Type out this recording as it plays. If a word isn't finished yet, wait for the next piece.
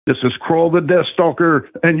This is Krull the Death Stalker,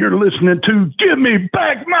 and you're listening to Give Me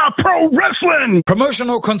Back My Pro Wrestling!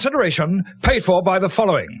 Promotional consideration paid for by the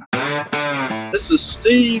following. This is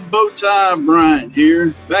Steve Bowtie Bryant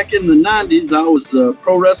here. Back in the 90s, I was a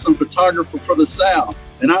pro wrestling photographer for the South,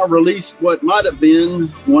 and I released what might have been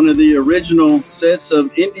one of the original sets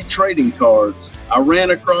of indie trading cards. I ran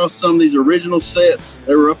across some of these original sets.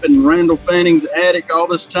 They were up in Randall Fanning's attic all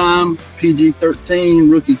this time.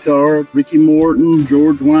 PG-13 rookie card, Ricky Morton,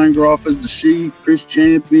 George Weingroff as the Sheep, Chris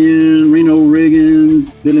Champion, Reno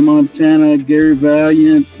Riggins, Billy Montana, Gary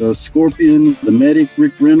Valiant, the Scorpion, the Medic,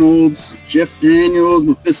 Rick Reynolds, Jeff Daniels,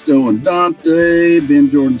 Mephisto and Dante,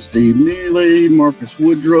 Ben Jordan, Steve Neely, Marcus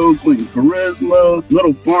Woodrow, Clinton Charisma,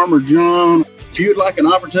 Little Farmer John. If you'd like an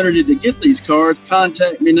opportunity to get these cards,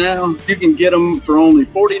 contact me now. You can get them for only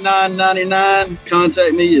 $49.99.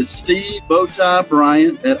 Contact me at Steve Bowtie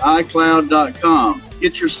Bryant at iCloud.com.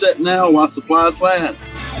 Get your set now while supplies last.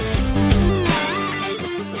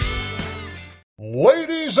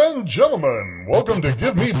 Ladies and gentlemen, welcome to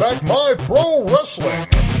Give Me Back My Pro Wrestling.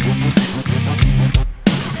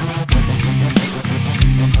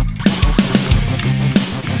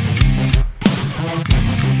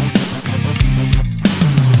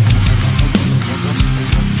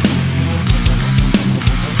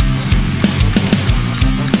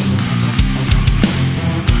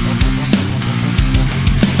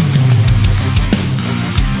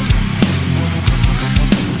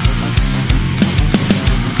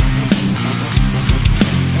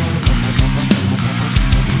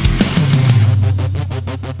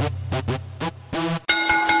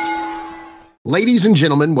 Ladies and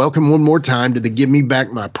gentlemen, welcome one more time to the Give Me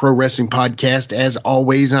Back My Pro Wrestling podcast. As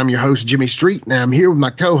always, I'm your host, Jimmy Street, and I'm here with my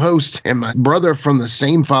co-host and my brother from the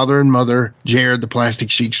same father and mother, Jared the Plastic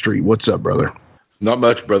Sheik Street. What's up, brother? Not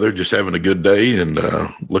much, brother. Just having a good day and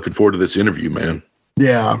looking forward to this interview, man.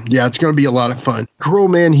 Yeah, it's going to be a lot of fun. Krull,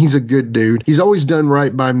 man, he's a good dude. He's always done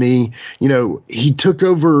right by me. You know, he took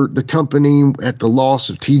over the company at the loss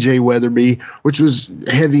of TJ Weatherby, which was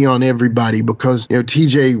heavy on everybody because, you know,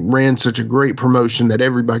 TJ ran such a great promotion that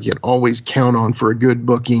everybody could always count on for a good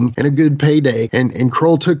booking and a good payday. And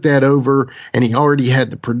Krull took that over, and he already had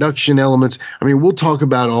the production elements. I mean, we'll talk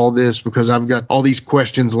about all this because I've got all these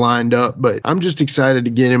questions lined up, but I'm just excited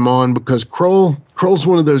to get him on because Krull's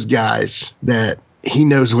one of those guys that he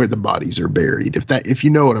knows where the bodies are buried. If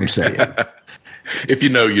you know what I'm saying. If you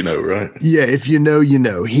know, you know, right? Yeah, if you know, you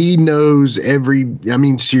know. He knows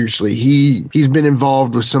seriously, he's been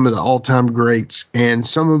involved with some of the all-time greats and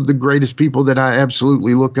some of the greatest people that I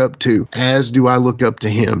absolutely look up to, as do I look up to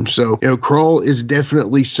him. So, you know, Krull is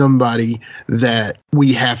definitely somebody that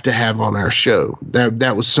we have to have on our show.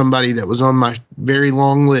 That was somebody that was on my very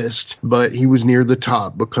long list, but he was near the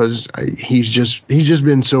top because he's just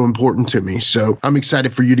been so important to me. So I'm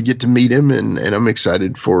excited for you to get to meet him, and I'm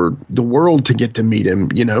excited for the world to get to meet him,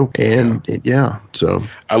 you know, and so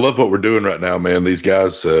I love what we're doing right now, man. These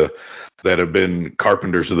guys that have been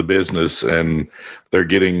carpenters of the business, and they're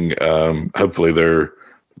getting hopefully their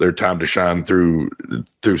time to shine through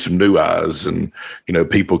some new eyes, and, you know,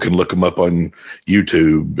 people can look them up on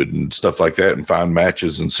YouTube and stuff like that and find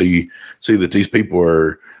matches and see that these people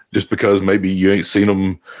are, just because maybe you ain't seen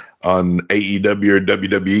them on AEW or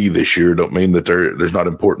WWE this year, don't mean that there's not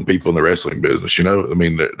important people in the wrestling business. You know, I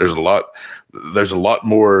mean, there's a lot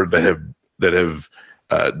more that have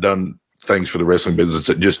done things for the wrestling business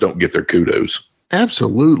that just don't get their kudos.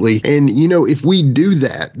 Absolutely. And, you know, if we do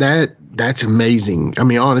that's amazing. I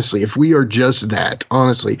mean, honestly, if we are just that,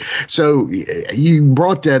 honestly. So you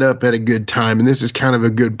brought that up at a good time, and this is kind of a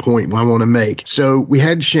good point I want to make. So we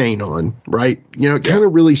had Shane on, right? You know, it kind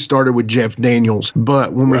of really started with Jeff Daniels,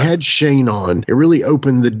 but when we had Shane on, it really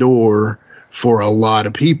opened the door for a lot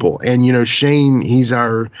of people. And, you know, Shane, he's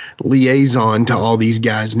our liaison to all these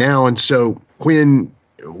guys now. And so when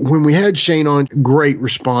we had Shane on, great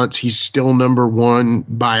response. He's still number one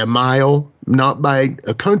by a mile, not by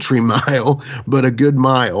a country mile, but a good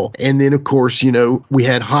mile. And then, of course, you know, we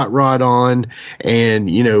had Hot Rod on, and,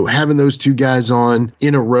 you know, having those two guys on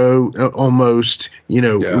in a row almost, you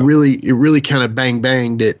know, it really kind of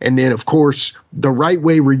banged it. And then, of course, the Right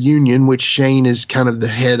Way Reunion, which Shane is kind of the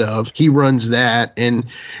head of, he runs that. And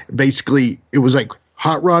basically it was like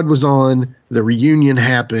Hot Rod was on, the reunion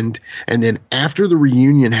happened, and then after the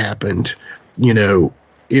reunion happened, you know,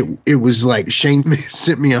 it was like Shane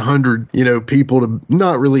sent me 100, you know, people to,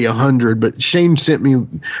 not really 100, but Shane sent me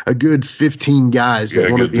a good 15 guys that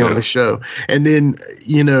want to be on the show. And then,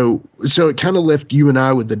 you know, so it kind of left you and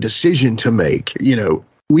I with the decision to make. You know,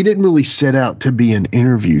 we didn't really set out to be an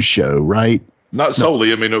interview show, right? Not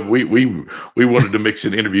solely. I mean, we wanted to mix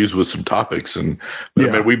in interviews with some topics, I mean,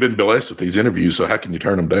 we've been blessed with these interviews. So how can you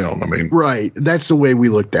turn them down? I mean, right. That's the way we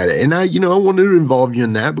looked at it. And I wanted to involve you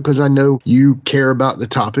in that because I know you care about the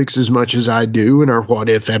topics as much as I do in our what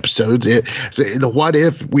if episodes. The what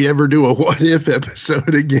if we ever do a what if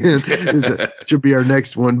episode again should be our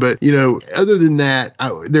next one. But other than that,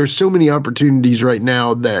 there's so many opportunities right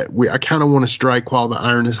now that I kind of want to strike while the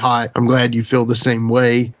iron is hot. I'm glad you feel the same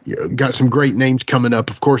way. Got some great names coming up.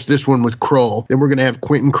 Of course, this one with Krull. Then we're going to have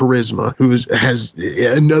Quentin Charisma, who has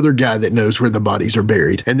another guy that knows where the bodies are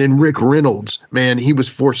buried. And then Rick Reynolds, man, he was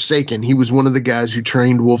Forsaken. He was one of the guys who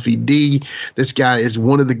trained Wolfie D. This guy is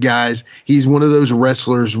one of the guys. He's one of those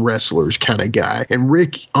wrestlers kind of guy. And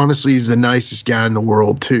Rick, honestly, is the nicest guy in the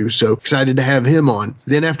world, too. So excited to have him on.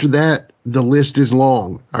 Then after that, the list is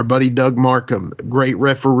long. Our buddy Doug Markham, great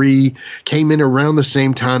referee, came in around the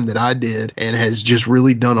same time that I did and has just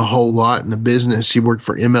really done a whole lot in the business. He worked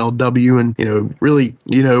for MLW and, really,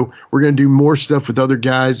 we're going to do more stuff with other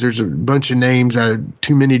guys. There's a bunch of names.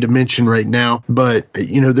 Too many to mention right now, but,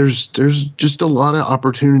 there's just a lot of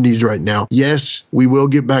opportunities right now. Yes, we will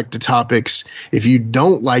get back to topics. If you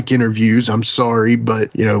don't like interviews, I'm sorry,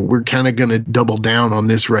 but, we're kind of going to double down on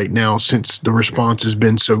this right now since the response has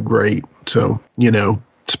been so great. So,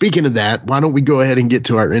 speaking of that, why don't we go ahead and get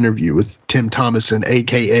to our interview with Tim Thomason,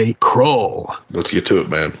 a.k.a. Krull. Let's get to it,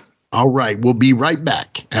 man. All right, we'll be right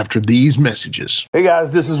back after these messages. Hey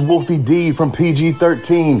guys, this is Wolfie D from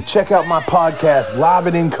PG-13. Check out my podcast, Live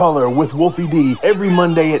and in Color with Wolfie D, every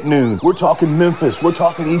Monday at noon. We're talking Memphis, we're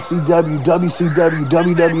talking ECW, WCW,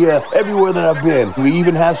 WWF, everywhere that I've been. We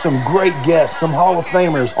even have some great guests, some Hall of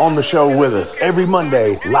Famers on the show with us. Every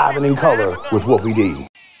Monday, Live and in Color with Wolfie D.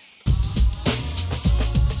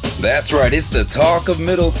 That's right, it's the talk of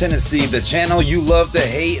Middle Tennessee, the channel you love to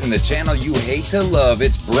hate and the channel you hate to love.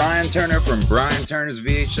 It's Brian Turner from Brian Turner's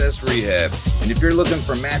VHS Rehab. And if you're looking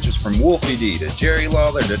for matches from Wolfie D to Jerry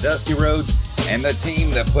Lawler to Dusty Rhodes and the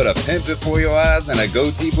team that put a pimp before your eyes and a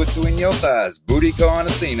goatee between your thighs, Booty Call and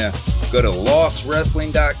Athena, go to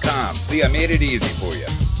lostwrestling.com. See, I made it easy for you.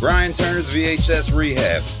 Brian Turner's VHS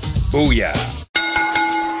Rehab. Booyah.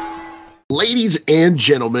 Ladies and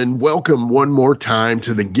gentlemen, welcome one more time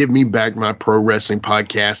to the Give Me Back My Pro Wrestling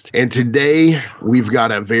podcast. And today we've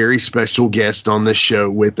got a very special guest on the show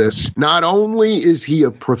with us. Not only is he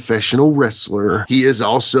a professional wrestler, he is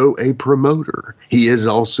also a promoter. He is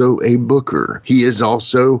also a booker. He is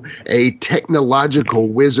also a technological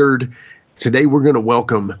wizard. Today we're going to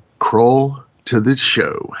welcome Krull to the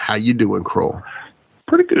show. How you doing, Krull?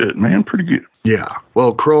 Pretty good, man. Pretty good. Yeah.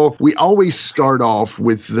 Well, Krull, we always start off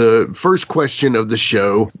with the first question of the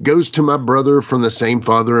show. Goes to my brother from the same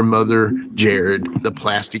father and mother, Jared, the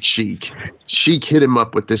Plastic Sheik. Sheik hit him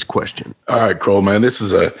up with this question. All right, Krull, man. This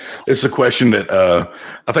is a question that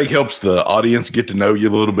I think helps the audience get to know you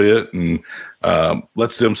a little bit and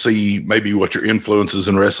lets them see maybe what your influences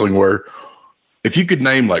in wrestling were. If you could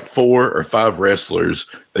name like 4 or 5 wrestlers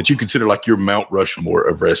that you consider like your Mount Rushmore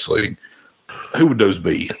of wrestling, who would those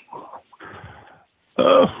be?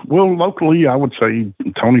 Well, locally, I would say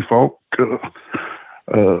Tony Falk,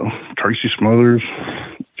 Tracy Smothers,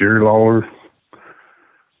 Jerry Lawler,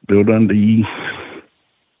 Bill Dundee.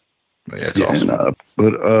 That's awesome.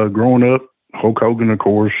 But growing up, Hulk Hogan, of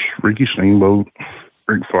course, Ricky Steamboat,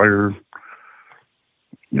 Ric Flair,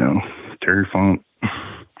 Terry Funk.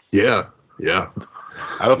 Yeah.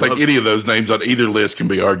 I don't think any of those names on either list can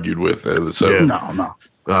be argued with. No.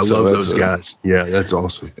 I love those guys. Yeah, that's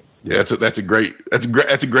awesome. Yeah, that's a great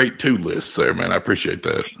 2 lists there, man. I appreciate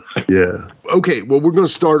that. Yeah. Okay, well, we're going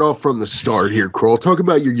to start off from the start here, Krull. Talk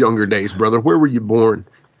about your younger days, brother. Where were you born?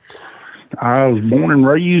 I was born and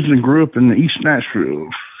raised and grew up in East Nashville,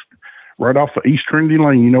 right off of East Trinity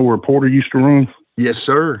Lane. You know where Porter used to run? Yes,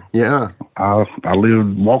 sir. Yeah. I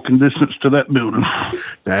lived walking distance to that building.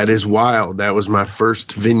 That is wild. That was my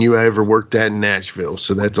first venue I ever worked at in Nashville,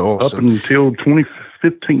 so that's awesome. Up until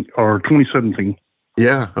 2015 or 2017.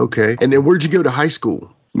 Yeah, okay. And then where'd you go to high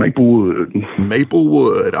school?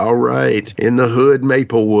 Maplewood. All right. In the hood,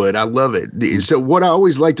 Maplewood. I love it. So what I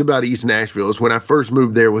always liked about East Nashville is when I first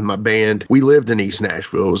moved there with my band, we lived in East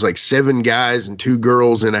Nashville. It was like 7 guys and 2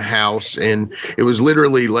 girls in a house. And it was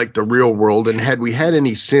literally like the real world. And had we had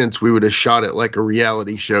any sense, we would have shot it like a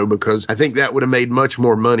reality show because I think that would have made much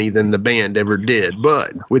more money than the band ever did.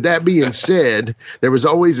 But with that being said, there was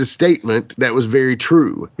always a statement that was very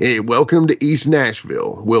true. Hey, welcome to East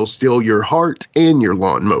Nashville. We'll steal your heart and your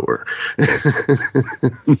lawnmower.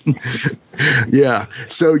 Yeah.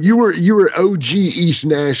 So you were OG East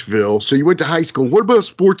Nashville. So you went to high school. What about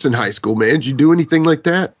sports in high school, man? Did you do anything like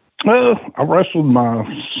that? Well, I wrestled my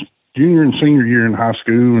junior and senior year in high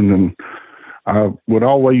school, and then I would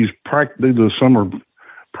always do the summer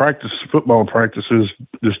football practices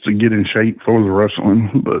just to get in shape for the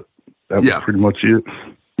wrestling. But that was pretty much it.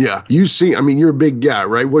 Yeah, you're a big guy,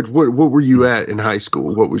 right? What were you at in high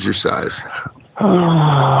school? What was your size?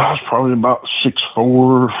 I was probably about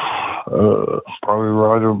 6'4",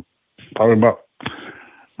 probably about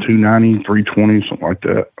 290, 320, something like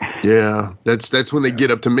that. Yeah, that's when they get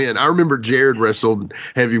up to men. I remember Jared wrestled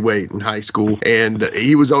heavyweight in high school, and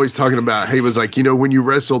he was always talking about, he was like, when you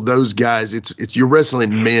wrestle those guys, it's you're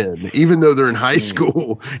wrestling men. Even though they're in high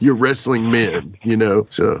school, you're wrestling men,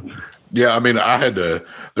 so. Yeah, I mean,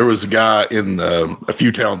 there was a guy in a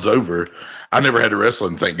few towns over. I never had to wrestle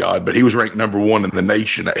him, thank God, but he was ranked number 1 in the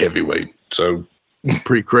nation at heavyweight. So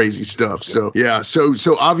pretty crazy stuff. So yeah, so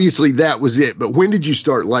obviously that was it. But when did you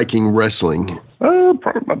start liking wrestling?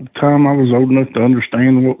 Probably about the time I was old enough to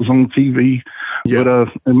understand what was on TV. Yeah. But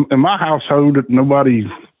in my household, nobody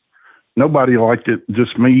liked it.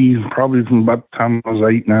 Just me. Probably from about the time I was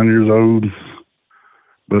 8, 9 years old.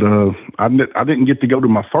 But I didn't get to go to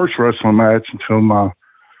my first wrestling match until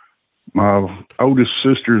my oldest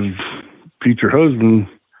sister's future husband,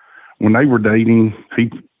 when they were dating, he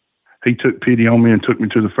took pity on me and took me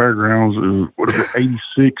to the fairgrounds. It would have been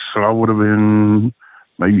 86, so I would have been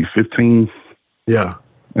maybe 15. Yeah.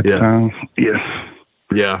 At the time. Yeah.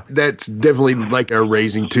 Yeah, that's definitely like our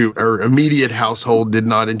raising too. Our immediate household did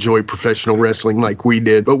not enjoy professional wrestling like we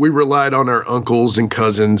did, but we relied on our uncles and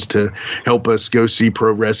cousins to help us go see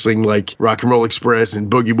pro wrestling like Rock and Roll Express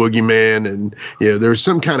and Boogie Woogie Man. And, there was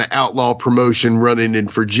some kind of outlaw promotion running in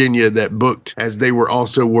Virginia that booked, as they were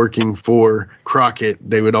also working for Crockett,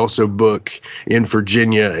 they would also book in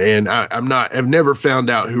Virginia. And I've never found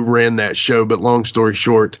out who ran that show, but long story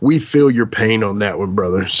short, we feel your pain on that one,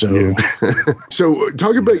 brother. So, So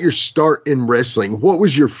talk about your start in wrestling. What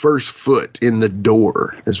was your first foot in the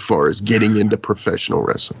door as far as getting into professional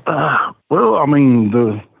wrestling? Well, I mean,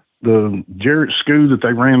 the Jarrett school that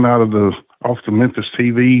they ran off the Memphis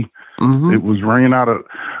TV, it was ran out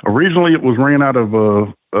of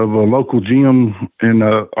a local gym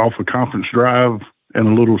off of Conference Drive in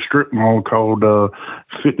a little strip mall called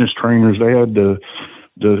Fitness Trainers. They had the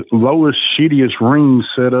lowest, shittiest ring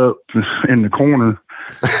set up in the corner,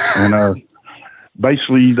 and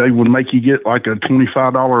basically they would make you get like a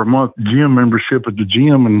 $25 a month gym membership at the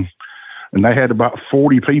gym, and they had about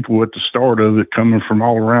 40 people at the start of it coming from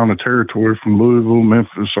all around the territory, from Louisville,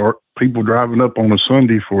 Memphis, or people driving up on a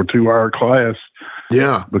Sunday for a 2-hour class.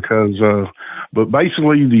 Yeah. Because, but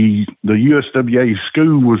basically the USWA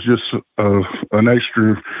school was just an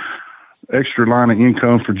extra line of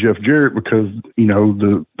income for Jeff Jarrett, because,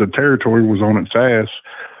 the territory was on its ass.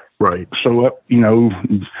 Right. So,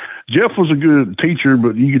 Jeff was a good teacher,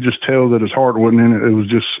 but you could just tell that his heart wasn't in it. It was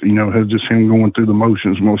just, it was just him going through the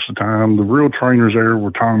motions most of the time. The real trainers there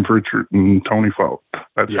were Tom Pritchard and Tony Falk.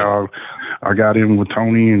 That's how I got in with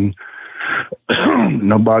Tony, and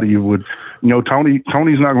nobody would,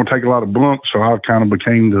 Tony's not going to take a lot of bumps, so I kind of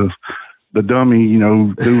became the dummy,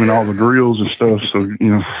 doing all the drills and stuff. So,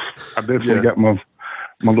 I definitely got my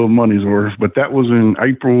little money's worth. But that was in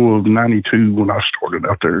April of '92 when I started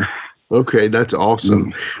out there. Okay, that's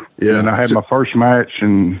awesome. Yeah. And I had my first match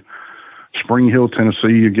in Spring Hill,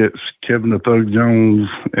 Tennessee against Kevin the Thug Jones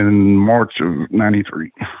in March of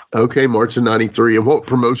 '93. Okay, March of '93. And what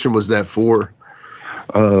promotion was that for?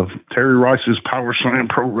 Terry Rice's Power Slam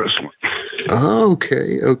Pro Wrestling. Oh,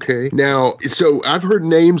 okay. Now, so I've heard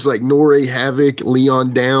names like Norrie Havoc,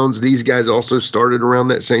 Leon Downs. These guys also started around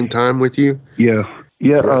that same time with you? Yeah.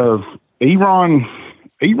 Eron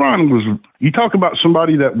was, you talk about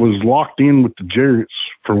somebody that was locked in with the Jarretts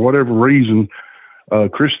for whatever reason.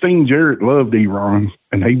 Christine Jarrett loved Eron,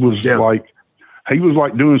 and he was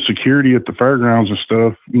like doing security at the fairgrounds and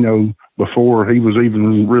stuff, before he was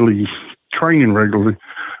even really training regularly.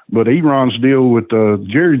 But Eron's deal with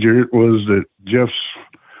Jerry Jarrett was that Jeff's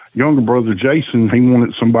younger brother, Jason, he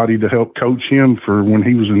wanted somebody to help coach him for when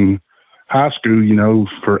he was in high school,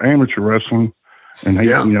 for amateur wrestling. And he,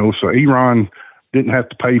 so Eron didn't have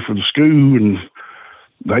to pay for the school, and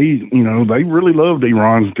they really loved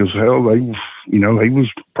Eron, because hell, he was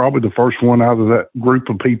probably the first one out of that group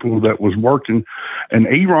of people that was working. And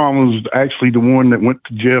Eron was actually the one that went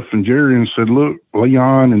to Jeff and Jerry and said, look,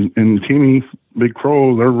 Leon and Timmy, Big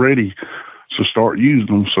Krull, they're ready, so start using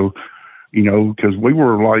them. So, because we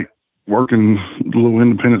were like working little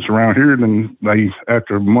independents around here, then they,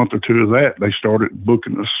 after a month or two of that, they started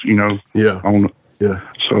booking us,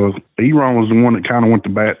 So Eron was the one that kind of went to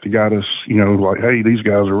bat to got us, like, hey, these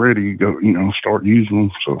guys are ready. Go, start using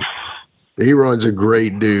them. So Eron's a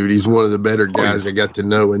great dude. He's one of the better guys I got to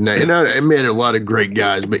know. And I met a lot of great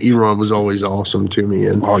guys, but Eron was always awesome to me,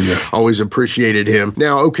 and always appreciated him.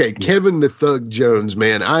 Now, okay, Kevin the Thug Jones,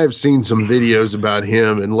 man, I have seen some videos about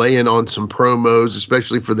him and laying on some promos,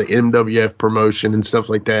 especially for the MWF promotion and stuff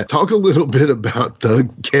like that. Talk a little bit about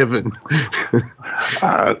Thug Kevin.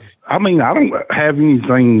 I mean, I don't have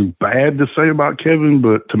anything bad to say about Kevin,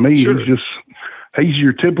 but to me, he's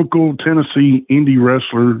your typical Tennessee indie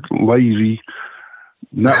wrestler, lazy,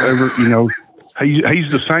 not ever,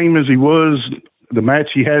 he's the same as he was the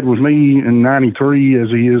match he had with me in '93 as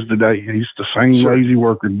he is today. He's the same lazy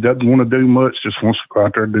worker, doesn't want to do much, just wants to go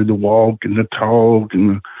out there and do the walk and the talk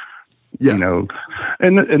and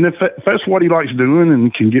and if that's what he likes doing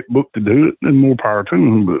and can get booked to do it, then more power to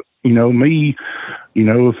him. But, me,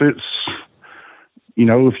 if it's,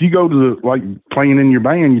 if you go to like playing in your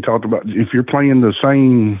band, you talked about, if you're playing the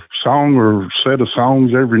same song or set of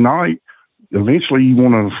songs every night, eventually you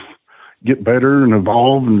want to get better and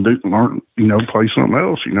evolve and learn, play something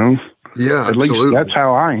else, Yeah, at least that's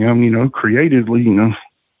how I am, creatively,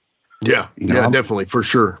 Yeah, definitely, for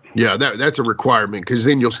sure. Yeah, that's a requirement, because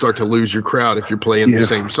then you'll start to lose your crowd if you're playing the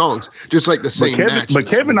same songs, just like the same matches. But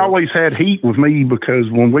Kevin always had heat with me, because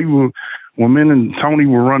when me and Tony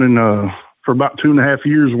were running, for about 2.5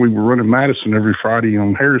 years, we were running Madison every Friday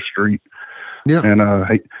on Harris Street. Yeah, and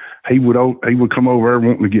he would come over there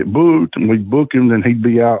wanting to get booked, and we'd book him. Then he'd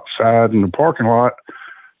be outside in the parking lot.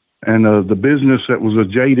 And the business that was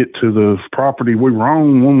adjacent to the property we were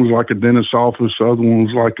on, one was like a dentist's office, the other one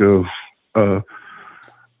was like a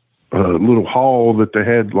little hall that they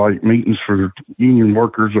had like meetings for union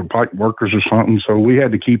workers or pipe workers or something. So we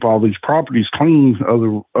had to keep all these properties clean.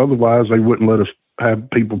 Otherwise, they wouldn't let us have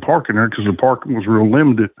people parking there, because the parking was real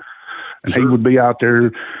limited. And he would be out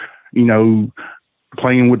there,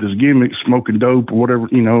 playing with his gimmicks, smoking dope or whatever,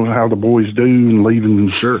 how the boys do, and leaving,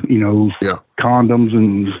 condoms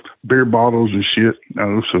and beer bottles and shit.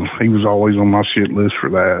 So he was always on my shit list for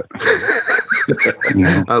that.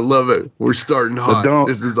 I love it. We're starting hot.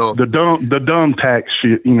 This is awesome. The dumb tax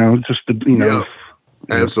shit, just the,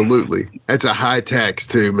 Absolutely. That's a high tax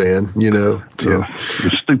too, man. So,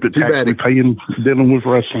 the stupid tax we paying dealing with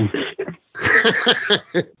wrestling.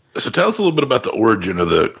 So tell us a little bit about the origin of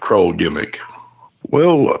the Krull gimmick.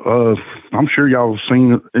 Well, I'm sure y'all have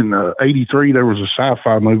seen it. In '83, there was a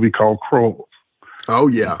sci-fi movie called Krull. Oh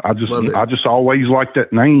yeah, I just always liked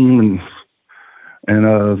that name, and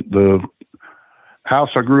the house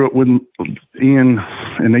I grew up in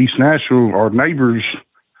East Nashville, our neighbors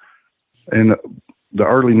in the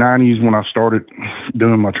early '90s, when I started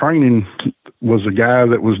doing my training, was a guy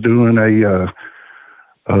that was doing a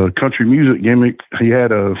country music gimmick.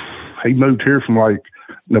 He moved here from like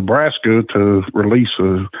Nebraska to release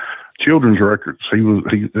a children's records.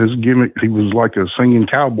 His gimmick, he was like a singing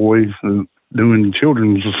cowboy doing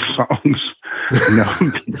children's songs,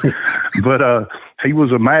 but he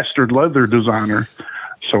was a mastered leather designer.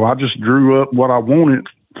 So I just drew up what I wanted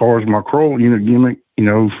as far as my Krull unit gimmick,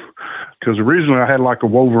 because originally I had like a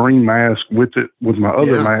Wolverine mask with my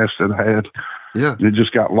other mask that I had. Yeah. And it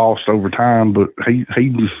just got lost over time, but he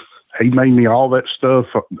made me all that stuff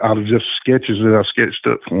out of just sketches that I sketched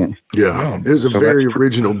up for him. Yeah, it was a very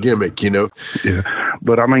original gimmick, Yeah,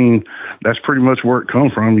 but I mean, that's pretty much where it come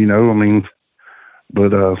from,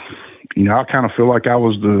 But I kind of feel like I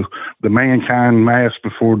was the Mankind mask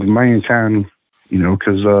before the Mankind,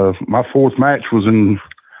 because my fourth match was in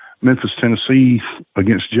Memphis, Tennessee,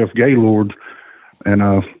 against Jeff Gaylord,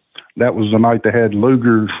 and that was the night they had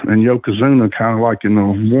Luger and Yokozuna kind of like in the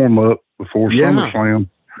warm up before SummerSlam.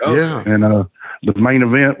 Yeah. And the main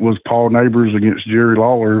event was Paul Neighbors against Jerry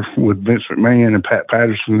Lawler with Vince McMahon and Pat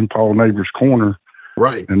Patterson in Paul Neighbors' corner.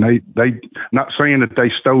 Right. And they not saying that they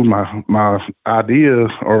stole my idea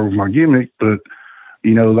or my gimmick, but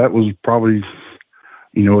that was probably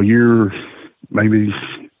a year, maybe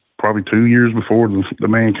probably 2 years before the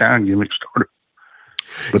Mankind gimmick started.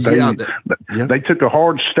 But they took a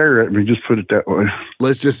hard stare at me, just put it that way.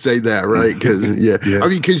 Let's just say that, right? Because I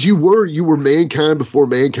mean, because you were Mankind before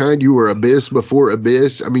Mankind, you were Abyss before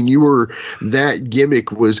Abyss. I mean, you were, that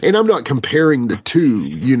gimmick was, and I'm not comparing the two,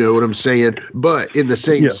 you know what I'm saying? But in the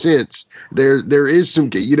same sense, there is some,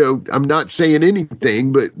 I'm not saying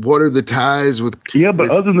anything, but what are the ties with? Yeah, but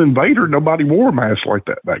other than Vader, nobody wore a mask like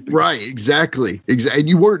that back then. Right, exactly. And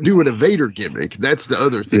you weren't doing a Vader gimmick. That's the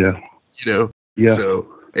other thing. Yeah. So,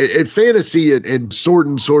 and fantasy and sword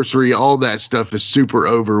and sorcery, all that stuff is super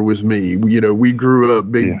over with me. We grew up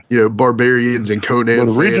big, barbarians and Conan.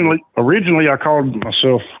 But originally, I called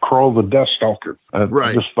myself Krull the Deathstalker.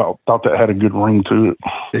 I just thought that had a good ring to it.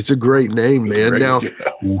 It's a great name, man.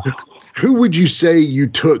 Who would you say you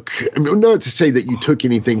took? I mean, not to say that you took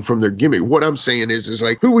anything from their gimmick. What I'm saying is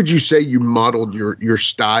like, who would you say you modeled your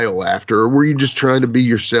style after, or were you just trying to be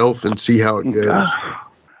yourself and see how it goes?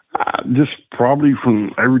 Just probably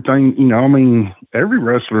from everything, you know. I mean, every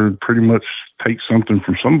wrestler pretty much takes something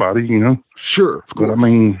from somebody, you know. Sure, of course. But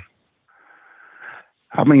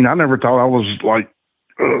I mean, I never thought I was like,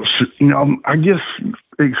 you know. I guess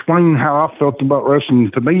explaining how I felt about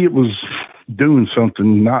wrestling, to me, it was doing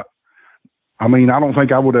something. Not, I mean, I don't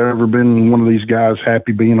think I would have ever been one of these guys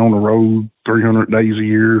happy being on the road 300 days a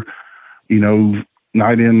year, you know,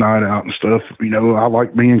 night in, night out and stuff. You know, I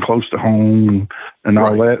like being close to home and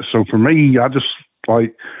all that. So for me, I just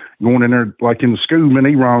like going in there, like in the school, in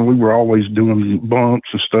Iran, we were always doing bumps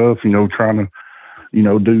and stuff, you know, trying to, you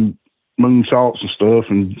know, do moonsaults and stuff.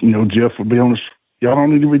 And, you know, Jeff would be on us, y'all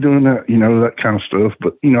don't need to be doing that, you know, that kind of stuff.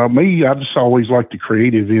 But, you know, me, I just always like the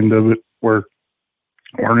creative end of it, where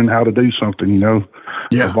learning how to do something, you know,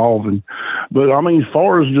 evolving. But I mean, as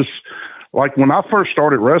far as just, like when I first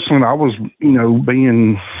started wrestling, I was, you know,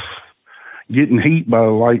 getting heat by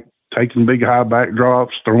like taking big high back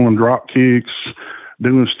drops, throwing drop kicks,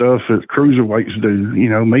 doing stuff that cruiserweights do. You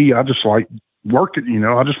know, me, I just like work it, you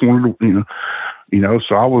know, I just wanted to, you know,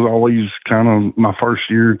 so I was always kind of my first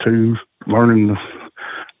year or two learning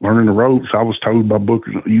the ropes. I was told by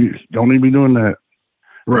bookers, you don't need to be doing that.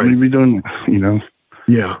 Right. You need to be doing that, you know.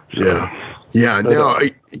 Yeah. Now,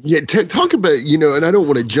 talk about, you know, and I don't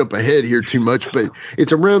want to jump ahead here too much, but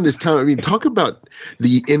it's around this time. I mean, talk about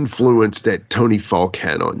the influence that Tony Falk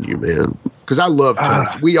had on you, man. Because I love Tony.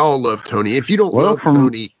 We all love Tony. If you don't love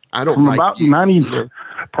Tony, I don't like about you. 90, you know?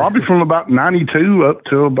 Probably from about 92 up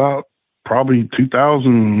till about probably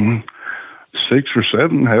 2006 or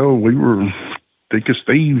 7. Hell, we were thick as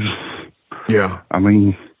thieves. Yeah. I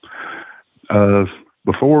mean,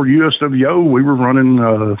 before USWO, we were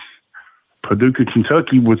running Paducah,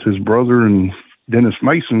 Kentucky with his brother and Dennis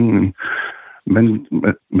Mason. And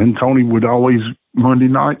me and Tony would always Monday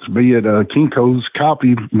nights be at Kinko's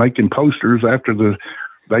Copy making posters after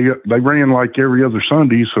they ran like every other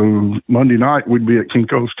Sunday. So Monday night we'd be at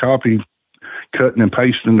Kinko's Copy cutting and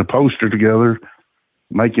pasting the poster together,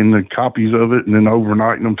 making the copies of it, and then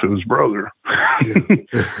overnighting them to his brother.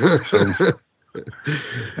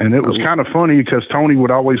 And it was kind of funny because Tony would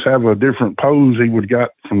always have a different pose he would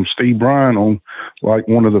got from Steve Bryan on like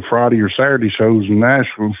one of the Friday or Saturday shows in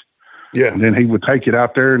Nashville. Yeah. And then he would take it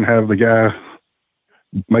out there and have the guy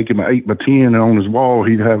make him an 8x10, and on his wall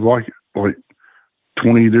he'd have like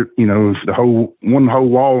 20, you know, one whole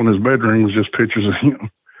wall in his bedroom was just pictures of him.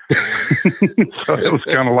 So it was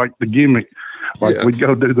kind of like the gimmick. Like we'd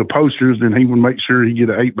go do the posters, and he would make sure he get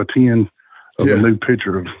an 8x10 of a new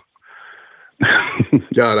picture of.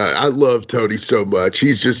 God, I love Tony so much.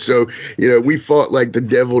 He's just so, you know, we fought like the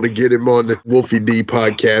devil to get him on the Wolfie D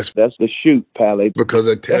podcast. That's the shoot, Pally. Because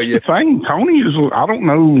I tell you, the thing, Tony is, I don't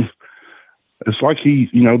know, it's like he,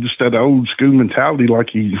 you know, just that old school mentality,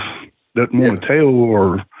 like he doesn't want to tell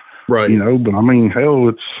or, you know, but I mean, hell,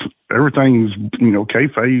 it's, everything's, you know,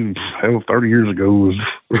 kayfabe, hell, 30 years ago was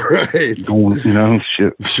going, you know,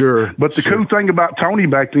 shit. Sure. But the cool thing about Tony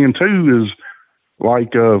back then, too, is,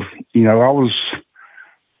 like, you know,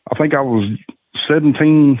 I think I was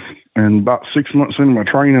 17, and about 6 months into my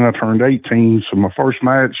training, I turned 18. So my first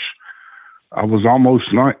match, I was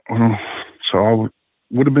almost so I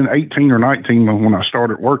would have been 18 or 19 when I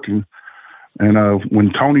started working. And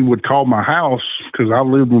when Tony would call my house, because I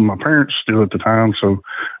lived with my parents still at the time. So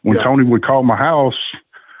when Tony would call my house,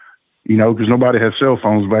 you know, because nobody had cell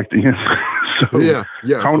phones back then. So Tony,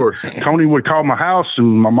 of course. Tony would call my house,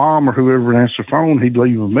 and my mom or whoever answered the phone, he'd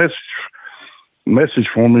leave a message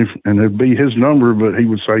for me, and it'd be his number, but he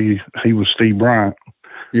would say he was Steve Bryant,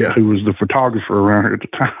 who was the photographer around here at the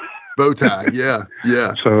time. Bowtie,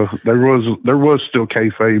 yeah. So there was still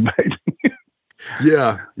kayfabe back then.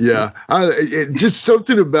 Yeah. Just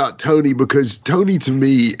something about Tony, because Tony to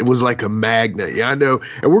me was like a magnet. Yeah, I know,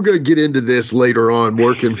 and we're going to get into this later on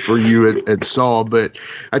working for you at Saw, but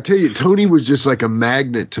I tell you, Tony was just like a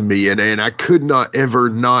magnet to me, and I could not ever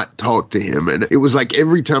not talk to him. And it was like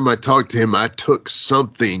every time I talked to him, I took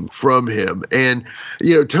something from him. And,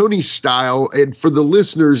 you know, Tony's style, and for the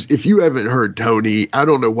listeners, if you haven't heard Tony, I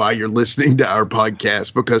don't know why you're listening to our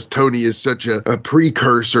podcast, because Tony is such a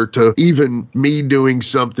precursor to even me doing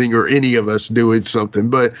something or any of us doing something.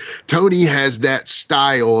 But Tony has that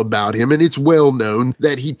style about him, and it's well known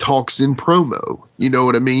that he talks in promo. You know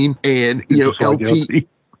what I mean? And, you know, LT,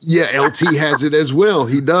 Yeah, LT has it as well.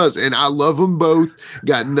 He does, and I love them both.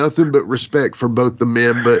 Got nothing but respect for both the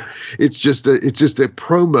men, but it's just a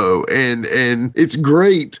promo, and it's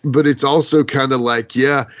great, but it's also kind of like,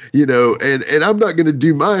 yeah, and I'm not going to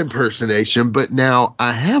do my impersonation, but now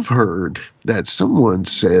I have heard that someone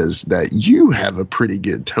says that you have a pretty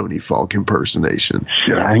good Tony Falk impersonation.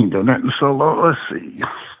 Shit, I ain't done that in so long. Let's see.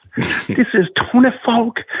 This is Tony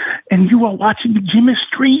Falk, and you are watching Jimmy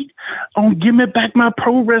Street on Give Me Back My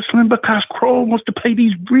Pro Wrestling, because Krull wants to pay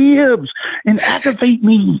these ribs and aggravate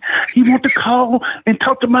me. He wants to call and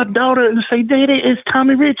talk to my daughter and say, Daddy, it's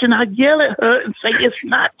Tommy Rich. And I yell at her and say, it's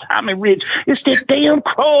not Tommy Rich. It's that damn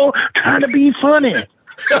Krull trying to be funny.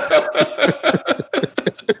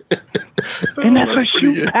 And that's a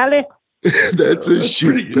shoot, Pally. That's a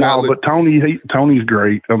shoot, Pally. No, but Tony's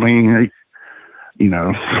great. I mean,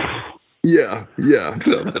 Yeah.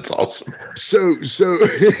 No, that's awesome. So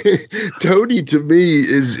Tony to me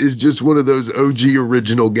is just one of those OG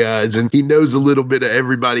original guys, and he knows a little bit of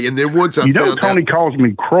everybody. And then once Tony calls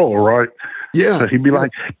me Krull, right? Yeah. So he'd be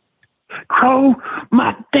like, Krull,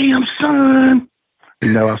 my damn son.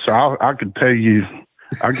 So I could tell you,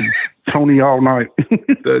 I could Tony all night.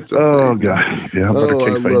 That's oh God, yeah. I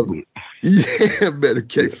love it. Yeah, better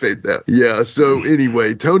kayfabe that. Yeah. So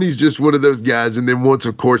anyway, Tony's just one of those guys. And then once,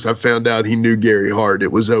 of course, I found out he knew Gary Hart,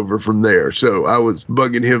 it was over from there. So I was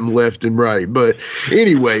bugging him left and right. But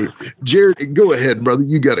anyway, Jared, go ahead, brother.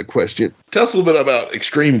 You got a question. Tell us a little bit about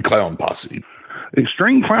Extreme Clown Posse.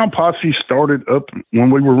 Extreme Clown Posse started up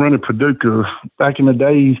when we were running Paducah back in the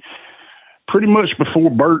day, pretty much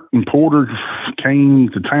before Bert and Porter came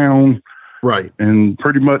to town. Right. And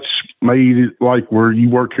pretty much made it like where you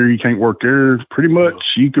work here, you can't work there. Pretty much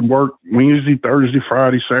you could work Wednesday, Thursday,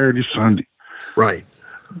 Friday, Saturday, Sunday. Right.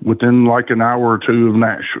 Within like an hour or two of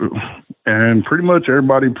Nashville. And pretty much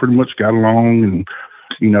everybody got along, and,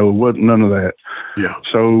 it wasn't none of that. Yeah.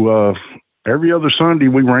 So every other Sunday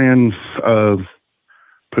we ran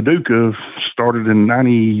Paducah, started in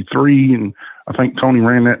 93, and I think Tony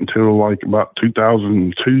ran that until like about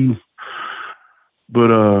 2002. But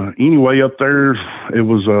anyway, up there, it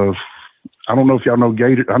was, I don't know if y'all know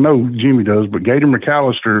Gator. I know Jimmy does, but Gator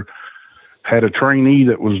McAllister had a trainee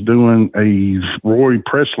that was doing a Roy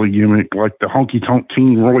Presley gimmick, like the Honky Tonk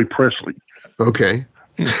King Roy Presley. Okay.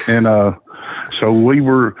 And so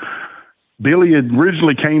Billy had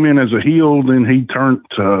originally came in as a heel, then he turned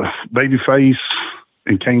babyface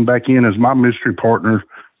and came back in as my mystery partner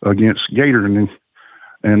against Gator. And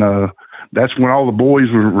that's when all the boys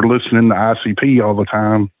were listening to ICP all the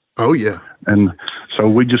time. Oh, yeah. And so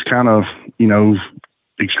we just kind of,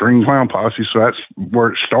 Extreme Clown Posse. So that's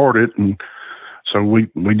where it started. And so we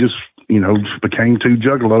just, became two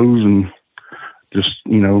juggalos and just,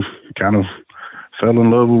 kind of fell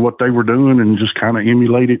in love with what they were doing and just kind of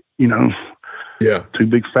emulated, yeah, two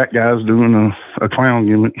big fat guys doing a clown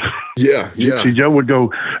gimmick. Yeah. Gypsy Joe would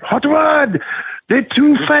go, Hot Rod, they're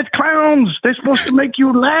two fat clowns. They're supposed to make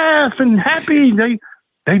you laugh and happy. They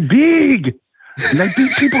big and they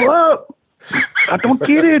beat people up. I don't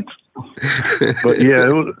get it. But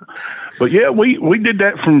yeah, we did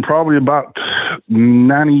that from probably about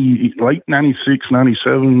late 96,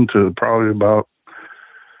 97 to probably about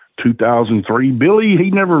 2003. Billy,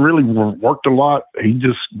 he never really worked a lot. He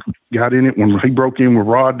just got in it when he broke in where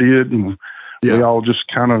Rod did, and we all just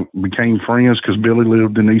kind of became friends because Billy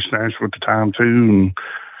lived in East Nashville at the time too, and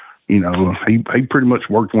he pretty much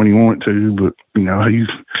worked when he wanted to, but he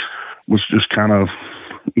was just kind of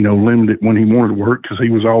limited when he wanted to work because he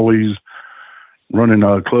was always running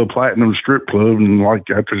Club Platinum strip club, and like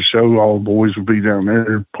after the show, all the boys would be down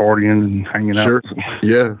there partying and hanging out. Sure.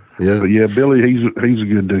 Yeah. But yeah, Billy, he's a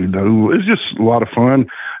good dude though. It's just a lot of fun.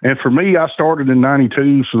 And for me, I started in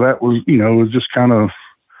 92, so that was, it was just kind of,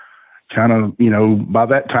 by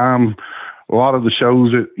that time, a lot of the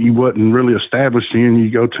shows that you wasn't really established in,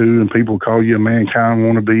 you go to and people call you a Mankind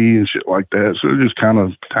wannabe and shit like that. So it's just kind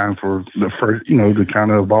of time for the first, to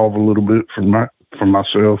kind of evolve a little bit for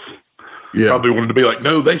myself. Yeah. Probably wanted to be like,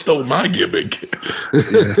 no, they stole my gimmick.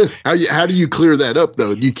 Yeah. How do you clear that up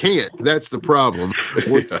though? You can't. That's the problem.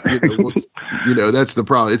 That's the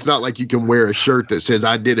problem. It's not like you can wear a shirt that says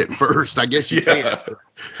I did it first. I guess you can't.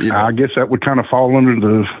 I guess that would kind of fall under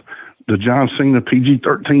the John Cena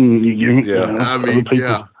PG-13.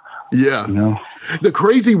 Yeah. The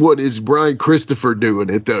crazy one is Brian Christopher doing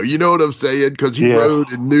it though. You know what I'm saying? Because he wrote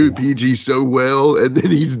and knew PG so well, and then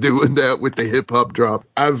he's doing that with the hip hop drop.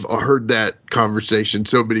 I've heard that conversation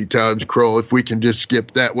so many times, Krull. If we can just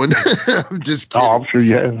skip that one. I'm just kidding. Oh, I'm sure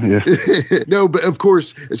yeah. No, but of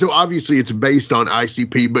course, so obviously it's based on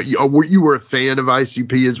ICP, but you were a fan of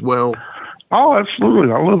ICP as well? Oh,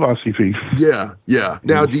 absolutely. I love ICP. Yeah, yeah.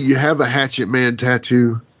 Now, do you have a Hatchet Man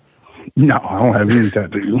tattoo? No, I don't have any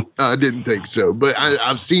tattoo. I didn't think so, but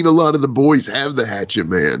I've seen a lot of the boys have the Hatchet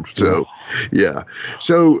Man. So, yeah.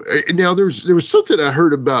 So now there was something I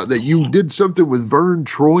heard about that you did something with Vern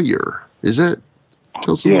Troyer. Is that?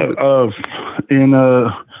 Tell us a little bit.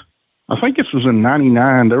 I think this was in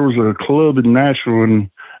 '99. There was a club in Nashville and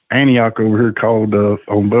Antioch over here called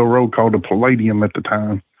on Bell Road called the Palladium at the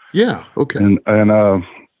time. Yeah. Okay. And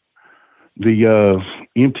the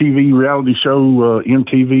MTV reality show,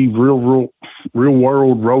 MTV Real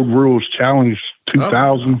World Road Rules Challenge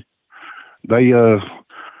 2000. They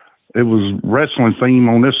it was wrestling theme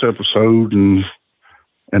on this episode, and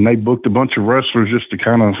they booked a bunch of wrestlers just to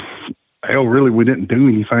kind of, hell, really, we didn't do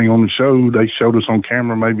anything on the show. They showed us on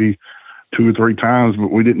camera maybe 2 or 3 times,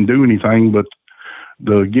 but we didn't do anything. But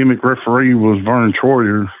the gimmick referee was Vern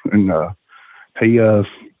Troyer, and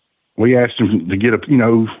we asked him to get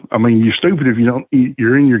you're stupid if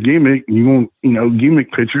you're in your gimmick and you want,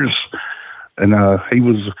 gimmick pictures. And he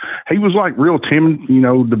was like real timid,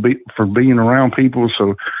 for being around people.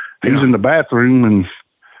 So he's in the bathroom and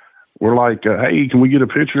we're like, hey, can we get a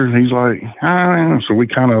picture? And he's like, ah. So we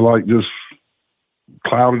kind of like just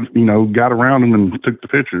clouded, got around him and took the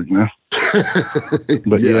picture,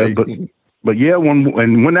 But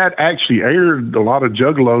when that actually aired, a lot of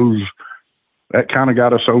juggalos, that kind of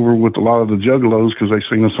got us over with a lot of the juggalos because they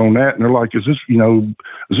seen us on that, and they're like, "Is this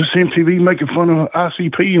MTV making fun of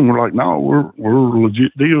ICP?" And we're like, "No, we're a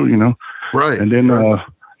legit deal, Right. And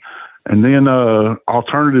then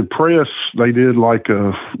Alternative Press, they did like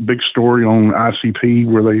a big story on ICP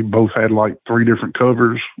where they both had like 3 different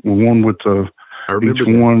covers, one with each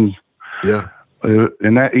one. Yeah.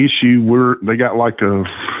 In that issue, they got like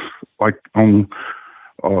on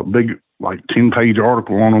a big, like 10-page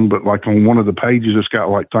article on them, but like on one of the pages, it's got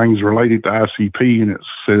like things related to ICP and it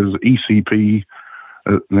says ECP.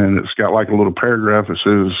 And then it's got like a little paragraph that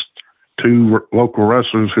says 2 local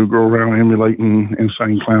wrestlers who go around emulating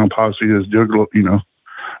Insane Clown Posse as juggalo,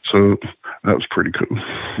 So that was pretty cool.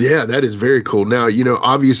 Yeah, that is very cool. Now,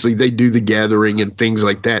 obviously they do the gathering and things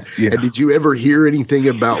like that. Yeah. And did you ever hear anything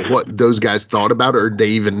about what those guys thought about it, or they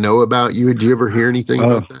even know about you? Did you ever hear anything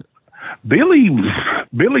about that?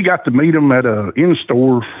 Billy got to meet him at a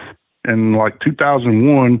in-store in like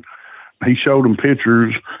 2001. He showed them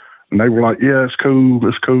pictures and they were like, yeah, it's cool.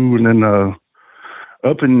 And then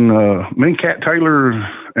up in me and Cat Taylor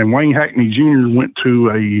and Wayne Hackney Jr. went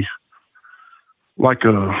to a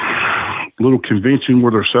little convention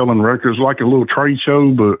where they're selling records, like a little trade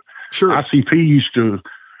show, but sure. ICP used to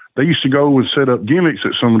go and set up gimmicks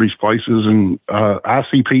at some of these places, and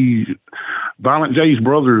ICP, Violent J's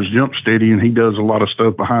brother is Jump Steady, and he does a lot of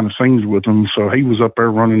stuff behind the scenes with them. So he was up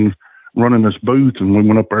there running this booth, and we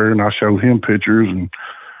went up there and I showed him pictures and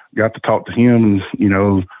got to talk to him.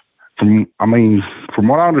 And, from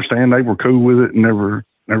what I understand, they were cool with it and never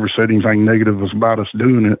said anything negative about us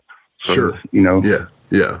doing it. So, sure.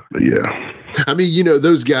 Yeah. But yeah. I mean,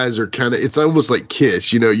 those guys are kind of, it's almost like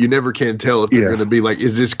Kiss, you never can tell if they're going to be like,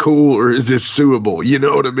 is this cool or is this suable? You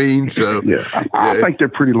know what I mean? So, I think they're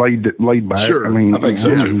pretty laid back. Sure. I think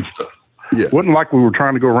so too. Yeah. Wasn't like we were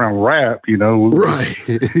trying to go around rap, Right.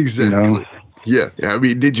 Exactly. Yeah. I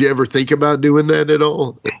mean, did you ever think about doing that at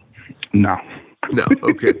all? No.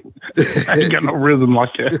 Okay. I ain't got no rhythm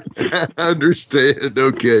like that. I understand.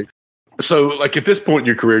 Okay. So, like at this point in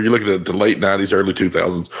your career, you're looking at the late 90s, early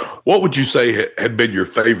 2000s. What would you say had been your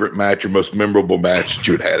favorite match or most memorable match that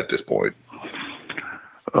you had at this point?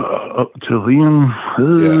 Up till then,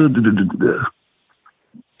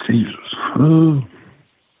 Jesus.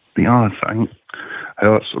 Be honest,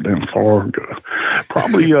 that's so damn far ago.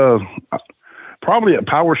 Probably at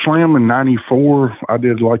Power Slam in '94, I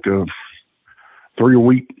did like a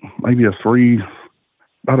 3-a-week, maybe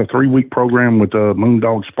about a 3-week program with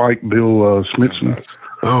Moondog Spike, Bill Smithson. Nice.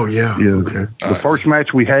 Oh, yeah. Okay. The first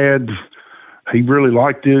match we had, he really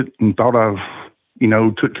liked it and thought I,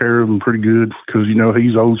 took care of him pretty good because,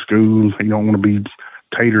 he's old school. He don't want to be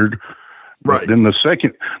tatered. Right. But then the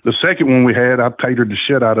second one we had, I tatered the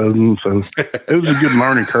shit out of him. So it was a good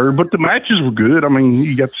learning curve. But the matches were good. I mean,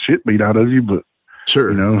 you got the shit beat out of you, but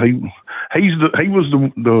sure. He was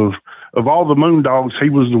the of all the Moondogs, he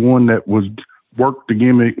was the one that was work the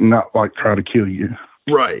gimmick and not like try to kill you.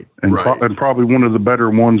 Right. And, and probably one of the better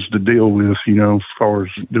ones to deal with, as far as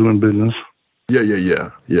doing business.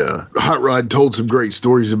 Yeah. Hot Rod told some great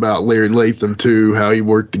stories about Larry Latham too, how he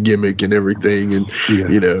worked the gimmick and everything, and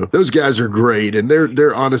those guys are great, and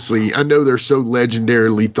they're honestly, I know they're so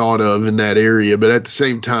legendarily thought of in that area, but at the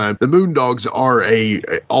same time, the Moondogs are a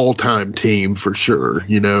all-time team for sure.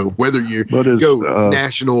 Whether you go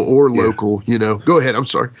national or local. Go ahead. I'm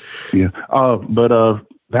sorry. Yeah. But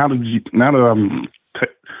now that I'm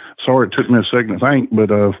sorry, it took me a second to think,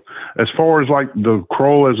 but as far as like the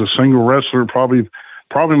Krull as a single wrestler, probably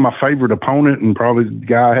my favorite opponent and probably the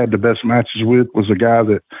guy I had the best matches with was a guy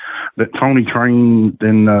that Tony trained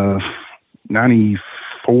in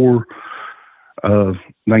 94,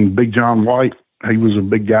 named Big John White. He was a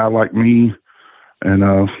big guy like me,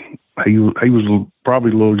 and he was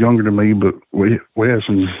probably a little younger than me, but we had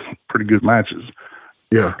some pretty good matches.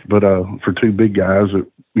 Yeah. But for two big guys that,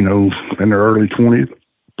 in their early 20s.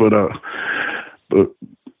 But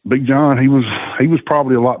Big John, he was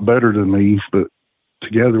probably a lot better than me, but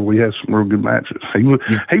together we had some real good matches. He was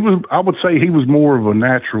I would say he was more of a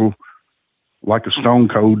natural, like a Stone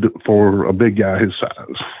Cold for a big guy his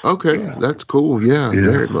size. Okay, that's cool. Yeah,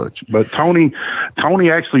 very much. But Tony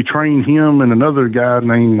actually trained him and another guy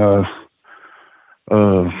named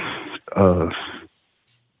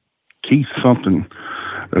Keith something,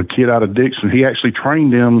 a kid out of Dixon. He actually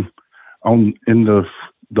trained him in the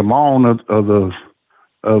lawn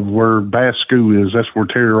of where Bass School is. That's where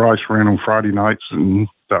Terry Rice ran on Friday nights in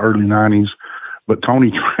the early 90s. But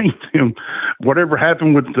Tony trained him. Whatever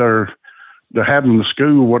happened with their having the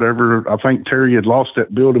school, whatever, I think Terry had lost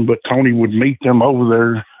that building, but Tony would meet them over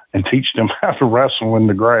there and teach them how to wrestle in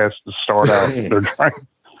the grass to start out their training.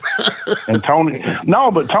 And Tony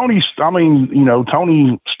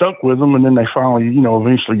stuck with them, and then they finally,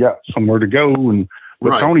 eventually got somewhere to go. And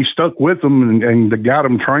but Tony stuck with them and got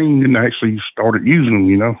them trained and actually started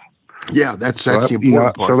using them, Yeah, that's the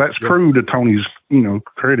important part. So that's true to Tony's,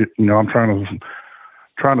 credit. I'm trying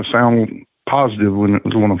to sound positive when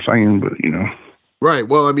it's what I'm saying, but Right.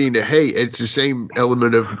 Well, I mean, hey, it's the same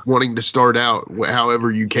element of wanting to start out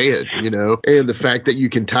however you can, and the fact that you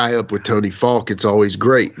can tie up with Tony Falk, it's always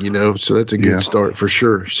great, so that's a good start for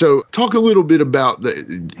sure. So talk a little bit about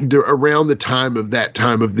the around the time of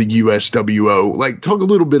the USWO, like talk a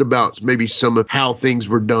little bit about maybe some of how things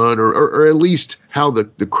were done or at least how the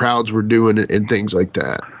crowds were doing and things like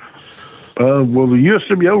that. Well, the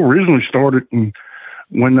USWO originally started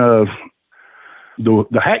when,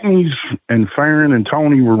 the Hackneys and Farron and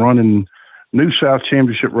Tony were running New South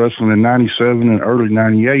Championship Wrestling in 97 and early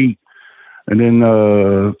 98. And then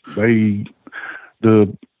the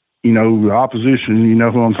opposition, you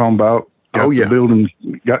know who I'm talking about, the building,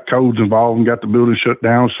 got codes involved and got the building shut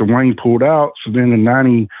down. So Wayne pulled out. So then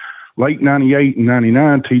in late 98 and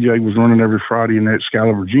 99, TJ was running every Friday in that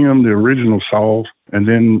Excalibur gym, the original Saul. And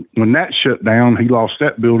then when that shut down, he lost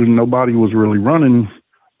that building. Nobody was really running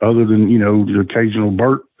other than, the occasional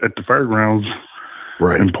Burt at the fairgrounds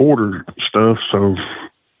and Porter stuff. So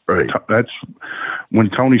that's when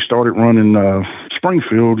Tony started running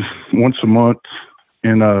Springfield once a month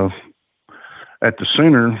at the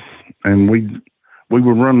center, and we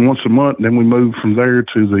would run once a month. Then we moved from there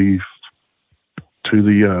to the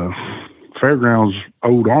fairgrounds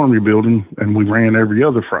old Army building, and we ran every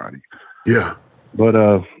other Friday. Yeah.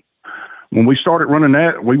 But when we started running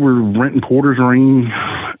that, we were renting Porter's ring,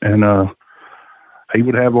 and he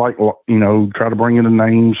would have try to bring in a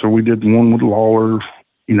name. So we did one with Lawler,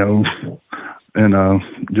 and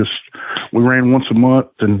just we ran once a month.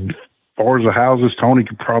 And as far as the houses, Tony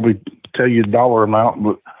could probably tell you the dollar amount,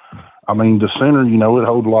 but I mean the center, it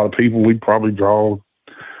holds a lot of people. We'd probably draw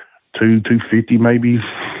 250 maybe,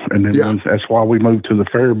 and then that's why we moved to the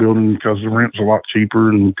fair building, because the rent's a lot cheaper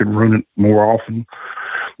and could run it more often.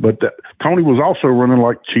 But Tony was also running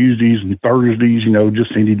like Tuesdays and Thursdays,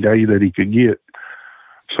 just any day that he could get.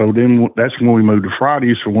 So then that's when we moved to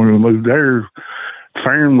Fridays. So when we moved there,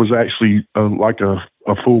 Farron was actually like a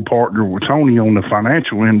full partner with Tony on the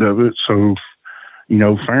financial end of it. So,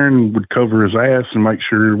 Farron would cover his ass and make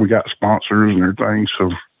sure we got sponsors and everything. So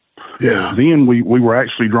then we were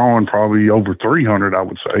actually drawing probably over 300, I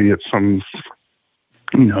would say, at some,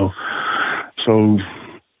 so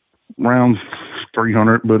around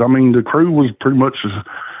 300. But I mean, the crew was pretty much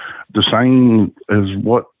the same as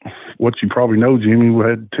what you probably know, Jimmy. We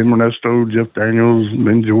had Tim Ernesto, Jeff Daniels,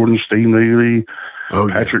 Ben Jordan, Steve Neely,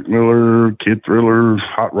 Patrick Miller, Kid Thriller,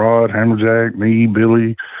 Hot Rod, Hammerjack, me,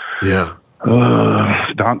 Billy. Yeah.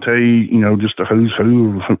 Dante, just a who's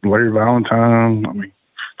who, Larry Valentine. I mean,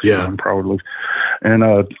 I'm probably, and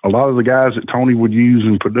a lot of the guys that Tony would use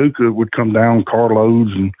in Paducah would come down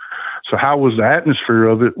carloads. And so how was the atmosphere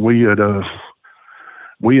of it? We had,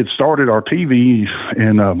 we had started our TV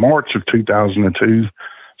in March of 2002.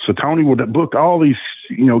 So Tony would book all these,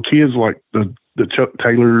 kids like the Chuck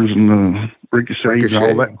Taylors and the Ricochets and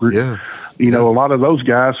all that group. Yeah. A lot of those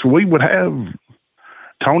guys. So we would have,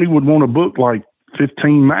 Tony would want to book like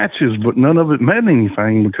 15 matches, but none of it meant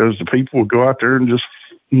anything because the people would go out there and just,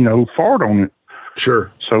 fart on it.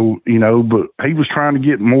 Sure. So, but he was trying to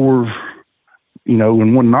get more,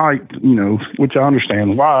 in one night, which I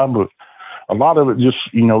understand why, but a lot of it just,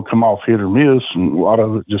 come off hit or miss. And a lot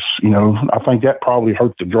of it just, I think that probably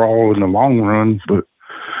hurt the draw in the long run. But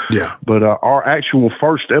yeah. But our actual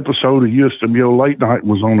first episode of USWO Late Night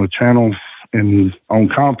was on a channel on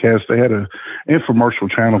Comcast. They had a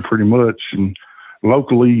infomercial channel pretty much. And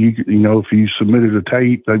locally, if you submitted a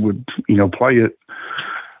tape, they would, play it.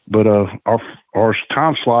 But our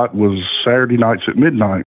time slot was Saturday nights at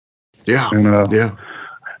midnight. Yeah. And yeah.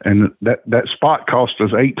 And that spot cost us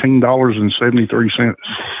 $18.73.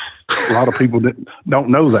 A lot of people don't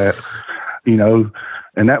know that,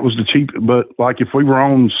 and that was the cheap. But like if we were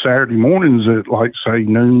on Saturday mornings at like say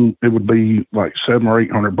noon, it would be like $700 or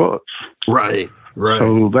 $800. Right.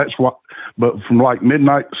 So that's what. But from like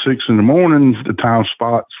midnight to 6 in the morning, the time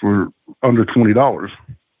spots were under $20.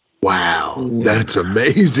 Wow, that's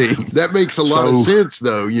amazing. That makes a lot of sense,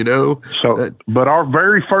 though, So, but our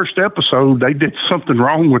very first episode, they did something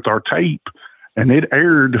wrong with our tape, and it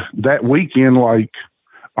aired that weekend like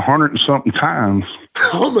 100 and something times.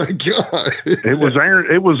 Oh my God! It was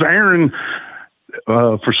airing.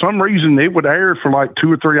 For some reason, it would air for like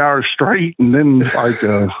 2 or 3 hours straight, and then like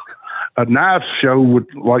a knife show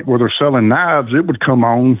where they're selling knives, it would come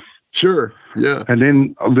on. Sure. Yeah. And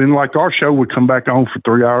then like our show would come back on for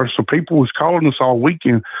 3 hours. So people was calling us all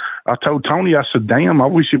weekend. I told Tony, I said, damn, I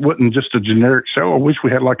wish it wasn't just a generic show. I wish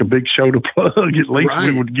we had like a big show to plug. At least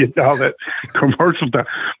we would get all that commercial time.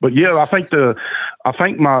 But yeah, I think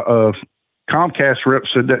my Comcast rep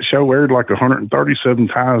said that show aired like 137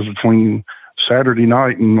 times between Saturday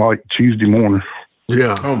night and like Tuesday morning.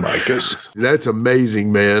 Yeah. Oh my goodness. That's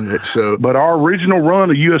amazing, man. So, but our original run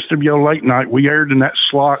of USWO Late Night, we aired in that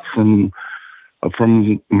slot from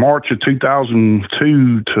March of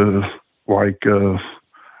 2002 to like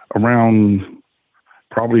around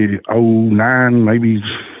probably 09, maybe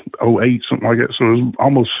 08, something like that. So it was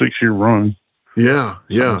almost 6-year run. Yeah.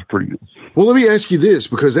 Yeah. That's pretty good. Well, let me ask you this,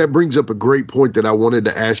 because that brings up a great point that I wanted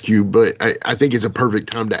to ask you, but I think it's a perfect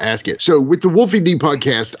time to ask it. So with the Wolfie D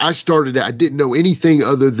podcast, I didn't know anything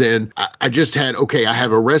other than I just had, I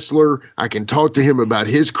have a wrestler. I can talk to him about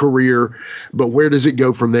his career, but where does it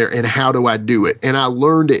go from there and how do I do it? And I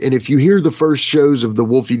learned it. And if you hear the first shows of the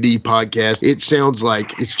Wolfie D podcast, it sounds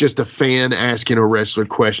like it's just a fan asking a wrestler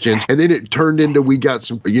questions. And then it turned into, we got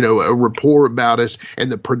some, a rapport about us and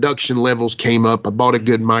the production levels came up. I bought a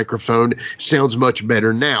good microphone. Sounds much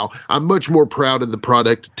better now. I'm much more proud of the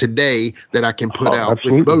product today that I can put out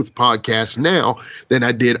with both podcasts now than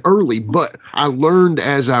I did early. But I learned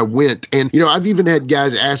as I went. And, I've even had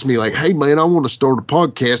guys ask me like, hey, man, I want to start a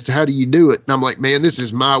podcast. How do you do it? And I'm like, man, this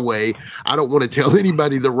is my way. I don't want to tell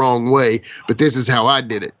anybody the wrong way, but this is how I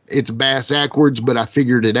did it. It's bass-ackwards, but I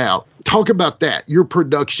figured it out. Talk about that, your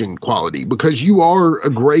production quality, because you are a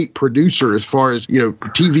great producer as far as,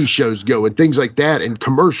 TV shows go and things like that and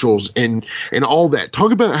commercials and all that.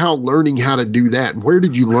 Talk about how learning how to do that and where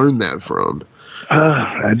did you learn that from?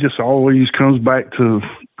 It just always comes back to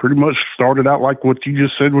pretty much started out like what you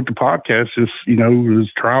just said with the podcast. Just, it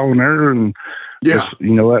was trial and error and just,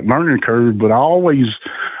 that learning curve. But I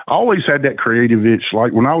always had that creative itch.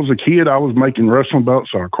 Like when I was a kid, I was making wrestling belts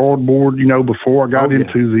on a cardboard, before I got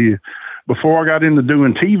before I got into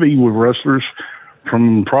doing TV with wrestlers.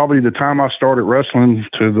 From probably the time I started wrestling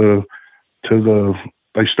to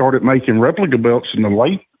they started making replica belts in the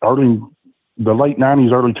late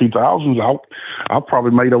 90s, early 2000s. I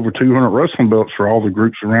probably made over 200 wrestling belts for all the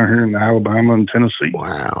groups around here in Alabama and Tennessee.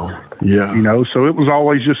 Wow. Yeah. So it was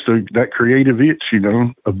always just that creative itch,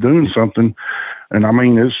 of doing something. And I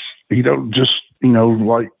mean, it's, just,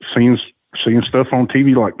 like seeing stuff on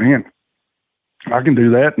TV, like, man, I can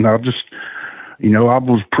do that. And I just, I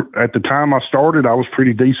was, at the time I started, I was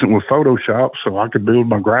pretty decent with Photoshop, so I could build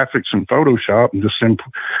my graphics in Photoshop and just,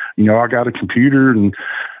 I got a computer, and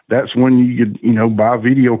that's when you could, buy a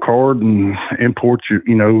video card and import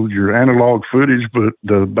your analog footage. But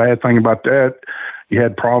the bad thing about that, you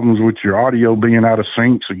had problems with your audio being out of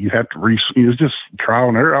sync, so you have to it was just trial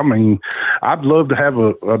and error. I mean, I'd love to have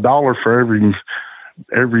a dollar for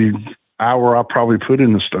every hour I probably put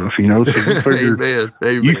in the stuff, So you figured, Amen.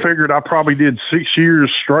 You figured I probably did 6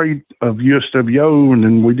 years straight of USWO, and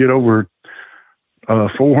then we did over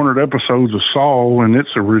 400 episodes of Saul in its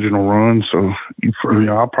original run. So, you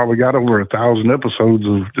know, I probably got over 1,000 episodes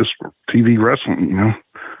of just TV wrestling, you know?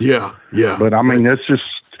 Yeah. Yeah. But I mean, it's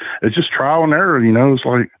just trial and error, you know? It's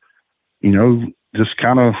like, you know, just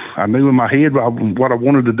kind of, I knew in my head what I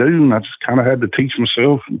wanted to do, and I just kind of had to teach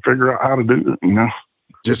myself and figure out how to do it, you know?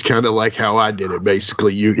 Just kind of like how I did it,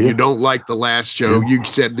 basically. You don't like the last show. You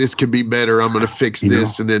said this could be better. I'm going to fix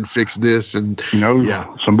this and then fix this. And, you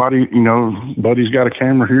know, somebody, you know, buddy's got a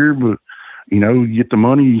camera here, but, you know, you get the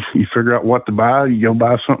money, you figure out what to buy, you go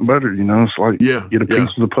buy something better. You know, it's like, get a piece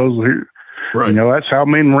of the puzzle here. Right. You know, that's how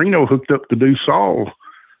me and Reno hooked up to do Saul.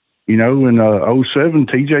 You know, in 07,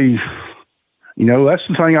 TJ, you know, that's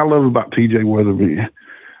the thing I love about TJ Weatherby.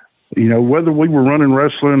 You know, whether we were running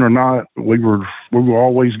wrestling or not, we were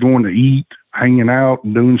always going to eat, hanging out,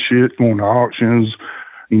 and doing shit, going to auctions.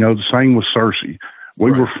 You know, the same with Cersei.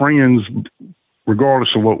 We were friends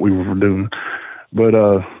regardless of what we were doing. But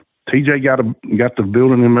TJ got the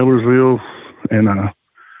building in Millersville, and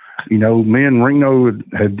you know, me and Reno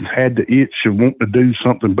had the itch of wanting to do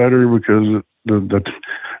something better because the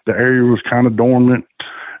area was kind of dormant.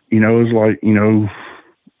 You know, it's like, you know,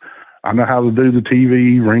 I know how to do the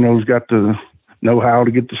TV. Reno's got the know-how to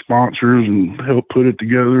get the sponsors and help put it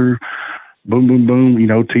together. Boom, boom, boom. You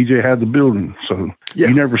know, TJ had the building. So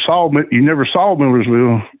you never saw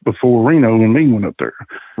Millersville before Reno and me went up there.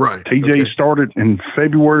 Right. TJ started in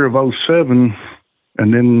February of 07,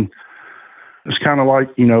 and then it's kind of like,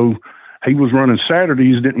 you know, he was running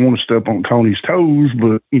Saturdays, didn't want to step on Tony's toes,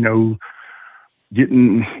 but, you know,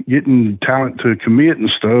 getting talent to commit and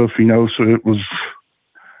stuff, you know, so it was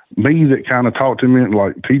me that kind of talked to him and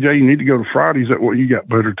like, TJ, you need to go to Fridays. That way you got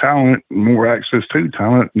better talent and more access to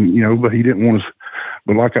talent. And, you know, but he didn't want to,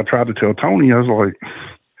 but like I tried to tell Tony, I was like,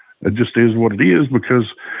 it just is what it is, because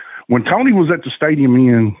when Tony was at the Stadium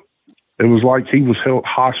Inn, it was like he was held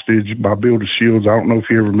hostage by Bill DeShields. I don't know if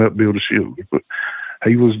you ever met Bill DeShields, but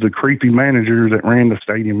he was the creepy manager that ran the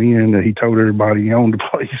Stadium Inn, that he told everybody he owned the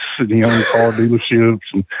place and he owned car dealerships.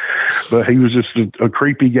 But he was just a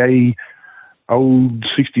creepy gay, old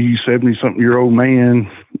 60, 70 something year old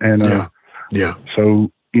man. And,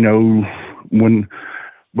 so, you know,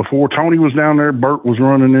 before Tony was down there, Bert was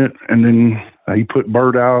running it, and then he put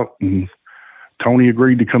Bert out, and Tony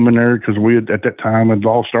agreed to come in there because we had, at that time, had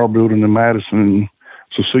lost our building in Madison.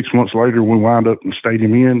 So 6 months later, we wound up in the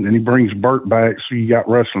Stadium Inn, and he brings Bert back. So you got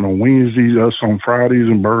wrestling on Wednesdays, us on Fridays,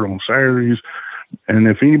 and Bert on Saturdays. And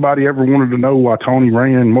if anybody ever wanted to know why Tony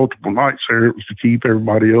ran multiple nights there, it was to keep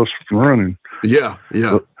everybody else from running. Yeah.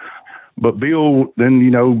 But Bill, then,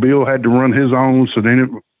 you know, Bill had to run his own. So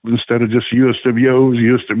then instead of just USWO,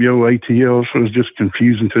 USWO ATL, so it was just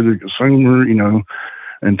confusing to the consumer, you know.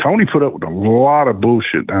 And Tony put up with a lot of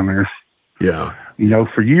bullshit down there. Yeah. You know,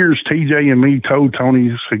 for years, TJ and me told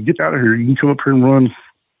Tony, said, get out of here. You can come up here and run.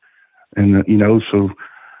 And, you know, so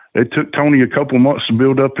it took Tony a couple months to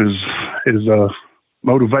build up his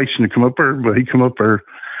motivation to come up there, but he come up there.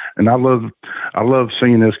 And I love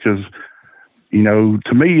seeing this because, you know,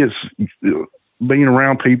 to me, it's being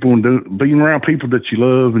around people and being around people that you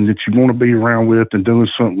love and that you want to be around with and doing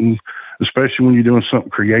something, especially when you're doing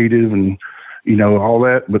something creative and, you know, all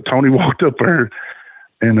that. But Tony walked up there,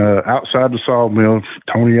 and outside the sawmill,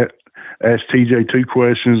 Tony asked TJ two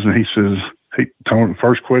questions, and he says,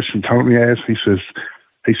 first question Tony asked, he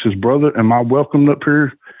says, brother, am I welcomed up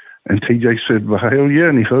here? And TJ said, well, hell yeah.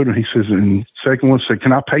 And he hugged him. He says, and second one said,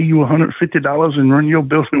 can I pay you $150 and run your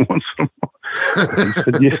building once a month? He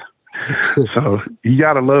said, yeah. So you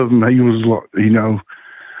got to love him. He was, you know,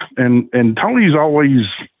 and Tony's always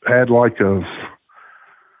had like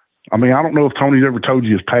I mean, I don't know if Tony's ever told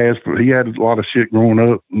you his past, but he had a lot of shit growing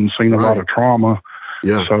up and seen a lot of trauma.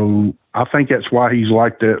 Yeah. So I think that's why he's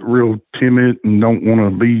like that, real timid and don't want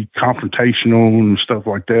to be confrontational and stuff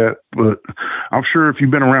like that. But I'm sure if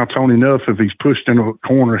you've been around Tony enough, if he's pushed into a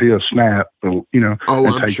corner, he'll snap, you know,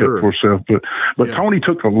 and take up for himself. But Tony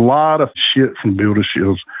took a lot of shit from Bill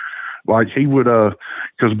DeShields. Like he would,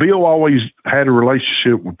 because Bill always had a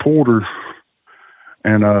relationship with Porter,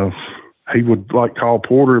 and he would like call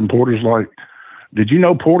Porter, and Porter's like, did you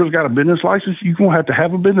know Porter's got a business license? You're going to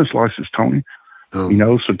have a business license, Tony. Oh. You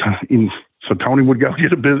know, so Tony would go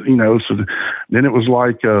get a business, you know, so then it was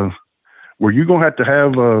like, well, you're going to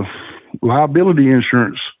have liability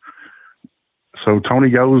insurance. So Tony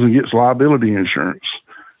goes and gets liability insurance.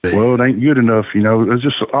 Well, it ain't good enough, you know. It's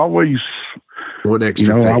just always one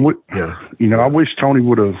extra you know, thing. You know, I wish Tony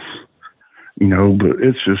would have, you know, but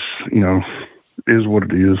it's just, you know, is what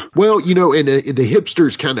it is. Well, and the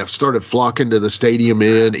hipsters kind of started flocking to the stadium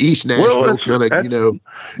in East Nashville,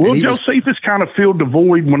 Well, Josephus kind of filled the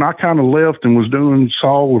void when I kind of left and was doing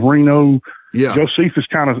Saul with Reno. Yeah. Josephus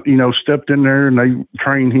kind of, stepped in there and they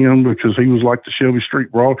trained him because he was like the Shelby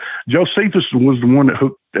Street Brawl. Josephus was the one that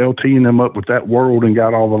hooked LT and them up with that world and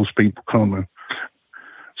got all those people coming.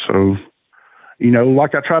 So,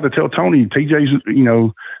 like I tried to tell Tony, TJ's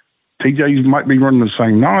might be running the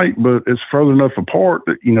same night, but it's further enough apart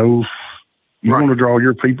that, you want to draw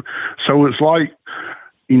your people. So it's like,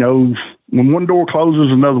 when one door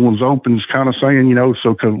closes, another one's open. It's kind of saying,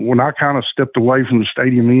 so cause when I kind of stepped away from the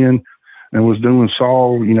stadium in and was doing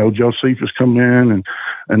Saul, Josephus come in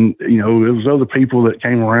and there was other people that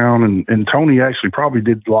came around and Tony actually probably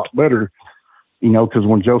did a lot better, because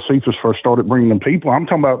when Josephus first started bringing them people, I'm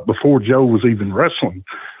talking about before Joe was even wrestling.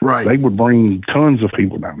 Right. They would bring tons of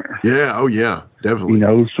people down there. Yeah. Oh, yeah. Definitely.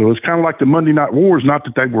 So it's kind of like the Monday Night Wars. Not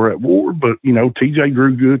that they were at war, but, TJ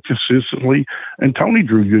drew good consistently and Tony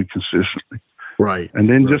drew good consistently. Right. And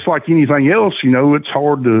then just like anything else, it's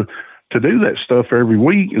hard to do that stuff every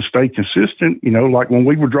week and stay consistent. Like when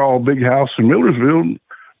we would draw a big house in Millersville,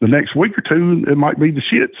 the next week or two, it might be the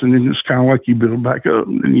shits. And then it's kind of like you build back up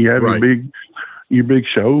and you have your big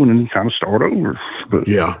show and then kind of start over. But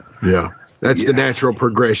yeah. That's the natural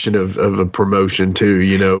progression of a promotion too,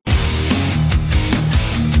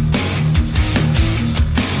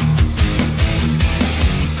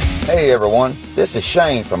 Hey everyone, this is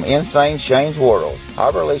Shane from Insane Shane's World. I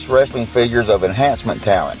release wrestling figures of enhancement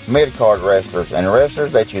talent, mid-card wrestlers, and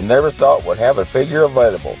wrestlers that you never thought would have a figure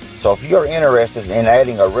available. So if you're interested in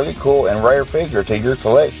adding a really cool and rare figure to your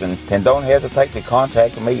collection, then don't hesitate to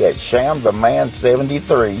contact me at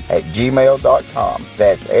shamtheman73@gmail.com.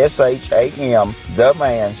 That's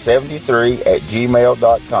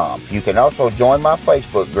SHAMtheman73@gmail.com. You can also join my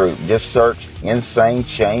Facebook group. Just search Insane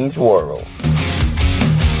Shane's World.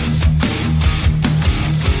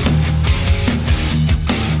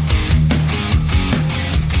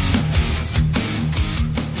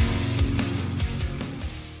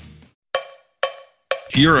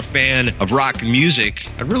 If you're a fan of rock and music,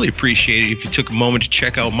 I'd really appreciate it if you took a moment to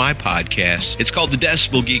check out my podcast. It's called the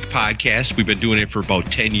Decibel Geek Podcast. We've been doing it for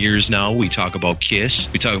about 10 years now. We talk about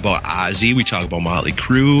Kiss. We talk about Ozzy. We talk about Motley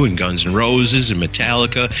Crue and Guns N' Roses and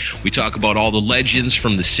Metallica. We talk about all the legends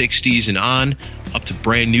from the 60s and on, up to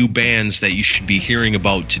brand new bands that you should be hearing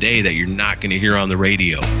about today that you're not going to hear on the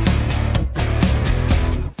radio.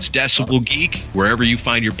 It's Decibel Geek. Wherever you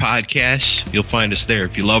find your podcasts, you'll find us there.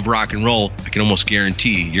 If you love rock and roll, I can almost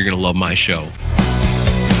guarantee you're going to love my show.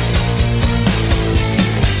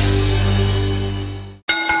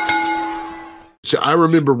 So I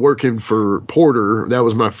remember working for Porter. That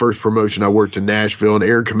was my first promotion. I worked in Nashville, and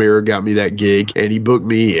Aaron Camara got me that gig, and he booked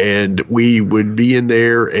me, and we would be in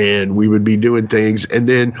there, and we would be doing things. And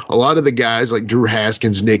then a lot of the guys like Drew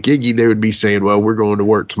Haskins, Nick Iggy, they would be saying, well, we're going to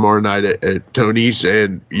work tomorrow night at Tony's.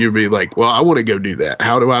 And you'd be like, well, I want to go do that.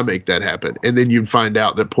 How do I make that happen? And then you'd find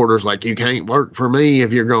out that Porter's like, you can't work for me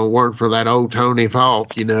if you're going to work for that old Tony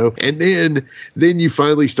Falk, And then you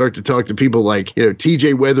finally start to talk to people like,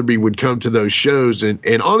 TJ Weatherby would come to those shows.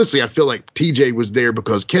 And honestly, I feel like TJ was there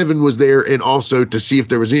because Kevin was there, and also to see if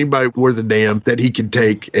there was anybody worth a damn that he could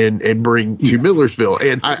take and bring to Millersville.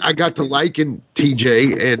 And I got to liking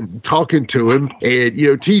TJ and talking to him. And,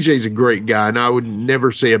 TJ's a great guy, and I would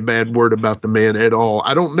never say a bad word about the man at all.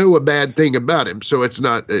 I don't know a bad thing about him, so it's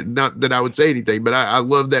not that I would say anything, but I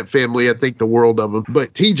love that family. I think the world of them.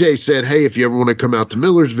 But TJ said, hey, if you ever want to come out to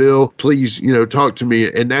Millersville, please, talk to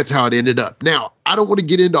me. And that's how it ended up. Now, I don't want to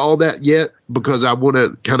get into all that yet because I want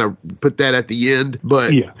to kind of put that at the end.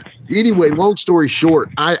 But anyway, long story short,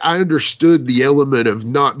 I understood the element of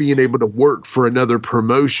not being able to work for another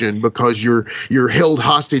promotion because you're held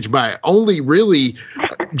hostage by only really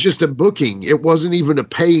just a booking. It wasn't even a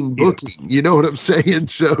paying booking. You know what I'm saying?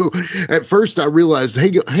 So at first I realized,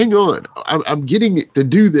 hey, hang on, I'm getting to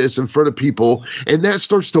do this in front of people, and that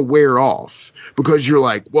starts to wear off. Because you're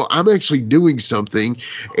like, well, I'm actually doing something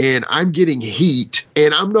and I'm getting heat,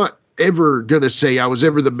 and I'm not ever going to say I was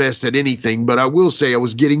ever the best at anything, but I will say I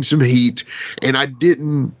was getting some heat, and I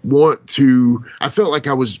didn't want to, I felt like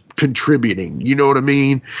I was contributing. You know what I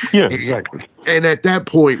mean? Yeah, exactly. And at that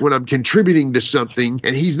point, when I'm contributing to something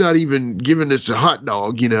and he's not even giving us a hot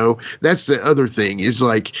dog, that's the other thing is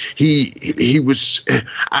like he was,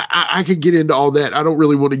 I could get into all that. I don't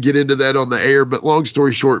really want to get into that on the air, but long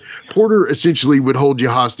story short, Porter essentially would hold you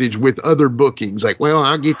hostage with other bookings. Like, well,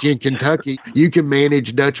 I'll get you in Kentucky. You can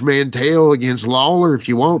manage Dutch Mantell against Lawler if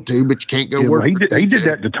you want to, but you can't go work. He did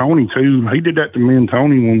that to Tony too. He did that to me and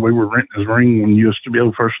Tony when we were renting his ring when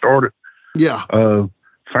USWO first started. Yeah.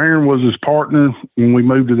 Farron was his partner when we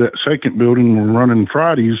moved to that second building. We're running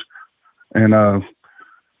Fridays, and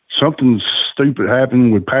something stupid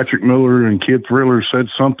happened with Patrick Miller, and Kid Thriller said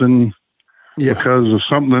something because of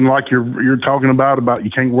something like you're talking about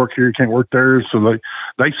you can't work here, you can't work there. So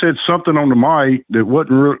they said something on the mic that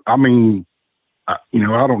wasn't real. I mean, I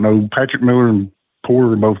don't know. Patrick Miller and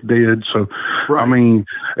Porter are both dead. So, I mean,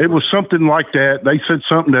 it was something like that. They said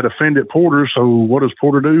something that offended Porter. So what does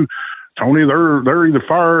Porter do? Tony, they're either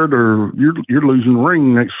fired or you're losing the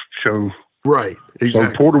ring next show. Right.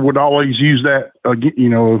 Exactly. So Porter would always use that,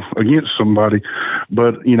 against somebody.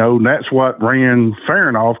 But, that's what ran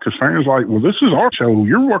Farron off, because Farron's like, well, this is our show.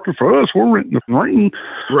 You're working for us. We're renting the ring.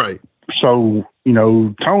 Right. So,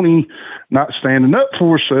 Tony not standing up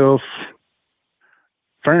for herself,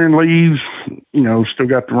 Farron leaves, still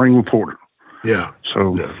got the ring with Porter. Yeah.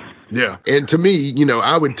 So... Yeah. And to me,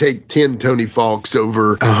 I would take 10 Tony Falks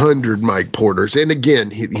over 100 Mike Porters. And again,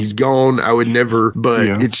 he's gone. I would never, but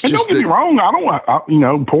it's just. Don't get me wrong.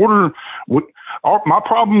 Porter, my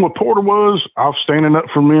problem with Porter was I was standing up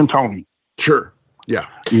for me and Tony. Sure. Yeah.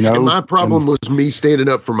 And my problem was me standing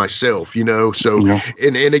up for myself, so,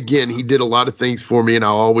 and again, he did a lot of things for me and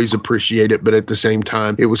I'll always appreciate it. But at the same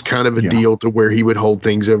time, it was kind of a deal to where he would hold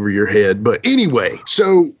things over your head. But anyway,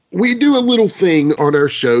 so we do a little thing on our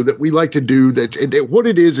show that we like to do that what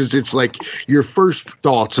it is it's like your first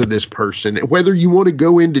thoughts of this person. Whether you want to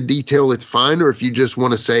go into detail, it's fine. Or if you just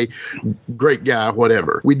want to say, great guy,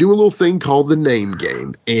 whatever. We do a little thing called the name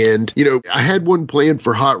game. And, I had one planned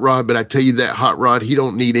for Hot Rod, but I tell you that Hot Rod, he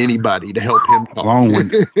don't need anybody to help him talk.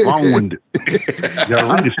 Long-winded.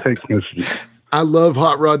 Yeah, read his text messages. I love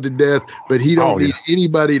Hot Rod to death, but he don't need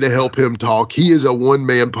anybody to help him talk. He is a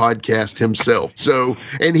one-man podcast himself. So,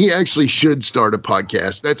 and he actually should start a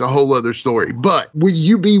podcast. That's a whole other story. But would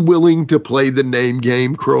you be willing to play the name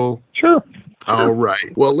game, Krull? Sure. All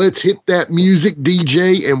right. Well, let's hit that music,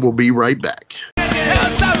 DJ, and we'll be right back.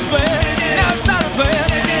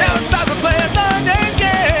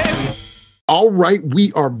 All right,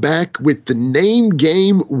 we are back with the name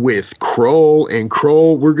game with Krull. And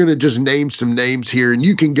Krull, we're going to just name some names here, and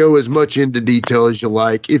you can go as much into detail as you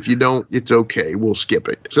like. If you don't, it's okay. We'll skip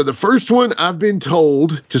it. So the first one I've been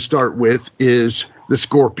told to start with is the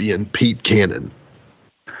Scorpion, Pete Cannon.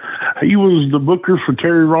 He was the booker for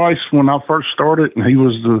Terry Rice when I first started, and he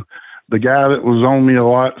was the guy that was on me a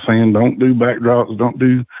lot, saying, don't do backdrops,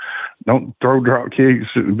 don't throw drop kicks.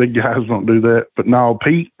 Big guys don't do that. But no,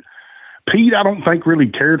 Pete, I don't think really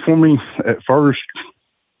cared for me at first,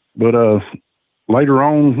 but later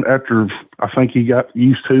on, after I think he got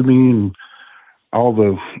used to me and all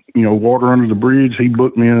the water under the bridge, he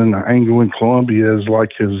booked me in an angle in Columbia as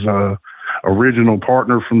like his original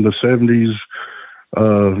partner from the 70s,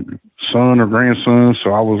 son or grandson.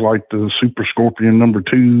 So I was like the Super Scorpion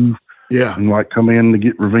 #2. Yeah, and like come in to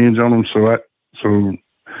get revenge on him. So as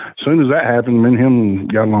soon as that happened, me and him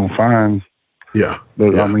got along fine. Yeah,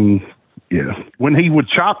 but I mean. Yeah. When he would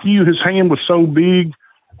chop you, his hand was so big,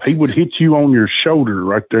 he would hit you on your shoulder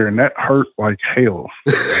right there, and that hurt like hell.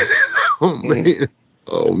 Oh, man.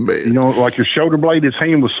 Like your shoulder blade, his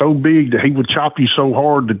hand was so big that he would chop you so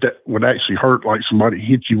hard that would actually hurt like somebody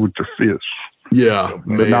hit you with their fist. Yeah,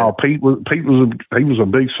 man. But no, Pete was a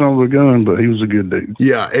big son of a gun, but he was a good dude.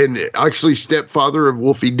 Yeah, and actually stepfather of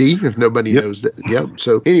Wolfie D, if nobody knows that. Yep.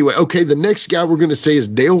 So anyway, okay, the next guy we're going to say is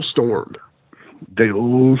Dale Storm.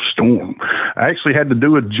 Dale Storm. I actually had to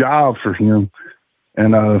do a job for him.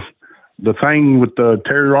 And the thing with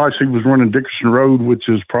Terry Rice, he was running Dickerson Road, which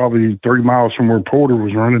is probably 3 miles from where Porter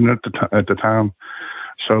was running at the time.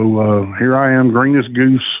 So here I am, green as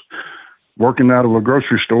goose, working out of a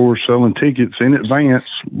grocery store, selling tickets in advance,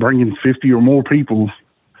 bringing 50 or more people.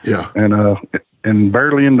 Yeah. And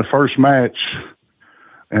barely in the first match.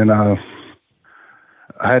 And I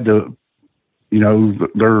had to,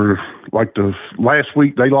 they're like the last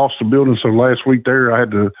week they lost the building. So last week there, I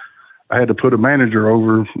had to put a manager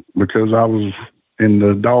over because I was in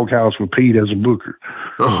the doghouse with Pete as a booker,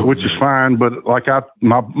 which is fine. But like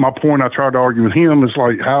my point I tried to argue with him is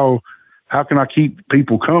like, how can I keep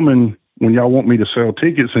people coming when y'all want me to sell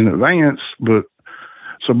tickets in advance? But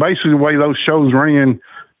so basically the way those shows ran,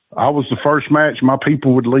 I was the first match. My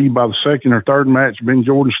people would leave by the second or third match. Ben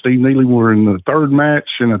Jordan, Steve Neely were in the third match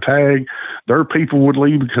in a tag. Their people would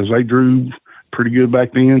leave because they drew pretty good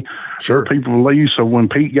back then. Sure. Their people would leave. So when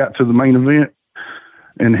Pete got to the main event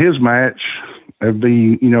in his match, it'd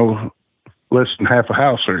be, less than half a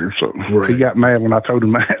house there. So He got mad when I told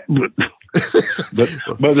him that.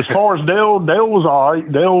 But as far as Dale was all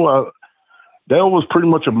right. Dale was pretty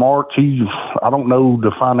much a mark. I don't know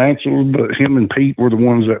the financial, but him and Pete were the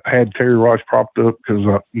ones that had Terry Rice propped up because,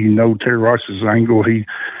 Terry Rice's angle. He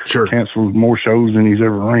canceled more shows than he's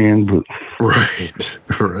ever ran. But right.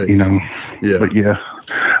 Yeah. But yeah,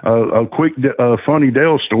 a quick, funny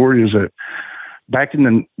Dale story is that back in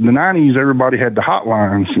the 90s, everybody had the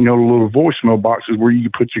hotlines, the little voicemail boxes where you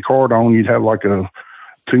could put your card on. You'd have like a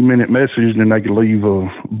 2-minute message, and then they could leave a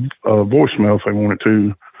voicemail if they wanted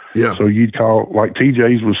to. Yeah. So you'd call, like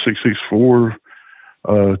TJ's was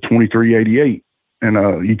 664-2388,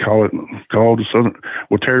 and you call the Southern.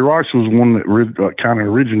 Well, Terry Rice was one that kind of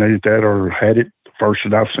originated that or had it first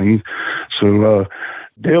that I've seen. So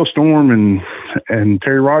Dale Storm and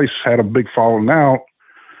Terry Rice had a big falling out,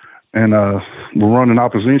 and were running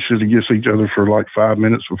oppositions against each other for like 5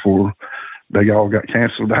 minutes before they all got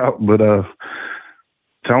canceled out. But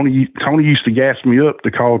Tony used to gas me up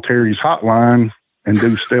to call Terry's hotline and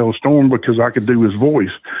do Dale Storm because I could do his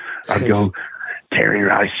voice. I'd go, Terry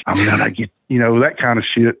Rice, I'm gonna get, that kind of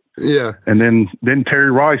shit. Yeah. And then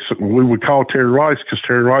Terry Rice, we would call Terry Rice because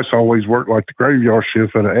Terry Rice always worked like the graveyard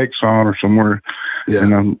shift at an Exxon or somewhere. Yeah.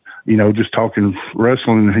 And I'm, just talking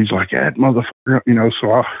wrestling, and he's like, that motherfucker,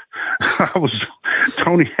 so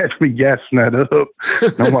Tony had me gassing that up.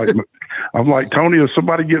 And I'm like, Tony, if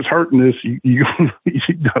somebody gets hurt in this, you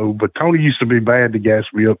know. But Tony used to be bad to gas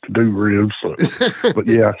me up to do ribs. So. But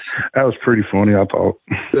yeah, that was pretty funny, I thought.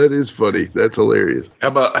 That is funny. That's hilarious. How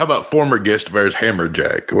about former guest of ours,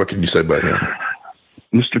 Hammerjack? What can you say about him?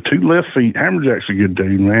 Mr. Two Left Feet. Hammerjack's a good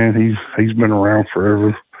dude, man. He's been around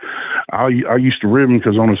forever. I used to rib him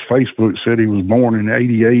because on his Facebook said he was born in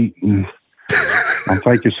 ’88, and I'm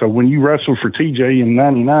thinking, so when you wrestled for TJ in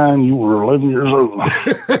 '99, you were 11 years old.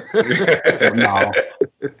 No.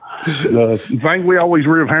 The thing we always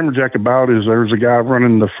rib Hammerjack about is there's a guy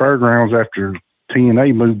running the fairgrounds after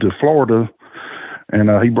TNA moved to Florida, and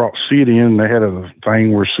he brought Sid in. They had a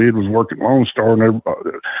thing where Sid was working Lone Star, and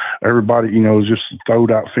everybody, was just a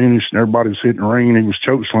throwed out finish, and everybody was hitting the ring, and he was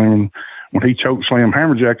choke slamming. When he choke slammed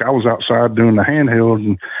Hammerjack, I was outside doing the handheld,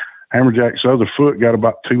 and Hammerjack's other foot got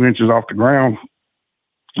about 2 inches off the ground.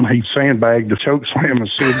 And he sandbagged the choke slam, and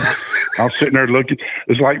Sid, I was sitting there looking.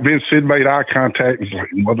 It's like Sid made eye contact. It's like,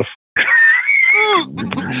 motherfucker.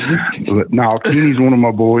 But no, Kenny's one of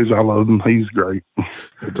my boys. I love him. He's great.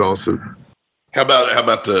 That's awesome. How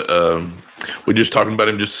about the we just talking about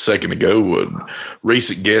him just a second ago,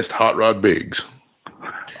 recent guest, Hot Rod Biggs.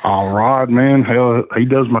 Oh, Rod, man, hell, he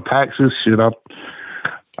does my taxes. Shit,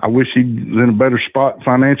 I wish he's in a better spot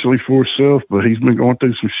financially for himself, but he's been going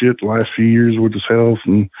through some shit the last few years with his health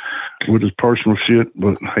and with his personal shit.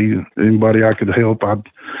 But anybody I could help,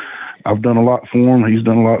 I've done a lot for him. He's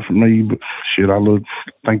done a lot for me. But shit, I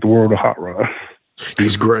thank the world of Hot Rod.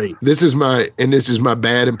 He's great. This is my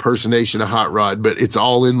bad impersonation of Hot Rod, but it's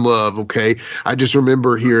all in love, okay? I just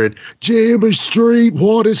remember hearing, Jabba Street,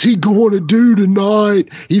 what is he going to do tonight?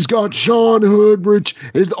 He's got Sean Hoodrich.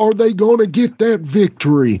 Are they going to get that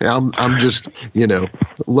victory? I'm just,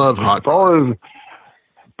 love Hot Rod.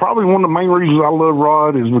 Probably one of the main reasons I love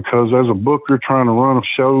Rod is because as a booker trying to run a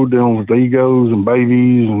show dealing with egos and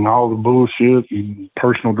babies and all the bullshit and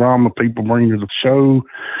personal drama people bring to the show,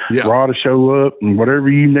 Rod will show up and whatever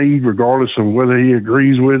you need, regardless of whether he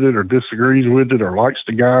agrees with it or disagrees with it or likes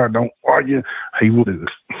the guy or don't like you, he will do it.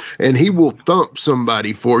 And he will thump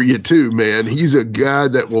somebody for you too, man. He's a guy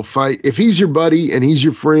that will fight. If he's your buddy and he's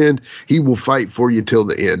your friend, he will fight for you till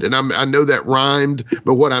the end. And I know that rhymed,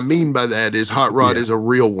 but what I mean by that is Hot Rod is a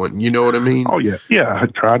real one. You know what I mean? Oh yeah. Yeah. I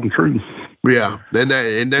tried and true. Yeah. And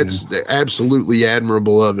that's absolutely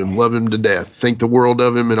admirable of him. Love him to death. Think the world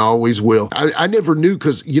of him and always will. I never knew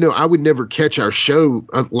because, I would never catch our show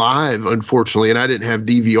live, unfortunately, and I didn't have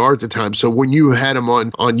DVR at the time. So when you had him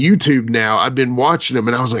on YouTube now, I've been watching him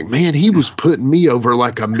and I was like, man, he was putting me over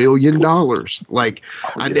like $1 million. Like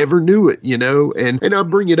I never knew it, and I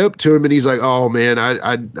bring it up to him and he's like, oh man,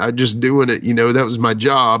 I just doing it. That was my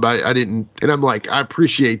job. I didn't. And I'm like, I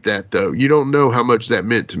appreciate that though. You don't know how much that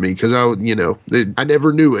meant to me because I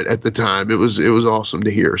never knew it at the time. It was awesome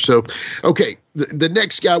to hear. So, okay, the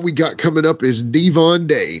next guy we got coming up is Devon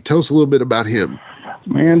Day. Tell us a little bit about him.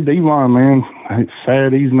 Man, Devon, man, it's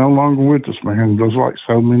sad he's no longer with us, man. There's like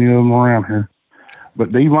so many of them around here.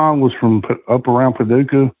 But Devon was from up around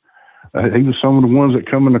Paducah. He was some of the ones that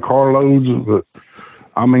come in the carloads. But,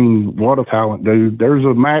 I mean, what a talent, dude. There's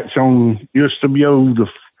a match on USWO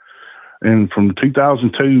and from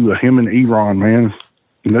 2002, him and Eron, man.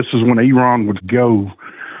 And this is when Eron would go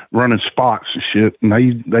running spots and shit. And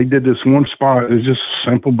they did this one spot. It's just a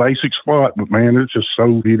simple, basic spot. But, man, it's just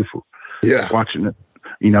so beautiful. Yeah. Watching it.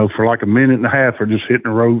 for like a minute and a half, or just hitting the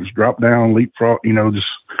ropes, drop down, leapfrog, just,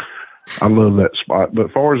 I love that spot. But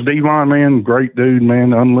as far as Devon, man, great dude,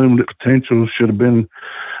 man, unlimited potential. Should have been,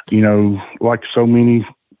 like so many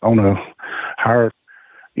on a higher,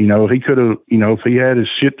 he could have, if he had his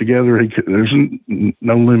shit together, there's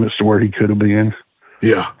no limits to where he could have been.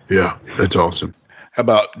 Yeah. That's awesome. How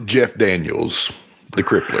about Jeff Daniels, the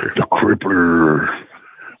Crippler? The Crippler.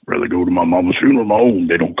 Rather go to my mama's funeral my own.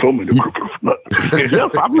 They don't call me the Crippler. But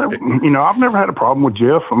Jeff, I've never had a problem with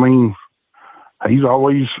Jeff. I mean, he's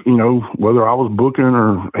always, whether I was booking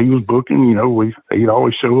or he was booking, he'd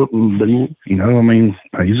always show up and do, he's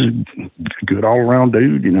a good all around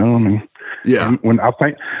dude, Yeah. When I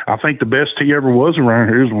think the best he ever was around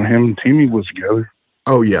here is when him and Timmy was together.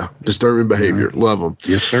 Oh yeah, disturbing behavior. Love him.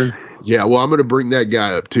 Yes, sir. Yeah, well, I'm going to bring that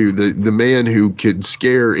guy up too. The man who could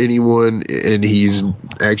scare anyone, and he's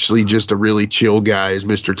actually just a really chill guy, is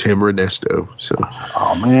Mr. Tim Ernesto. So,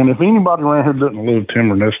 oh man, if anybody around here doesn't love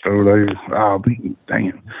Tim Ernesto,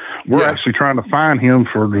 damn. We're actually trying to find him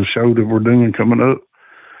for the show that we're doing coming up.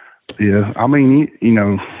 Yeah, I mean,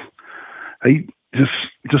 he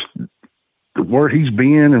just where he's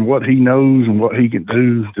been and what he knows and what he can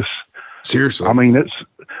do. Just seriously, I mean,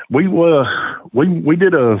 we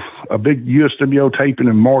did a big USWO taping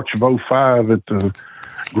in March of 2005 at the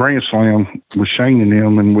Grand Slam with Shane and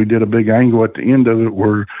them, and we did a big angle at the end of it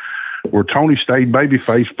where Tony stayed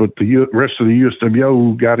babyface, but the rest of the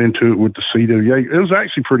USWO got into it with the CWA. It was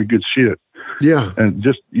actually pretty good shit. Yeah, and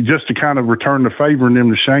just to kind of return the favor and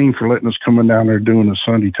them to Shane for letting us come in down there doing the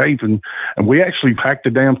Sunday taping, and we actually packed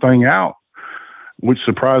the damn thing out, which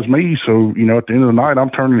surprised me. So, at the end of the night,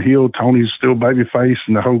 I'm turning heel. Tony's still babyface,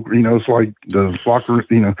 and the whole, it's like the locker,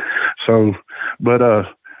 So, but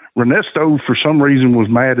Ernesto, for some reason, was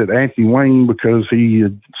mad at Anthony Wayne because he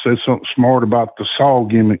had said something smart about the Saw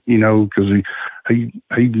gimmick, because he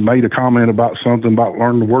made a comment about something about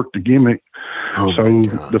learning to work the gimmick. Oh, so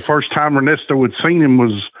the first time Ernesto had seen him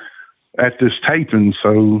was at this taping.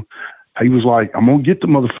 So he was like, I'm going to get the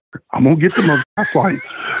motherfucker. I'm going to get the motherfucker. I was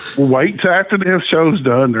like, well, wait till after the show's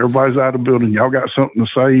done. Everybody's out of the building. Y'all got something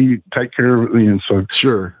to say. Take care of it then. So,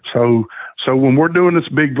 sure. So when we're doing this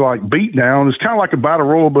big, beat down, it's kind of like a battle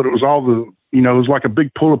royal, but it was all the, it was like a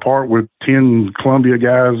big pull apart with 10 Columbia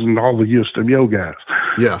guys and all the USWO guys.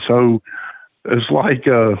 Yeah. So it's like,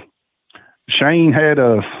 Shane had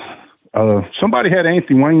somebody had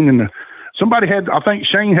Anthony Wayne I think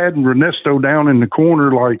Shane had Ernesto down in the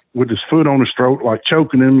corner, like with his foot on his throat, like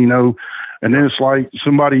choking him, and then it's like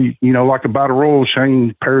somebody, like a battle royal,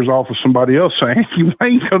 Shane pairs off with somebody else. So Anthony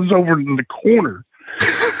Wayne comes over to the corner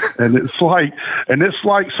and it's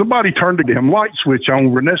like somebody turned the damn light switch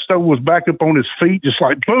on. Ernesto was back up on his feet, just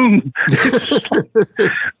like boom.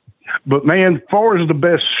 But man, as far as the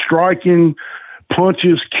best striking,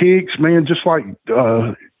 punches, kicks, man, just like,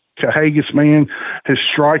 Cahagas, man, his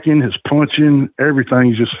striking, his punching,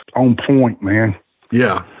 everything's just on point, man.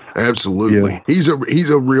 Yeah, absolutely. Yeah. He's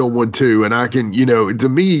a real one too. And I can, to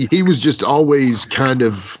me, he was just always kind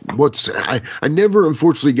of I never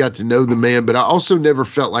unfortunately got to know the man, but I also never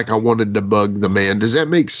felt like I wanted to bug the man. Does that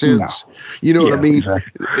make sense? No. You know what I mean?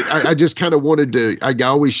 Exactly. I just kind of wanted to, I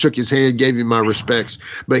always shook his hand, gave him my respects,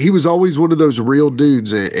 but he was always one of those real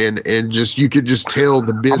dudes and just, you could just tell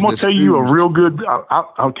the business. I'm going to tell you a real good,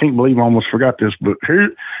 I can't believe I almost forgot this, but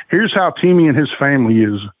here's how Timmy and his family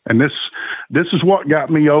is. And this is what got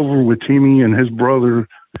me over with Timmy and his brother.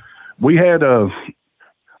 We had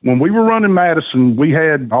when we were running Madison, we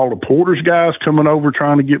had all the Porter's guys coming over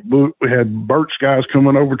trying to get booked. We had Burt's guys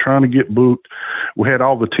coming over trying to get booked. We had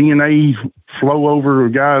all the TNA flow over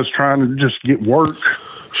guys trying to just get work.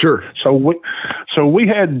 Sure. So we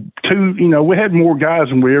had we had more guys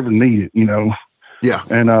than we ever needed, Yeah.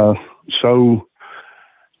 And so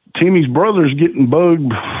Timmy's brother's getting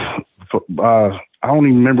bugged I don't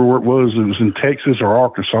even remember where it was. It was in Texas or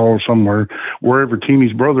Arkansas or somewhere, wherever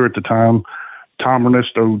Timmy's brother at the time, Tom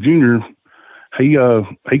Ernesto Jr., he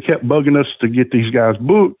kept bugging us to get these guys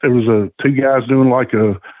booked. There was two guys doing like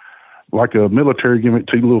a military gimmick,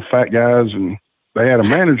 two little fat guys, and they had a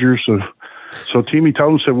manager. So Timmy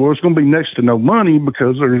told him, said, well, it's going to be next to no money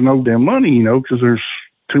because there's no damn money, because there's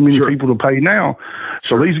too many people to pay now.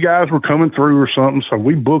 So these guys were coming through or something. So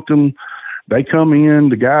we booked them. They come in.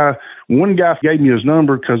 One guy gave me his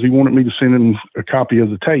number because he wanted me to send him a copy of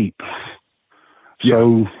the tape. Yeah.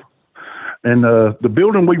 So, and the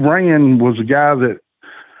building we ran was the guy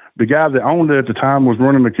that owned it at the time was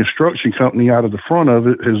running a construction company out of the front of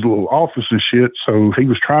it, his little office and shit. So he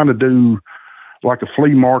was trying to do like a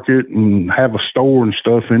flea market and have a store and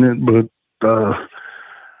stuff in it, but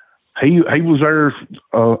he was there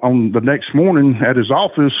on the next morning at his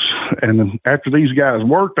office, and after these guys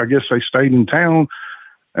worked, I guess they stayed in town,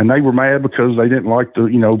 and they were mad because they didn't like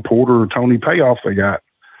the, Porter or Tony payoff they got.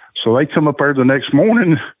 So they come up there the next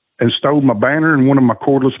morning and stole my banner and one of my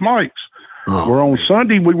cordless mics. Where on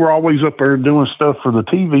Sunday, we were always up there doing stuff for the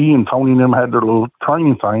TV, and Tony and them had their little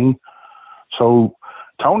training thing. So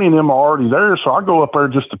Tony and them are already there, so I go up there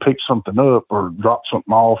just to pick something up or drop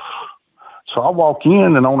something off. So I walk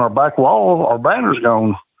in, and on our back wall, our banner's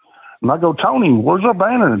gone. And I go, Tony, where's our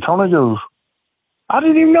banner? And Tony goes, I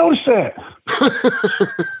didn't even notice that.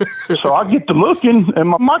 So I get to looking, and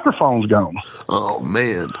my microphone's gone. Oh,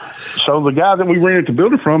 man. So the guy that we rented the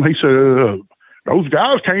building from, he said, those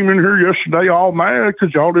guys came in here yesterday all mad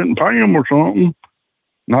because y'all didn't pay them or something.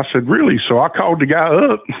 And I said, really? So I called the guy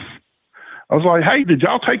up. I was like, hey, did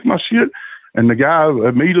y'all take my shit? And the guy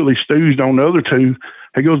immediately stooged on the other two.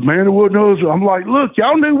 He goes, man, it wasn't us. I'm like, look,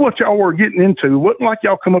 y'all knew what y'all were getting into. It wasn't like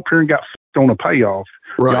y'all come up here and got f***ed on a payoff.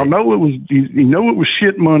 Right. Y'all know it was, you know, it was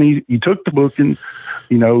shit money. You took the booking,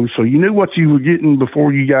 so you knew what you were getting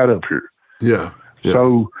before you got up here. Yeah.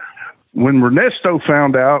 So when Ernesto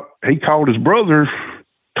found out, he called his brother.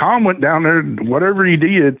 Tom went down there, whatever he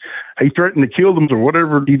did, he threatened to kill them or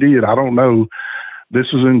whatever he did. I don't know. This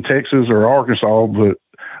is in Texas or Arkansas, but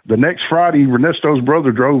the next Friday, Ernesto's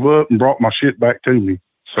brother drove up and brought my shit back to me.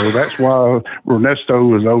 So that's why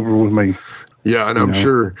Ernesto is over with me. Yeah, and I'm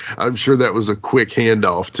sure that was a quick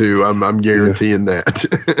handoff too. I'm guaranteeing that.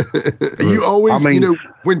 You always,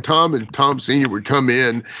 when Tom and Tom Sr. would come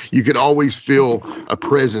in, you could always feel a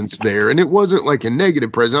presence there, and it wasn't like a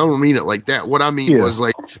negative presence. I don't mean it like that. What I mean was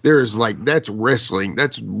like there's like that's wrestling.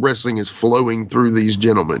 That's wrestling is flowing through these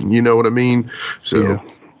gentlemen. You know what I mean? So.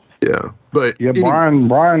 Yeah. But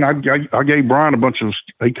Brian, I gave Brian a bunch of.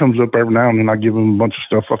 He comes up every now and then. I give him a bunch of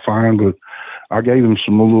stuff I find, but I gave him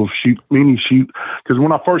some little mini shoot because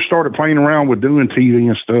when I first started playing around with doing TV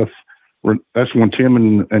and stuff, that's when Tim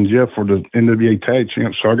and Jeff were the NWA tag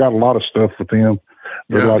champs. So I got a lot of stuff with them.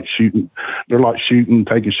 They're like shooting,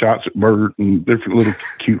 taking shots at Bert and different little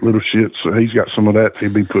cute little shit. So he's got some of that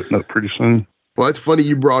he'll be putting up pretty soon. Well, it's funny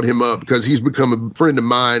you brought him up because he's become a friend of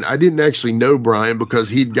mine. I didn't actually know Brian because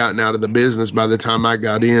he'd gotten out of the business by the time I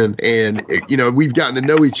got in. And, we've gotten to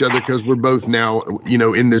know each other because we're both now,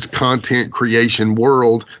 in this content creation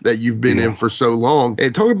world that you've been in for so long.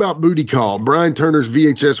 And talk about Booty Call, Brian Turner's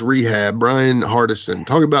VHS Rehab, Brian Hardison.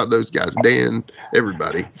 Talk about those guys, Dan,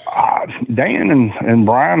 everybody. Dan and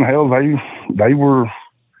Brian, hell, I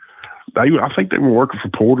think they were working for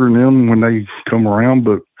Porter and them when they come around,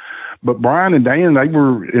 But Brian and Dan, they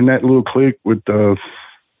were in that little clique with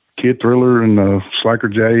Kid Thriller and Slacker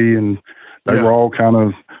J, and they were all kind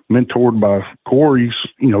of mentored by Corey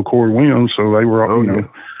Williams. So they were,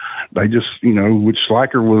 they just, which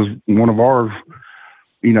Slacker was one of our,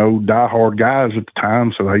 diehard guys at the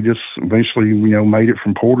time. So they just eventually, made it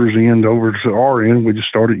from Porter's end over to our end. We just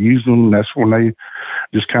started using them, and that's when they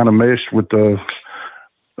just kind of meshed with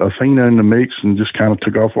Athena in the mix and just kind of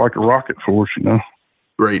took off like a rocket for us,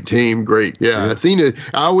 Great team. Great. Yeah. Athena,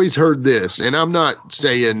 I always heard this, and I'm not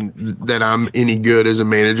saying that I'm any good as a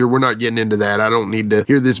manager. We're not getting into that. I don't need to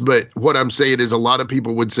hear this. But what I'm saying is a lot of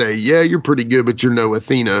people would say, yeah, you're pretty good, but you're no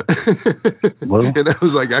Athena. Well, and I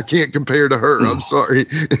was like, I can't compare to her. I'm sorry.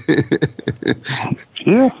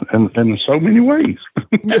 Yeah. And in so many ways.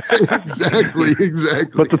 Exactly.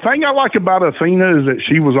 But the thing I like about Athena is that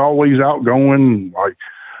she was always outgoing.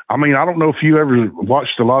 I don't know if you ever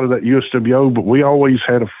watched a lot of that USWO, but we always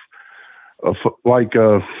had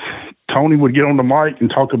Tony would get on the mic and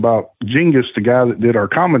talk about Genghis, the guy that did our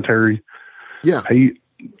commentary. Yeah. He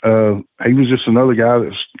was just another guy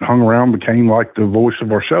that hung around, became like the voice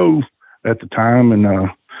of our show at the time. And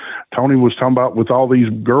Tony was talking about with all these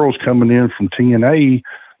girls coming in from TNA,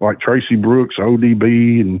 like Tracy Brooks,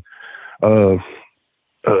 ODB, and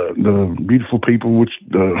the beautiful people, which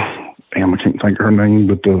I can't think of her name,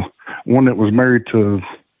 but the one that was married to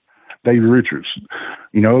David Richards.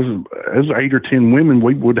 It was 8 or 10 women.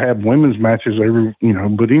 We would have women's matches every,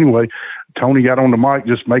 but anyway, Tony got on the mic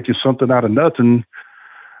just making something out of nothing.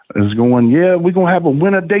 Is going, we're going to have a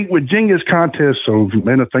win a date with Genghis contest. So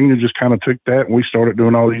then Athena just kind of took that and we started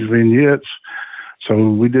doing all these vignettes. So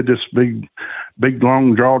we did this big,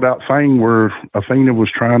 long drawed out thing where Athena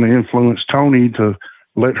was trying to influence Tony to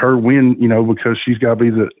let her win, because she's got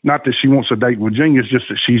to be not that she wants a date with Genghis, just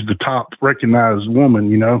that she's the top recognized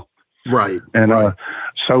woman, Right. And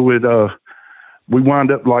so we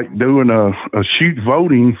wound up like doing a shoot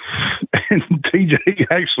voting, and TJ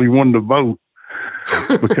actually won the vote.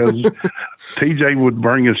 because TJ would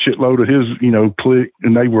bring a shitload of his, clique,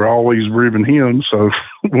 and they were always ribbing him. So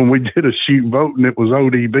when we did a shoot vote, and it was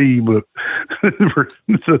ODB, but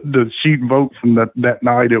the shoot vote from that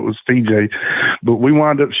night, it was TJ. But we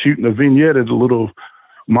wound up shooting a vignette at a little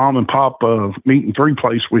mom and pop meat and three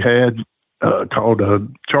place we had called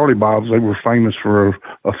Charlie Bob's. They were famous for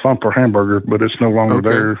a thumper hamburger, but it's no longer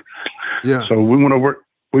there. Yeah. So we went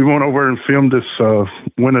over and filmed this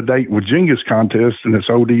win a date with Genghis contest, and it's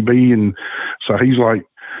ODB, and so he's like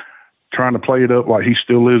trying to play it up like he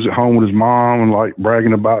still lives at home with his mom and like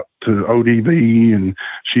bragging about to ODB, and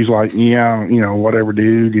she's like, yeah, whatever,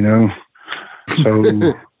 dude,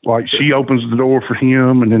 So like she opens the door for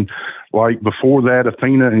him, and then like before that,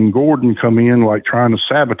 Athena and Gordon come in like trying to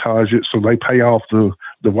sabotage it, so they pay off the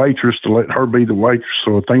waitress to let her be the waitress.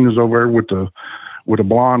 So Athena's over there with a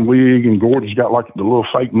blonde wig, and Gordon's got like the little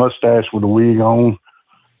fake mustache with a wig on.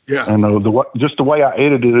 Yeah. And just the way I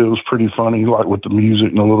edited it was pretty funny, like with the music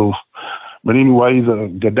and a little. But anyway,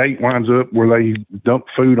 the date winds up where they dump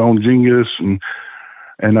food on Genghis and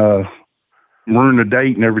ruin the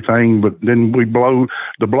date and everything. But then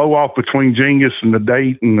the blow off between Genghis and the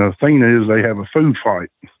date and Athena is they have a food fight.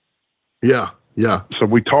 Yeah. Yeah. So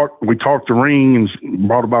we talked the ring and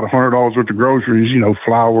bought about $100 worth of groceries,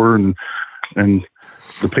 flour and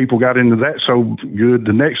the people got into that so good.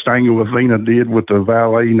 The next angle Athena did with the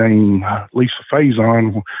valet named Lisa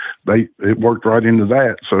Faison, it worked right into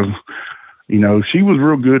that. So, she was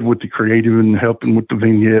real good with the creative and helping with the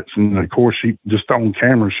vignettes. And of course, she just on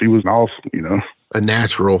camera, she was awesome, A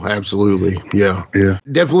natural. Absolutely. Yeah. Yeah.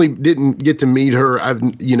 Definitely didn't get to meet her. I've,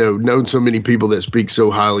 known so many people that speak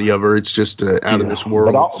so highly of her. It's just out of this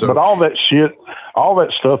world. But all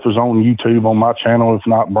that stuff is on YouTube on my channel, if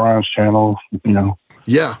not Brian's channel,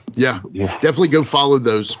 Yeah. Definitely go follow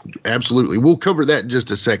those. Absolutely. We'll cover that in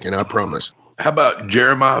just a second, I promise. How about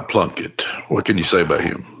Jeremiah Plunkett? What can you say about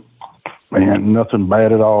him? Man, nothing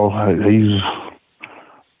bad at all.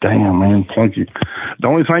 Damn, man, Plunkett. The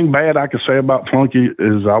only thing bad I can say about Plunkett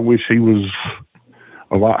is I wish he was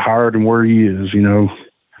a lot higher than where he is,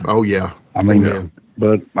 Oh, yeah.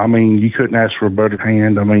 But you couldn't ask for a better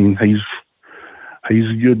hand. He's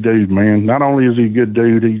a good dude, man. Not only is he a good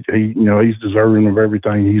dude, he's deserving of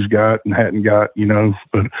everything he's got and hadn't got,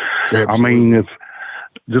 But Absolutely. if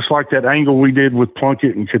just like that angle we did with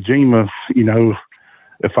Plunkett and Kojima,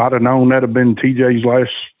 if I'd have known that'd have been TJ's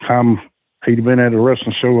last time he'd have been at a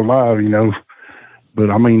wrestling show alive, But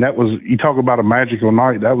that was, you talk about a magical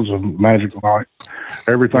night. That was a magical night.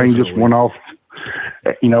 Everything Definitely. just went off.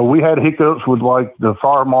 We had hiccups with like the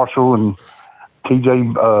fire marshal and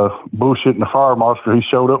TJ bullshitting the fire marshal. He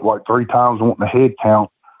showed up like 3 times wanting a head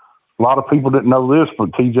count. A lot of people didn't know this,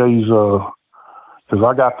 but TJ's, because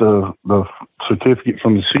I got the certificate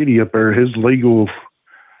from the city up there, his legal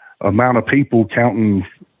amount of people counting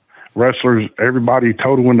wrestlers, everybody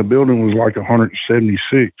total in the building was like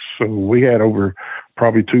 176. So we had over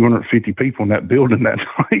probably 250 people in that building that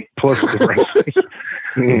night, plus the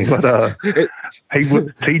wrestling. But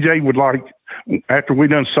TJ would like, after we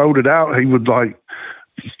done sold it out, he would like,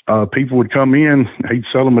 people would come in, he'd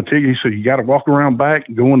sell them a ticket. He said, you got to walk around back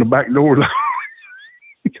and go in the back door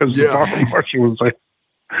because the fire marshal was there.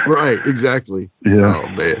 Right, exactly. Yeah. Oh,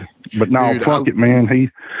 man. But no, Plunkett, man,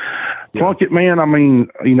 Plunkett, man, I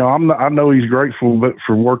know he's grateful but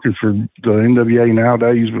for working for the NWA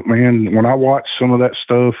nowadays, but man, when I watch some of that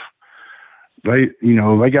stuff, they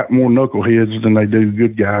got more knuckleheads than they do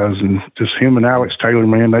good guys. And just him and Alex Taylor,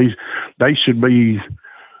 man, they should be,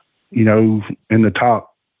 in the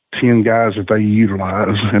top 10 guys that they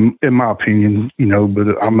utilize, in my opinion,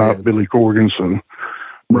 but I'm not Billy Corgan, so,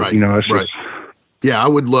 right. It's right. just, yeah, I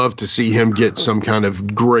would love to see him get some kind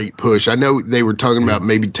of great push. I know they were talking about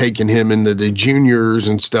maybe taking him into the juniors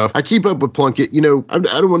and stuff. I keep up with Plunkett. I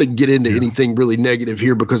don't want to get into anything really negative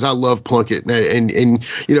here because I love Plunkett. And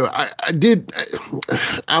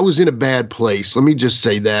I was in a bad place. Let me just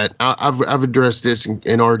say that. I've addressed this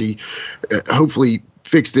and already hopefully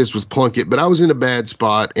fix this with Plunkett, but I was in a bad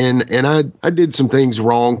spot and I did some things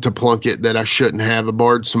wrong to Plunkett that I shouldn't have. I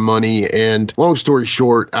borrowed some money, and long story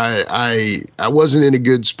short, I wasn't in a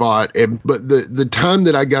good spot. But the time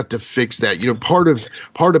that I got to fix that,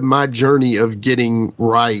 part of my journey of getting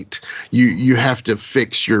right, you have to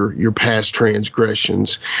fix your past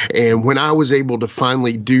transgressions. And when I was able to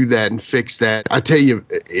finally do that and fix that, I tell you,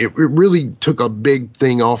 it really took a big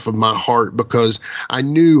thing off of my heart because I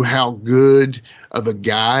knew how good of a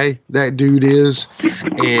guy that dude is,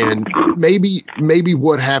 and maybe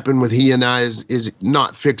what happened with he and I is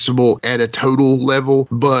not fixable at a total level,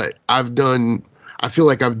 but I've done I feel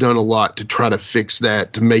like I've done a lot to try to fix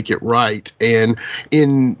that, to make it right. And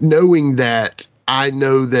in knowing that, I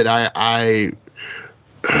know that I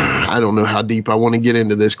don't know how deep I want to get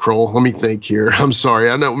into this, Krull. Let me think here. I'm sorry.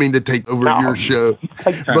 I don't mean to take over your show.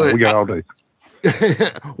 But we got all day.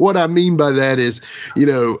 What I mean by that is,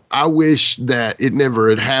 I wish that it never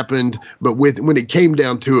had happened. But when it came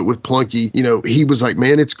down to it with Plunky, he was like,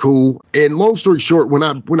 man, it's cool. And long story short, when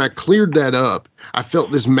I cleared that up, I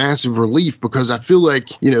felt this massive relief, because I feel like,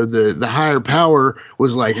 the higher power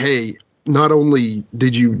was like, hey, not only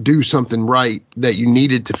did you do something right that you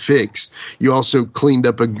needed to fix, you also cleaned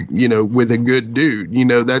up with a good dude.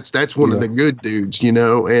 That's one of the good dudes,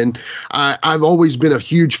 and I've always been a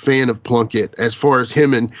huge fan of Plunkett as far as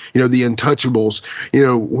him and, the Untouchables.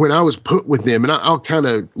 When I was put with them, and I'll kind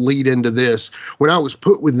of lead into this, when I was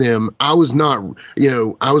put with them, I was not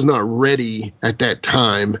ready at that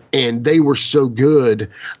time, and they were so good.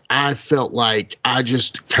 I felt like I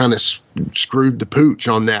just kind of screwed the pooch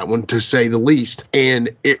on that one, to say the least. And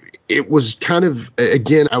it was kind of,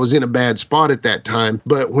 again, I was in a bad spot at that time,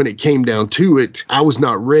 but when it came down to it, I was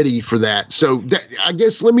not ready for that. So I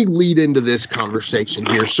guess let me lead into this conversation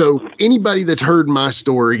here. So anybody that's heard my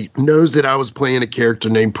story knows that I was playing a character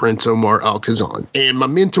named Prince Omar Al-Khazan, and my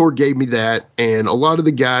mentor gave me that, and a lot of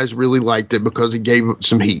the guys really liked it because it gave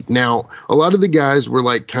some heat. Now, a lot of the guys were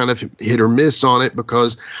like kind of hit or miss on it,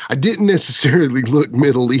 because I didn't necessarily look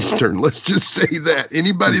Middle Eastern. Let's just say that.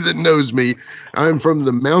 Anybody that knows me, I'm from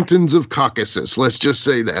the mountains of Caucasus. Let's just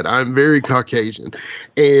say that. I'm very Caucasian.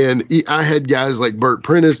 And I had guys like Burt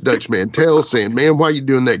Prentice, Dutch Mantell saying, man, why are you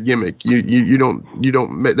doing that gimmick? You don't,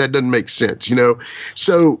 that doesn't make sense,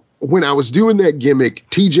 So when I was doing that gimmick,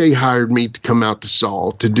 TJ hired me to come out to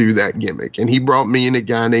Saul to do that gimmick. And he brought me and a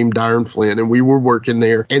guy named Dyron Flynn, and we were working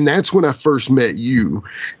there. And that's when I first met you.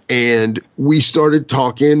 And we started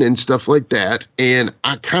talking and stuff like that. And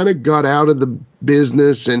I kind of got out of the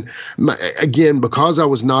business. And again, because I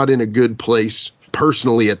was not in a good place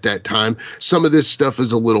personally at that time, some of this stuff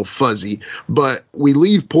is a little fuzzy, but we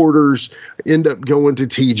leave Porter's, end up going to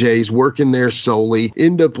TJ's, working there solely,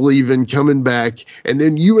 end up leaving, coming back. And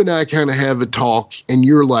then you and I kind of have a talk, and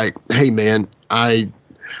you're like, hey man, I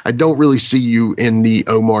don't really see you in the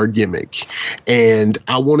Omar gimmick, and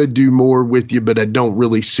I want to do more with you, but I don't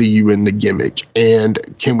really see you in the gimmick. And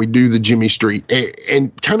can we do the Jimmy Street?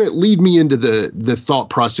 And kind of lead me into the thought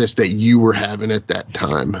process that you were having at that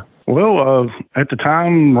time. Well, at the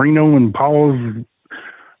time, Reno and Paul's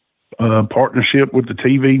partnership with the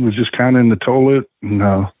TV was just kind of in the toilet, and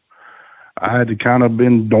I had to kind of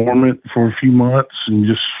been dormant for a few months and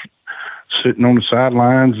just sitting on the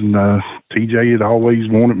sidelines, and TJ had always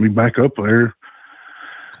wanted me back up there.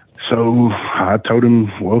 So I told him,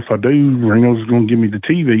 well, if I do, Reno's going to give me the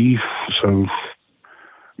TV. So,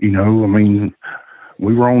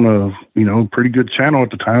 we were on a, pretty good channel at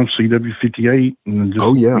the time, CW58. And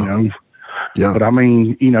just, yeah. But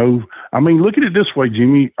look at it this way,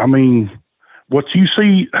 Jimmy. What you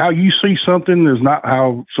see, how you see something is not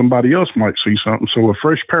how somebody else might see something. So a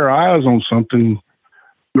fresh pair of eyes on something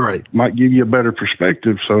might give you a better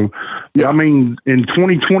perspective. So, in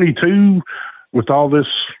 2022, with all this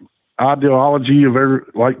ideology of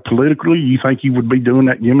politically, you think you would be doing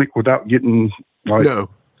that gimmick without getting No.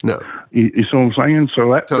 You see what I'm saying?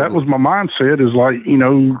 So that was my mindset, is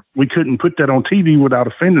we couldn't put that on TV without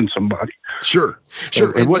offending somebody. Sure.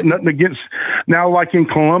 It wasn't nothing against, now like in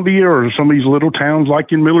Columbia or some of these little towns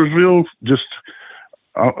like in Millersville, just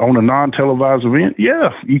on a non-televised event,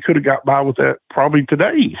 you could have got by with that probably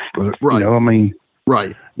today. But,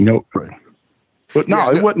 Right. But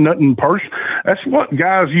it wasn't nothing personal. That's what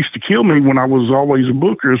guys used to kill me when I was always a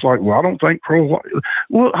booker. It's like, well, I don't think Krull.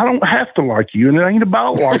 Well, I don't have to like you, and it ain't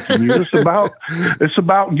about liking you. It's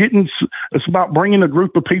about bringing a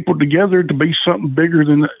group of people together to be something bigger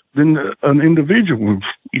than an individual.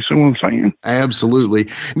 You see what I'm saying? Absolutely.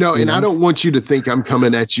 No, and I don't want you to think I'm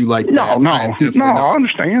coming at you like that. No, I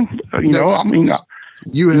understand. I've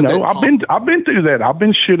been through that. I've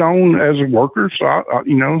been shit on as a worker, so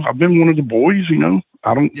I've been one of the boys.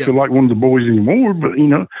 I don't feel like one of the boys anymore, but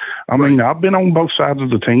I've been on both sides of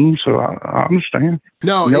the team, so I understand.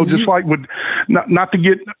 No, just like with not to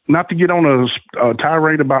get on a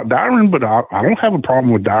tirade about Dyron, but I don't have a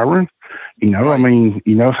problem with Dyron.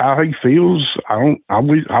 How he feels.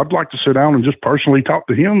 I'd like to sit down and just personally talk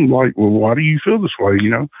to him. Like, well, why do you feel this way?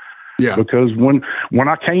 Yeah. Because when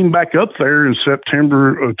I came back up there in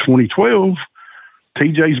September of 2012,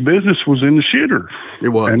 TJ's business was in the shitter. It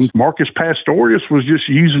was. And Marcus Pastorius was just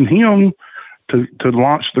using him to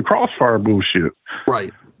launch the Crossfire bullshit.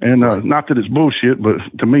 Right. And not that it's bullshit, but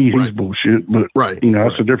to me, he's bullshit. But,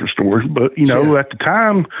 that's a different story. But, at the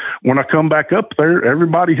time, when I come back up there,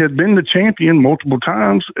 everybody had been the champion multiple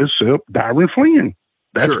times except Dyron Flynn.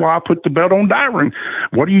 That's why I put the belt on Dyron.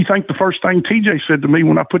 What do you think the first thing TJ said to me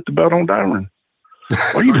when I put the belt on Dyron?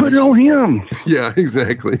 Why you put it on him? Yeah,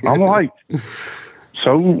 exactly. I'm like,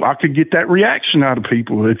 so I could get that reaction out of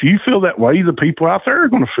people. If you feel that way, the people out there are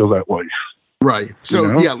going to feel that way. Right. So,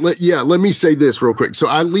 let me say this real quick. So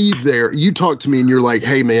I leave there. You talk to me and you're like,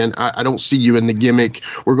 hey, man, I don't see you in the gimmick.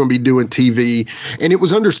 We're going to be doing TV. And it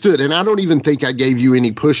was understood. And I don't even think I gave you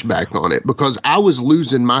any pushback on it because I was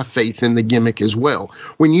losing my faith in the gimmick as well.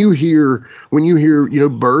 When you hear,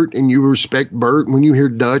 Bert and you respect Bert, when you hear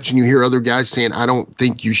Dutch and you hear other guys saying, I don't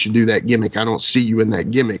think you should do that gimmick. I don't see you in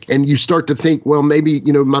that gimmick. And you start to think, well, maybe,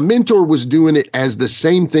 my mentor was doing it as the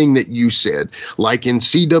same thing that you said, like in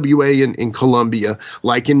CWA and in Columbia,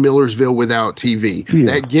 like in Millersville without TV.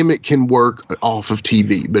 That gimmick can work off of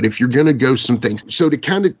TV, but if you're going to go some things. So to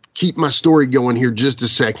kind of keep my story going here just a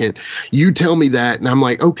second, you tell me that and I'm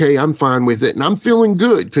like, okay, I'm fine with it. And I'm feeling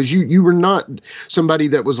good because you were not somebody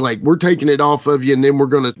that was like, we're taking it off of you and then we're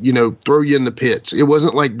going to, throw you in the pits. It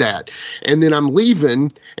wasn't like that. And then I'm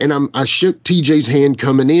leaving and I shook TJ's hand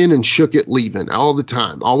coming in and shook it leaving all the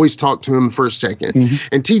time. Always talk to him for a second.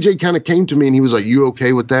 And TJ kind of came to me and he was like, you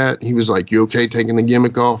okay with that? He was like, you okay taking the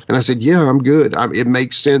gimmick off? And I said, yeah, I'm good. It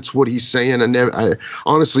makes sense what he's saying. I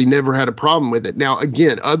honestly never had a problem with it. Now,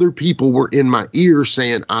 again, other people were in my ear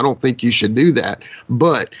saying, I don't think you should do that,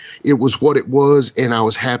 but it was what it was. And I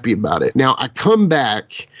was happy about it. Now I come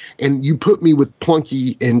back and you put me with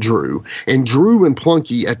Plunky and Drew and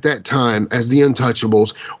Plunky at that time as the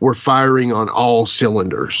Untouchables were firing on all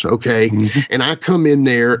cylinders. Okay. And I come in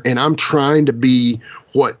there and I'm trying to be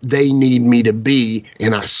what they need me to be,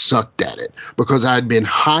 and I sucked at it because I'd been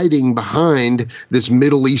hiding behind this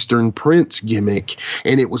Middle Eastern prince gimmick,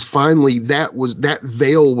 and it was finally that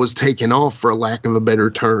veil was taken off, for lack of a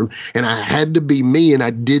better term, and I had to be me, and I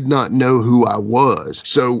did not know who I was.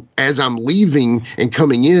 So as I'm leaving and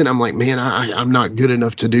coming in, I'm like, man, I'm not good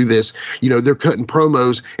enough to do this. They're cutting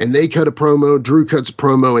promos, and they cut a promo, Drew cuts a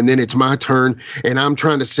promo, and then it's my turn, and I'm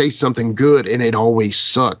trying to say something good, and it always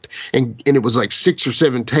sucked. And it was like 6 or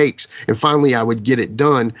 7 takes, and finally I would get it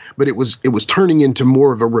done, but it was turning into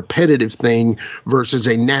more of a repetitive thing versus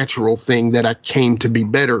a natural thing that I came to be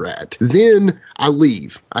better at. Then I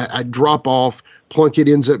leave. I drop off. Plunkett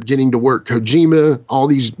ends up getting to work Kojima, all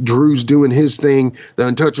these Drew's doing his thing, the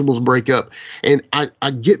Untouchables break up, and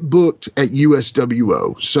I get booked at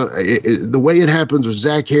USWO. So the way it happens with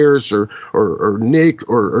Zach Harris or Nick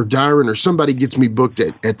or Dyron or somebody gets me booked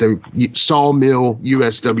at the Sawmill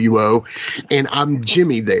USWO, and I'm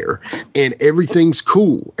Jimmy there, and everything's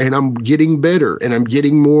cool, and I'm getting better, and I'm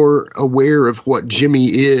getting more aware of what Jimmy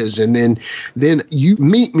is, and then you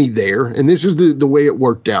meet me there, and this is the way it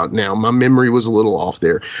worked out. Now my memory was a little off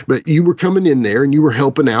there, but you were coming in there and you were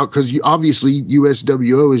helping out because you obviously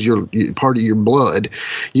USWO is your part of your blood,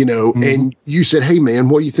 and you said, hey man,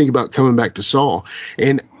 what do you think about coming back to Saw?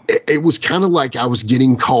 And it was kind of like I was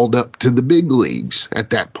getting called up to the big leagues at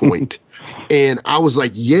that point. And I was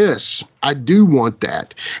like, yes, I do want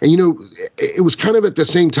that. And, it was kind of at the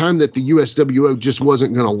same time that the USWO just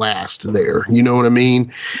wasn't going to last there. You know what I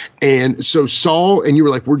mean? And so Saw, and you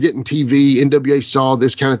were like, we're getting TV, NWA Saw,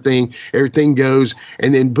 this kind of thing. Everything goes.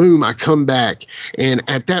 And then boom, I come back. And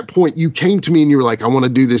at that point, you came to me and you were like, I want to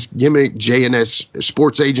do this gimmick, JNS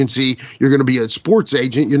Sports Agency. You're going to be a sports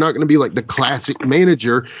agent. You're not going to be like the classic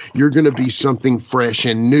manager. You're going to be something fresh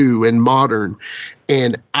and new and modern.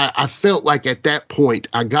 And I felt like at that point,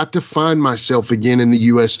 I got to find myself again in the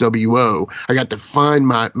USWO. I got to find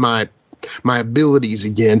my abilities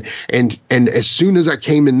again. And as soon as I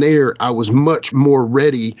came in there, I was much more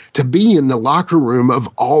ready to be in the locker room of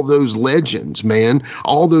all those legends, man,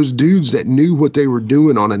 all those dudes that knew what they were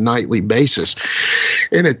doing on a nightly basis.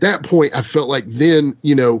 And at that point, I felt like then,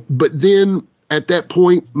 but then at that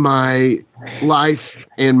point, my life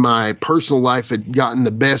and my personal life had gotten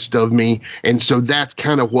the best of me. And so that's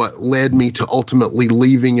kind of what led me to ultimately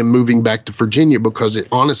leaving and moving back to Virginia, because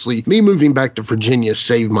honestly, me moving back to Virginia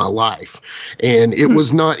saved my life. And it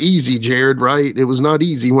was not easy, Jared, right? It was not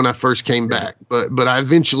easy when I first came back, but I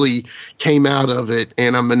eventually came out of it,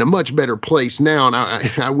 and I'm in a much better place now. And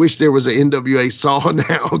I wish there was an NWA Saw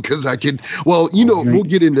now, because I could, we'll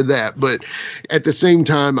get into that. But at the same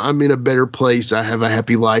time, I'm in a better place. I have a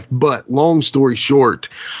happy life. But long story short,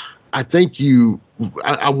 I thank you.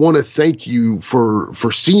 I want to thank you for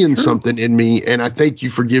seeing something in me, and I thank you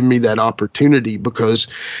for giving me that opportunity, because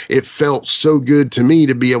it felt so good to me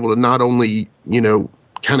to be able to not only,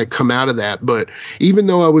 kind of come out of that. But even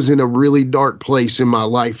though I was in a really dark place in my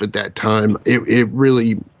life at that time, it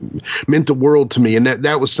really meant the world to me. And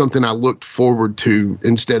that was something I looked forward to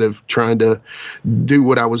instead of trying to do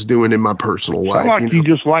what I was doing in my personal life. Like you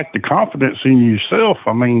just like the confidence in yourself.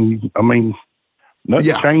 I mean,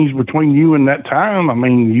 nothing changed between you and that time. I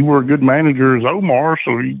mean, you were a good manager as Omar,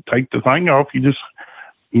 so you take the thing off. You just,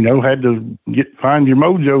 had to find your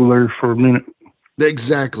mojo there for a minute.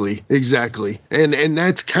 Exactly. And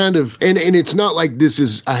that's kind of, and it's not like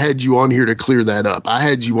I had you on here to clear that up. I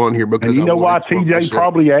had you on here because and why TJ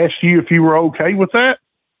probably asked you if you were okay with that?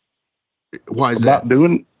 Why is about that?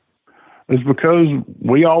 doing is because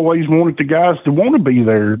we always wanted the guys to want to be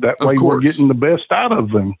there. That way we're getting the best out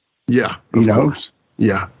of them. Yeah, of course.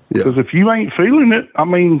 Yeah. Because if you ain't feeling it,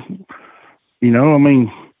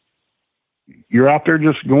 you're out there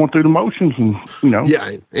just going through the motions and,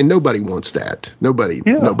 Yeah, and nobody wants that. Nobody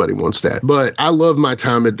wants that. But I love my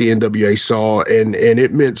time at the NWA Saw, and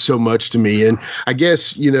it meant so much to me. And I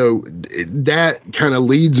guess, that kind of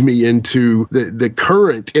leads me into the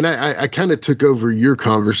current, and I kind of took over your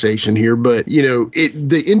conversation here, but,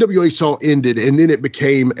 the NWA Saw ended, and then it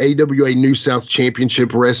became AWA New South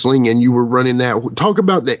Championship Wrestling, and you were running that. Talk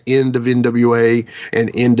about the end of NWA and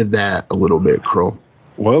into that a little bit, Krull.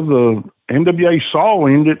 Well, the NWA Saw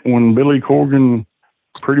ended when Billy Corgan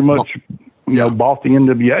pretty much, bought the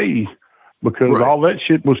NWA because all that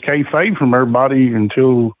shit was kayfabe from everybody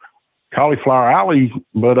until Cauliflower Alley.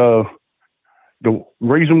 But the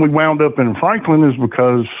reason we wound up in Franklin is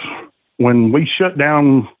because when we shut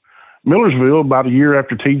down Millersville about a year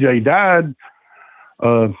after TJ died,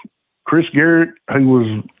 Chris Garrett, who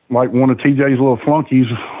was like one of TJ's little flunkies,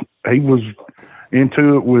 he was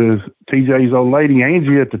into it with TJ's old lady,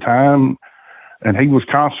 Angie, at the time. And he was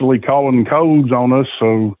constantly calling codes on us.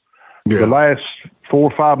 So the last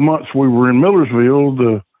 4 or 5 months we were in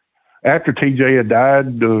Millersville, after TJ had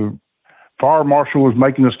died, the fire marshal was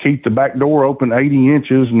making us keep the back door open 80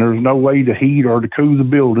 inches, and there's no way to heat or to cool the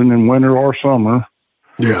building in winter or summer.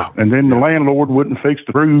 Yeah. And then the landlord wouldn't fix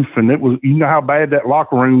the roof, and it was, how bad that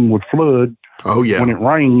locker room would flood. Oh, yeah. When it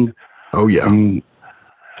rained. Oh, yeah.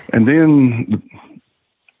 And then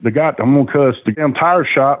I'm going to cuss, the damn tire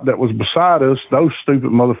shop that was beside us, those stupid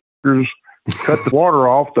motherfuckers cut the water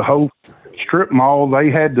off the whole strip mall. They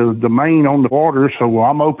had the main on the water, so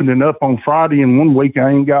I'm opening up on Friday, and one week I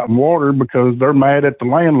ain't gotten water because they're mad at the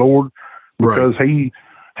landlord because he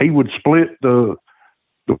would split the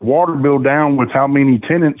water bill down with how many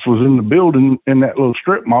tenants was in the building in that little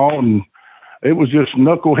strip mall, and it was just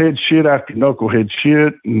knucklehead shit after knucklehead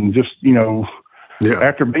shit, and just,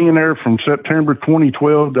 after being there from September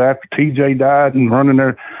 2012 to after TJ died and running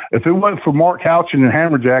there, if it wasn't for Mark Houchin and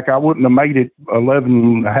Hammerjack, I wouldn't have made it 11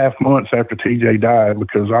 and a half months after TJ died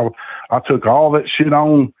because I took all that shit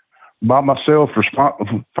on by myself,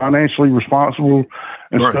 financially responsible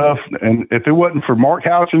and stuff. And if it wasn't for Mark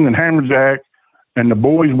Houchin and Hammerjack and the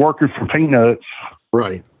boys working for Peanuts,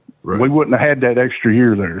 we wouldn't have had that extra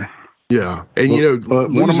year there. Yeah. And,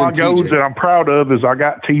 one of my goals that I'm proud of is I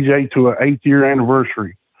got TJ to an 8th year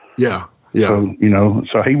anniversary. Yeah. Yeah. So,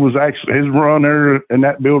 so he was actually, his run there in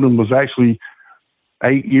that building was actually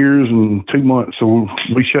 8 years and 2 months. So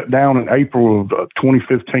we shut down in April of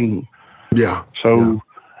 2015. Yeah. So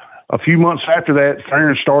a few months after that,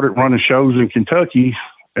 Farron started running shows in Kentucky,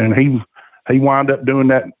 and he wound up doing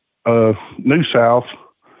that New South,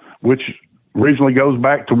 which originally goes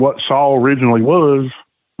back to what Saul originally was.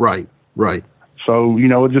 Right. So,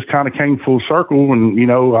 it just kind of came full circle, and,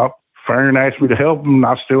 Farron asked me to help him, and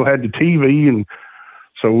I still had the TV, and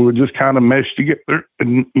so we just kind of meshed together,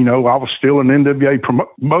 and, I was still an NWA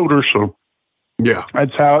promoter, so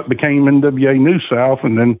that's how it became NWA New South.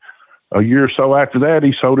 And then a year or so after that,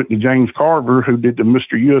 he sold it to James Carver, who did the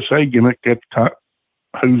Mr. USA gimmick at the time,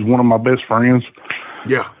 who's one of my best friends.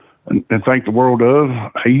 Yeah. And think the world of.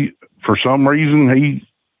 For some reason,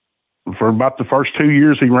 for about the first 2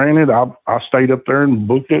 years he ran it, I stayed up there and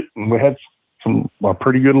booked it, and we had a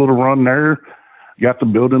pretty good little run there. Got the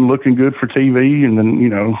building looking good for TV, and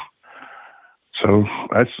then, so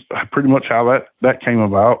that's pretty much how that came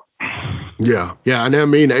about. Yeah. Yeah. And I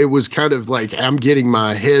mean, it was kind of like I'm getting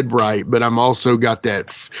my head right, but I'm also got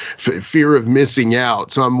that fear of missing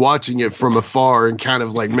out. So I'm watching it from afar and kind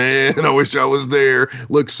of like, man, I wish I was there.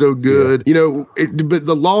 Looks so good. But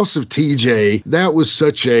the loss of TJ, that was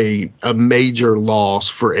such a major loss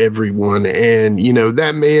for everyone. And,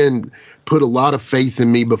 that man put a lot of faith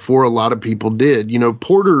in me before a lot of people did.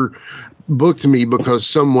 Porter booked me because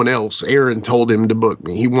someone else, Aaron, told him to book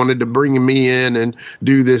me. He wanted to bring me in and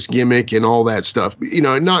do this gimmick and all that stuff.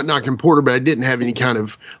 Not knocking Porter, but I didn't have any kind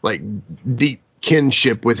of like deep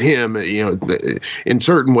kinship with him. In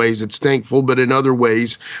certain ways it's thankful, but in other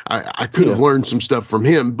ways I could have learned some stuff from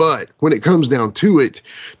him. But when it comes down to it,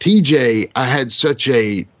 TJ, I had such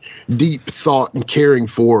a deep thought and caring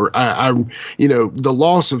for. The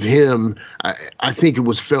loss of him, I think it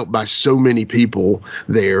was felt by so many people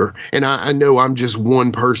there. And I know I'm just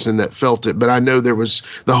one person that felt it, but I know there was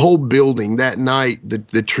the whole building that night,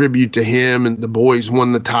 the tribute to him, and the boys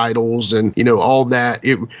won the titles and, all that.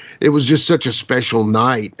 It was just such a special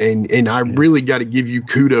night. And I really got to give you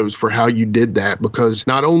kudos for how you did that, because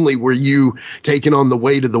not only were you taking on the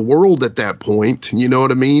weight of the world at that point, you know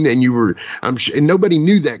what I mean? And you were, I'm sure, and nobody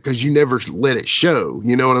knew that because you never let it show,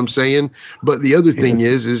 you know what I'm saying? But the other thing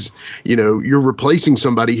is, you're replacing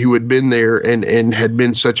somebody who had been there and had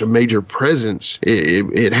been such a major presence.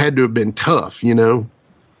 It had to have been tough, Yeah.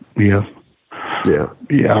 Yeah.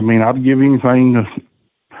 Yeah. I mean, I'd give anything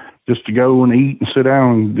just to go and eat and sit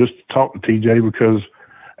down and just talk to TJ, because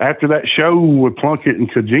after that show with Plunkett and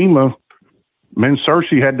Kojima, me and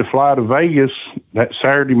Cersei had to fly to Vegas that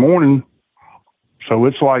Saturday morning. So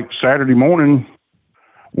it's like Saturday morning,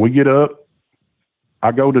 we get up,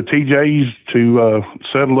 I go to TJ's to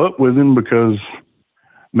settle up with him, because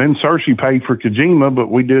me and Cersei paid for Kojima, but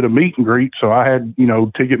we did a meet and greet. So I had,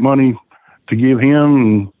 ticket money to give him.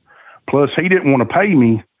 And plus he didn't want to pay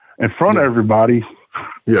me in front of everybody.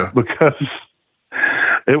 Yeah. Because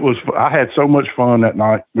I had so much fun that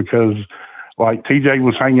night, because like TJ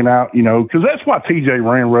was hanging out, because that's why TJ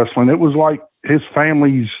ran wrestling. It was like his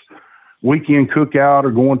family's weekend cookout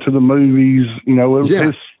or going to the movies. It was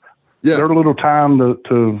their little time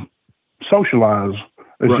to socialize.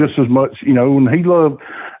 It's just as much, and he loved.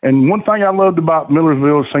 And one thing I loved about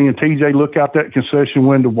Millersville is seeing TJ look out that concession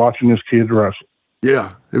window watching his kids wrestle.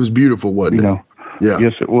 Yeah, it was beautiful, wasn't it? Yeah.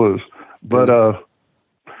 Yes, it was. But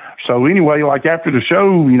so anyway, like after the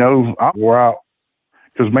show, I wore out,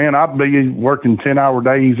 because man, I'd be working 10-hour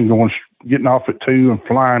days and getting off at 2 and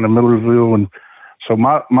flying to Millersville, and so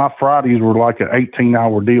my Fridays were like an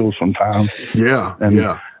 18-hour deal sometimes. Yeah,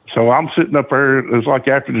 and so I'm sitting up there. It's like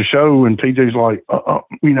after the show, and TJ's like,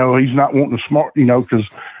 he's not wanting to smart,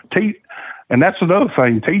 because and that's another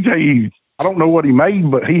thing. TJ, I don't know what he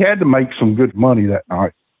made, but he had to make some good money that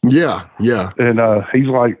night. Yeah, yeah. And he's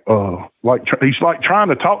like he's like trying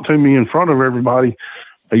to talk to me in front of everybody.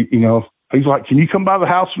 He's like, "Can you come by the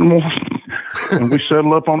house in the morning?" And we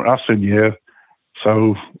settled up on it. I said, "Yeah."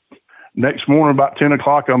 So next morning, about 10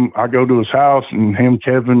 o'clock, I go to his house, and him,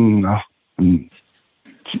 Kevin, and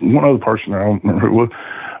one other person, I don't remember who it was.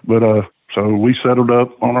 But so we settled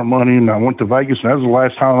up on our money, and I went to Vegas, and that was the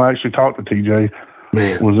last time I actually talked to TJ.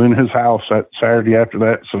 Man. Was in his house that Saturday after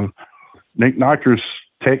that. So Nick Nikers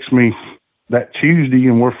texted me that Tuesday,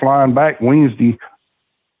 and we're flying back Wednesday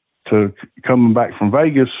to coming back from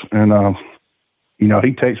Vegas. And, he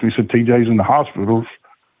texted me, said TJ's in the hospital.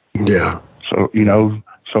 Yeah. So,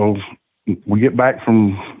 so we get back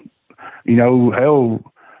from,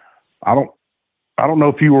 hell, I don't know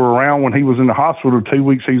if you were around when he was in the hospital. 2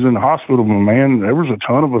 weeks he's in the hospital, but man, there was a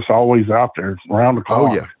ton of us always out there around the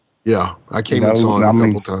clock. Oh, yeah. Yeah. I came and saw him a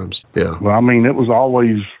couple times. Yeah. Well, it was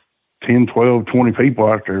always 10, 12, 20 people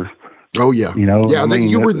out there. Oh, yeah.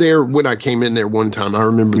 You were there when I came in there one time. I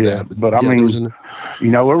remember that. But there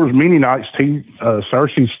was many nights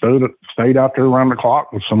Cersei stayed out there around the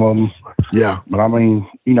clock with some of them. Yeah. But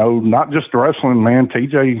not just the wrestling, man.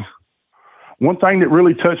 TJ, one thing that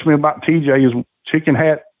really touched me about TJ is Chicken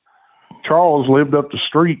Hat Charles lived up the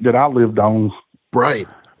street that I lived on. Right.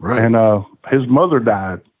 And his mother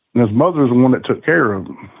died, and his mother's the one that took care of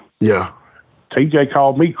him. Yeah. TJ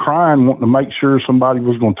called me crying, wanting to make sure somebody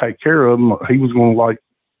was going to take care of him. He was going to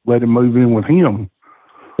let him move in with him.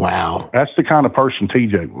 Wow. That's the kind of person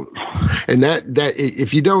TJ was. And that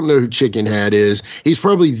if you don't know who Chicken Hat is, he's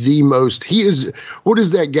probably what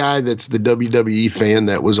is that guy that's the WWE fan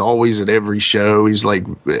that was always at every show? He's like,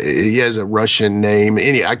 he has a Russian name.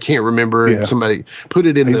 I can't remember. Yeah. Somebody put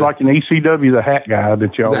it in. He's like an ECW, the hat guy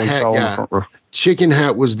that you always saw in front row. Chicken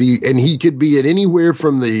Hat was and he could be at anywhere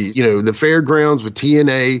from the, the fairgrounds with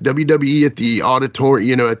TNA, WWE at the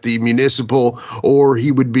auditorium, at the municipal, or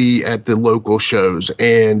he would be at the local shows.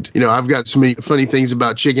 And, I've got so many funny things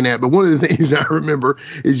about Chicken Hat, but one of the things I remember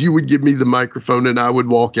is you would give me the microphone and I would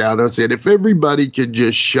walk out and I said, if everybody could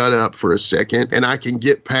just shut up for a second and I can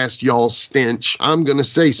get past y'all's stench, I'm going to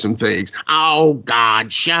say some things. Oh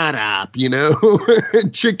God, shut up,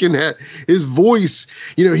 Chicken Hat, his voice,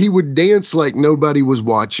 he would dance like nobody was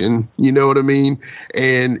watching, you know what I mean?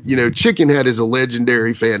 And, Chicken Hat is a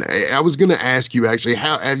legendary fan. I was going to ask you actually,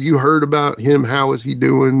 how have you heard about him? How is he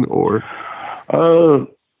doing? Or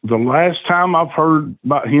The last time I've heard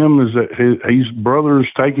about him is that his brother's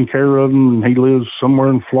taking care of him, and he lives somewhere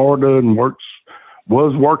in Florida and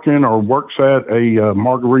was working or works at a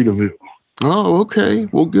Margaritaville. Oh, okay.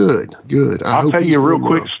 Well, good. I'll tell you a real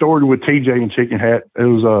quick story with TJ and Chicken Hat. It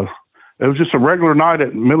was just a regular night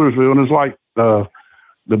at Millersville, and it was like the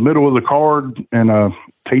middle of the card, and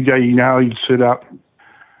TJ, he'd sit out,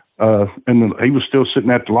 and he was still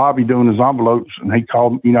sitting at the lobby doing his envelopes, and he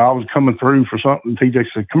called, I was coming through for something. TJ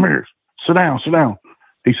said, "Come here, sit down."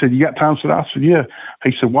 He said, "You got time to sit down?" I said, "Yeah."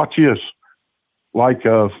 He said, "Watch this. Like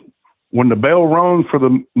when the bell rung for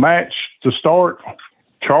the match to start,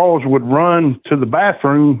 Charles would run to the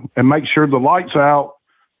bathroom and make sure the light's out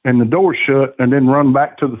and the door shut, and then run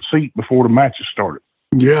back to the seat before the matches started."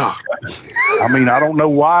 Yeah. I mean, I don't know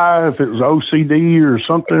why, if it was OCD or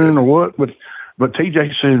something or what, but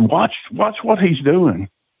TJ said, watch what he's doing.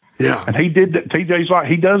 Yeah. And he did that. TJ's like,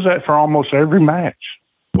 he does that for almost every match.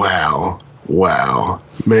 Wow,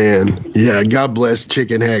 man. Yeah, God bless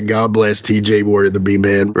Chicken Hat. God bless TJ Warrior the B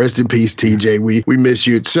man. Rest in peace, TJ. We miss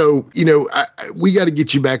you. So, we got to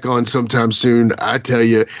get you back on sometime soon. I tell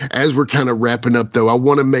you, as we're kind of wrapping up, though, I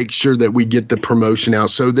want to make sure that we get the promotion out.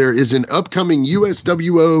 So there is an upcoming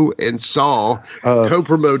USWO and SAW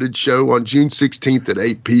co-promoted show on June 16th at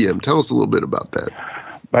 8 p.m. Tell us a little bit about that.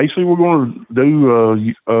 Basically, we're going to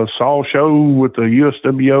do a SAW show with the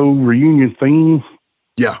USWO reunion theme.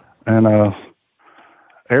 Yeah. And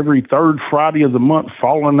every third Friday of the month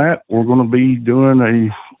following that, we're going to be doing a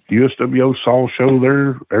USWO SAW show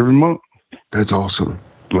there every month. That's awesome.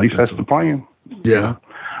 At least that's the plan. Yeah.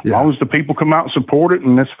 As long as the people come out and support it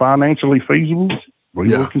and it's financially feasible, we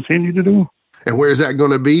will continue to do. And where's that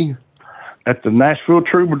going to be? At the Nashville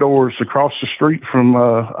Troubadours across the street from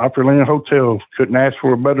Opryland Hotel. Couldn't ask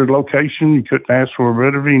for a better location. You couldn't ask for a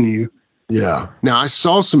better venue. Yeah. Now, I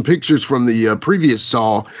saw some pictures from the previous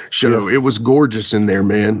SAW show. Yeah. It was gorgeous in there,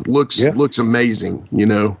 man. Looks amazing,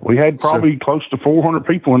 We had probably close to 400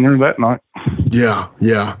 people in there that night. Yeah.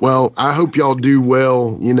 Well, I hope y'all do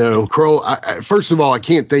well. Krull, first of all, I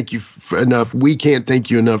can't thank you enough. We can't thank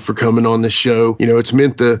you enough for coming on the show. It's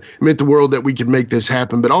meant the world that we could make this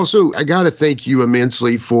happen. But also, I got to thank you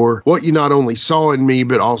immensely for what you not only saw in me,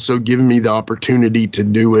 but also giving me the opportunity to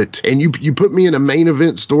do it. And you put me in a main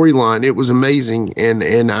event storyline. It was amazing, and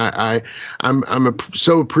I'm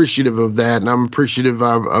so appreciative of that, and I'm appreciative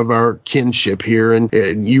of our kinship here, and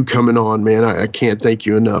you coming on, man. I can't thank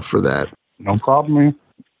you enough for that. No problem, man.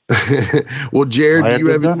 Well, Jared,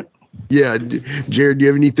 Jared, do you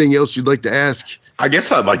have anything else you'd like to ask? I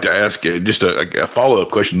guess I'd like to ask just a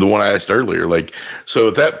follow-up question, the one I asked earlier. So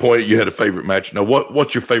at that point, you had a favorite match. Now,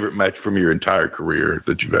 what's your favorite match from your entire career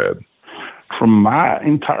that you've had? From my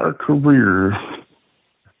entire career.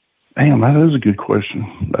 Damn, that is a good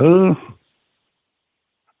question.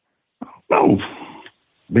 No,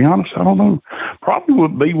 be honest, I don't know. Probably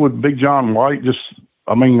would be with Big John White.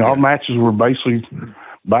 Our matches were basically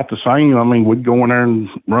about the same. We'd go in there and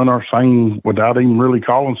run our same without even really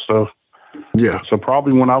calling stuff. Yeah. So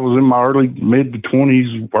probably when I was in my early mid to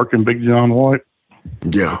 20s working Big John White.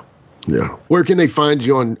 Yeah. Where can they find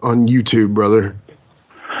you on YouTube, brother?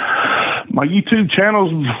 My YouTube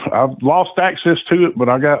channels, I've lost access to it, but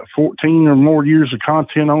I got 14 or more years of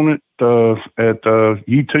content on it at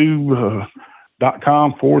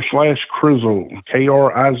youtube.com/Krizzle,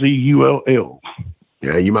 KRIZULL.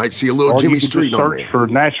 Yeah, you might see a little Jimmy Street on there. Search for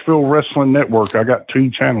Nashville Wrestling Network. I got 2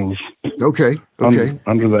 channels. Okay.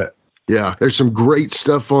 Under that. Yeah, there's some great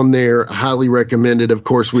stuff on there. Highly recommended. Of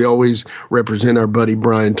course, we always represent our buddy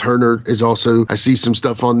Brian Turner. I see some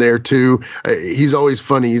stuff on there too. He's always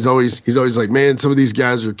funny. He's always like, man, some of these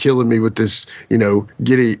guys are killing me with this,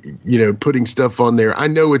 putting stuff on there. I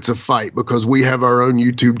know it's a fight because we have our own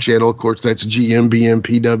YouTube channel. Of course, that's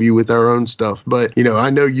GMBMPW with our own stuff. But, I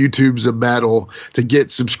know YouTube's a battle to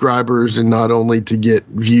get subscribers and not only to get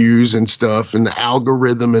views and stuff and the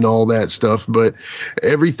algorithm and all that stuff, but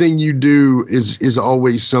everything you do is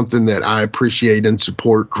always something that I appreciate and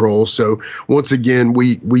support, Krull. So once again,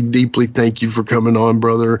 we deeply thank you for coming on,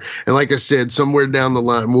 brother. And like I said, somewhere down the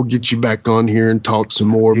line, we'll get you back on here and talk some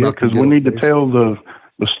more about because we need to tell the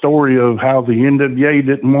story of how the NWA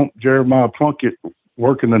didn't want Jeremiah Plunkett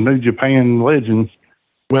working the New Japan Legends.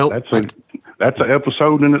 Well, that's an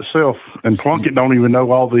episode in itself, and Plunkett don't even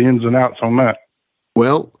know all the ins and outs on that.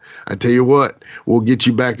 Well, I tell you what, we'll get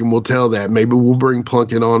you back and we'll tell that. Maybe we'll bring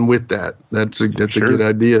Plunkett on with that. That's a good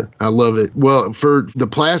idea. I love it. Well, for the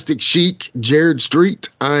Plastic Chic, Jared Street,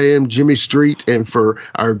 I am Jimmy Street, and for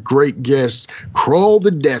our great guest, Krull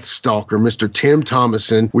the Death Stalker, Mr. Tim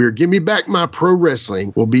Thomason, we're Give Me Back My Pro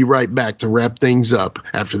Wrestling. We'll be right back to wrap things up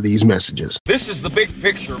after these messages. This is The Big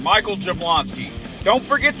Picture, Michael Jablonski. Don't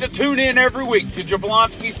forget to tune in every week to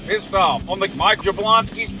Jablonski's Pissed Off on the Mike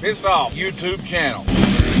Jablonski's Pissed Off YouTube channel.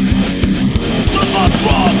 The month's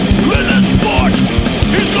wrong in this sport.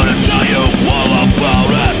 He's gonna tell you all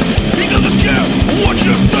about it. He doesn't care what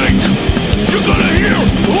you think. You're gonna hear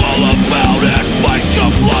all about it. Mike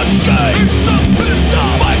Jablonski. It's so pissed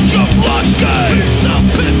off. Mike Jablonski. It's so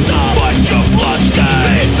pissed off. Mike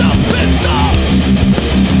Jablonski. It's so pissed off.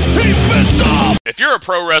 He's pissed off. If you're a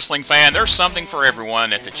pro wrestling fan, there's something for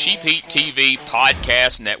everyone at the Cheap Heat TV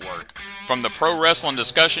Podcast Network. From the Pro Wrestling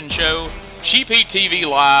Discussion Show, Cheap Heat TV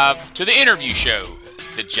Live, to the interview show,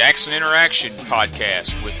 the Jackson Interaction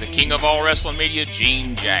Podcast with the king of all wrestling media,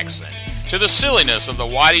 Gene Jackson, to the silliness of the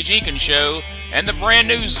Whitey Jenkins Show, and the brand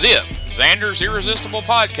new Zip, Xander's Irresistible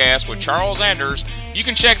Podcast with Charles Anders. You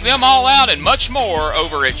can check them all out and much more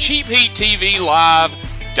over at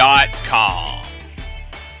cheapheattvlive.com.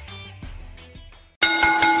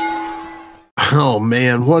 Oh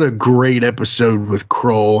man, what a great episode with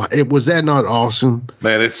Krull. Was that not awesome?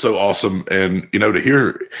 Man, it's so awesome. And,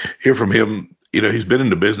 to hear from him, he's been in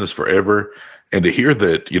the business forever. And to hear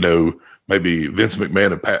that, maybe Vince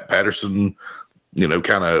McMahon and Pat Patterson,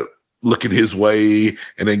 kind of looking his way,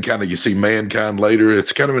 and then kind of you see Mankind later.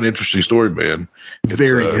 It's kind of an interesting story, man. It's,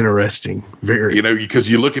 very interesting. Very. Because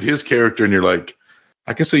you look at his character and you're like,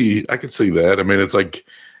 I can see that. I mean, it's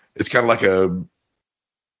kind of like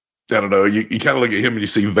I don't know. You kind of look at him and you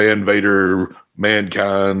see Van Vader,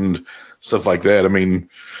 Mankind, stuff like that. I mean,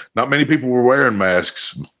 not many people were wearing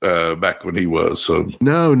masks back when he was. So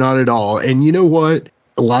no, not at all. And you know what?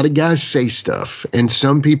 A lot of guys say stuff, and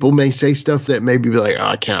some people may say stuff that maybe be like,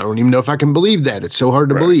 I don't even know if I can believe that. It's so hard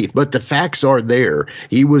to believe. But the facts are there.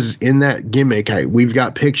 He was in that gimmick. We've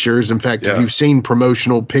got pictures. In fact, if you've seen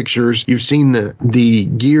promotional pictures, you've seen the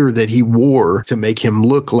gear that he wore to make him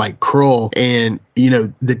look like Krull. And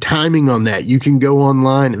the timing on that, you can go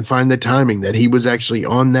online and find the timing that he was actually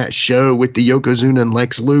on that show with the Yokozuna and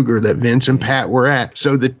Lex Luger that Vince and Pat were at.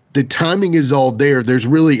 So the timing is all there.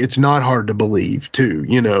 It's not hard to believe too,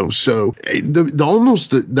 so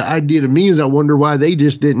the idea to me is I wonder why they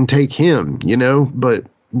just didn't take him, but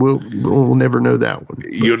we'll never know that one.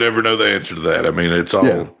 You'll never know the answer to that. I mean, it's all,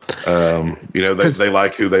 they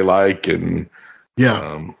like who they like. And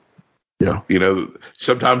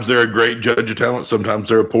sometimes they're a great judge of talent. Sometimes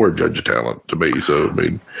they're a poor judge of talent to me. So, I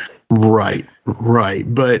mean, Right.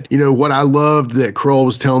 But what I loved that Krull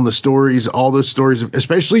was telling the stories, all those stories,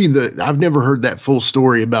 especially I've never heard that full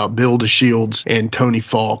story about Bill DeShields and Tony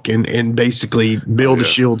Falk and basically Bill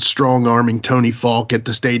DeShields strong arming Tony Falk at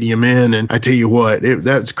the Stadium Inn. And I tell you what,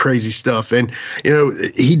 that's crazy stuff. And,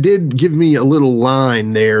 he did give me a little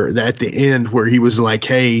line there at the end where he was like,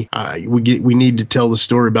 hey, we need to tell the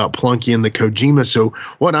story about Plunky and the Kojima. So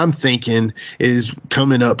what I'm thinking is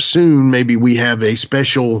coming up soon, maybe we have a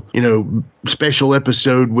special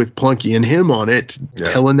episode with Plunky and him on it,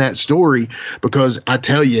 telling that story, because I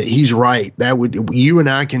tell you, he's right. You and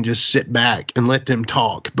I can just sit back and let them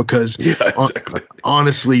talk, because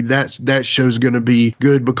honestly, that show's going to be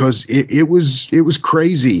good, because it was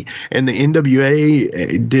crazy. And the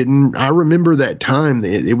NWA didn't, I remember that time,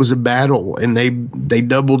 it was a battle, and they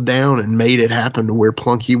doubled down and made it happen to where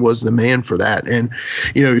Plunky was the man for that. And,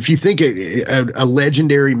 if you think a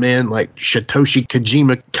legendary man like Satoshi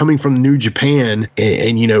Kojima coming from New Japan, and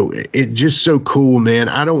it's just so cool, man.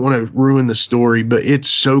 I don't want to ruin the story, but it's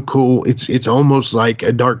so cool. It's almost like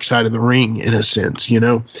a Dark Side of the Ring in a sense,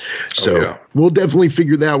 So we'll definitely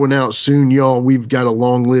figure that one out soon, y'all. We've got a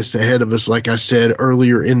long list ahead of us, like I said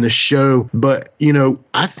earlier in the show. But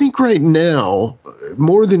I think right now,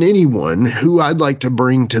 more than anyone, who I'd like to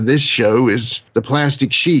bring to this show is the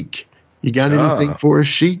Plastic Sheik. You got anything for us,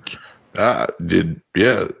 Sheik?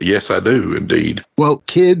 Yes, I do, indeed. Well,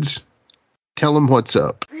 kids, tell them what's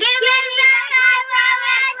up.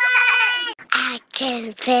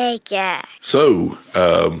 Action figure. So,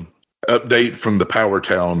 update from the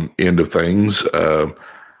Powertown end of things.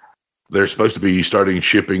 They're supposed to be starting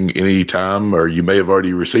shipping anytime, or you may have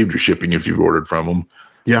already received your shipping if you've ordered from them.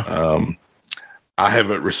 Yeah. I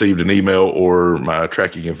haven't received an email or my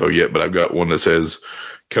tracking info yet, but I've got one that says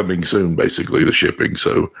coming soon, basically, the shipping.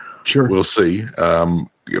 So sure, we'll see.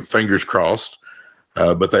 Fingers crossed.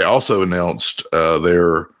 But they also announced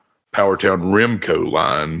their Powertown Remco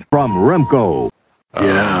line. From Remco.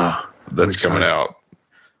 That's coming out.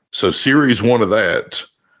 So series 1 of that,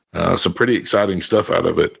 some pretty exciting stuff out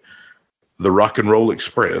of it. The Rock and Roll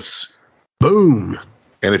Express. Boom.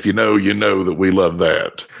 And if you know that we love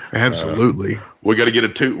that. Absolutely. We got to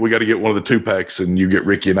get one of the 2-packs, and you get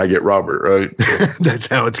Ricky and I get Robert, right? That's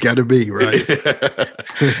how it's got to be, right?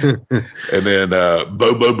 And then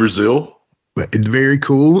Bobo Brazil. It's very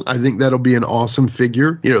cool. I think that'll be an awesome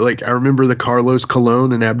figure. You know, like I remember the Carlos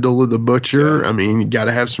Colon and Abdullah the Butcher. Yeah. I mean, you got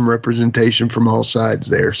to have some representation from all sides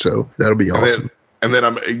there. So that'll be awesome. And then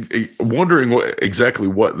I'm wondering exactly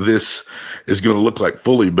what this is going to look like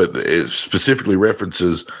fully, but it specifically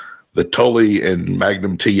references the Tully and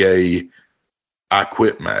Magnum TA I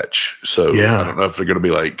Quit match. So I don't know if they're going to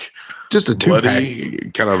be like just a bloody,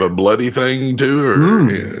 kind of a bloody thing too,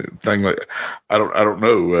 or thing like I don't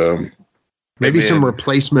know. Maybe some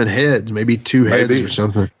replacement heads, maybe 2 heads or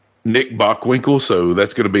something. Nick Bockwinkel, so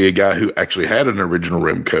that's going to be a guy who actually had an original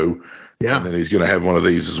Remco. Yeah. And then he's going to have one of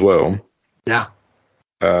these as well. Yeah.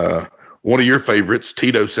 One of your favorites,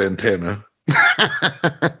 Tito Santana.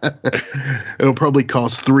 It'll probably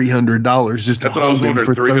cost $300 just to That's what I was wondering,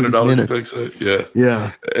 for $300, you think so?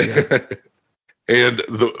 Yeah. Yeah. And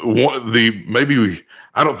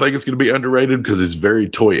I don't think it's going to be underrated because it's very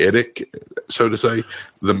toyetic, so to say.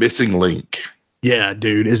 The Missing Link. Yeah,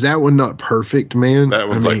 dude. Is that one not perfect, man? That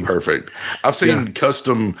one's perfect. I've seen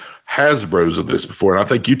custom Hasbros of this before, and I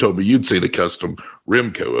think you told me you'd seen a custom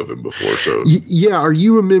Remco of him before. So yeah, are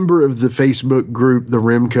you a member of the Facebook group, the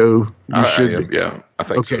Remco? I am, yeah. I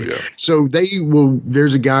think so, yeah. So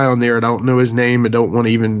there's a guy on there, I don't know his name, I don't want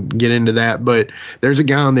to even get into that, but there's a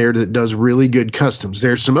guy on there that does really good customs.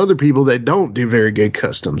 There's some other people that don't do very good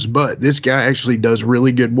customs, but this guy actually does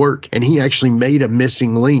really good work, and he actually made a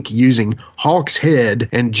Missing Link using Hawk's head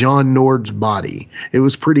and John Nord's body. It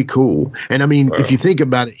was pretty cool. And I mean, if you think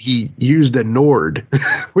about it, he used a Nord,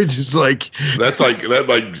 which is like...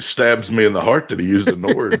 that stabs me in the heart that he used a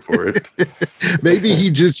Nord for it. Maybe he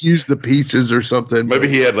just used the pieces or something. Maybe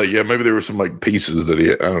he had maybe there were some pieces that he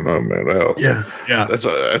had. I don't know, man. Well, yeah. That's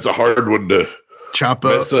a hard one to chop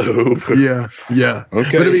up. Yeah.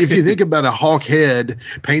 Okay. But I mean, if you think about a Hawk head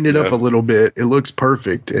painted up a little bit, it looks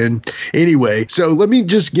perfect. And anyway, so let me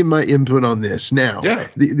just give my input on this. Now,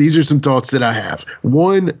 these are some thoughts that I have.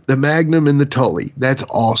 One, the Magnum and the Tully. That's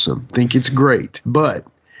awesome. Think it's great. But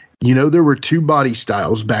you know, there were 2 body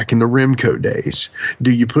styles back in the Remco days.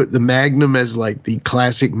 Do you put the Magnum as like the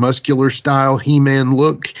classic muscular style He-Man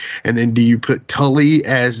look? And then do you put Tully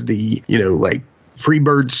as the, like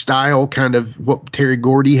Freebird style, kind of what Terry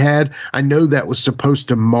Gordy had? I know that was supposed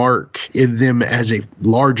to mark in them as a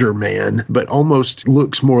larger man, but almost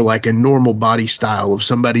looks more like a normal body style of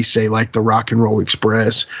somebody, say, like the Rock and Roll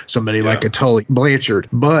Express, somebody like a Tully Blanchard.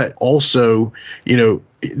 But also,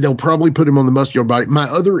 they'll probably put him on the muscular body. My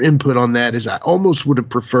other input on that is I almost would have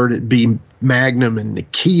preferred it be Magnum and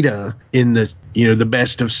Nikita in the, the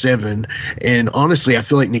best of 7. And honestly, I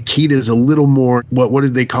feel like Nikita is a little more, what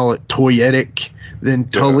did they call it, toyetic than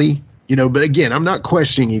Tully. But again, I'm not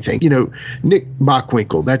questioning anything. Nick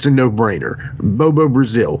Bockwinkel, that's a no-brainer. Bobo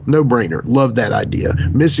Brazil, no-brainer. Love that idea.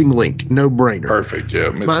 Missing Link, no-brainer. Perfect, yeah.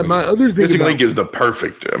 My other thing Missing Link is the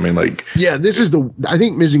perfect. I mean, this is I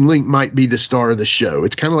think Missing Link might be the star of the show.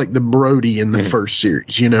 It's kind of like the Brody in the first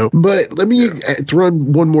series, But let me throw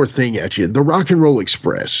one more thing at you. The Rock and Roll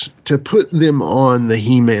Express, to put them on the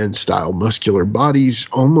He-Man style muscular bodies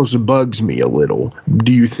almost bugs me a little.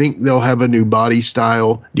 Do you think they'll have a new body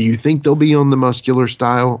style? Do you think they'll be on the muscular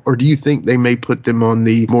style, or do you think they may put them on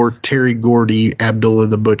the more Terry Gordy, Abdullah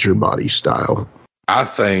the Butcher body style? I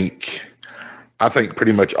think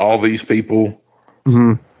pretty much all these people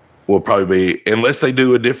will probably be, unless they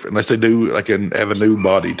do have a new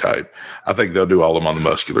body type, I think they'll do all of them on the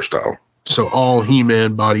muscular style. So all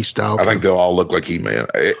He-Man body style. I think they'll all look like He-Man,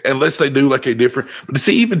 unless they do like a different. But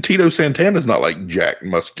see, even Tito Santana's not like jack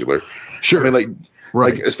muscular. Sure. I mean,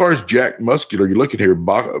 right. Like, as far as jack muscular, you look at here,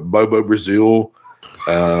 Bobo Brazil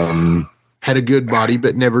had a good body,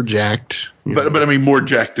 but never jacked. But I mean, more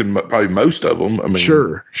jacked than probably most of them. I mean,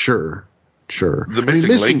 sure. The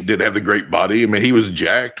Missing Link did have the great body. I mean, he was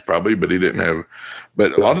jacked probably, but he didn't have.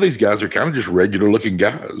 But a lot of these guys are kind of just regular looking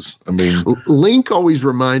guys. I mean, Link always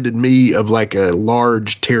reminded me of like a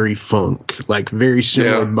large Terry Funk, like very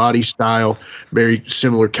similar body style, very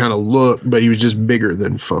similar kind of look, but he was just bigger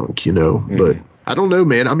than Funk, But I don't know,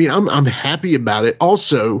 man. I mean, I'm happy about it.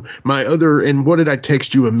 Also, and what did I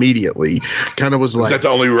text you immediately? Kind of was like, is that the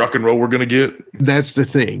only rock and roll we're going to get? That's the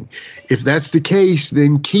thing. If that's the case,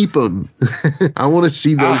 then keep them. I want to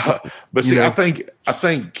see those. But see, I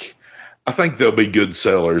think I think they'll be good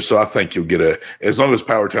sellers. So I think you'll get as long as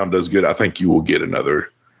Power Town does good, I think you will get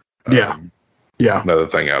another. Another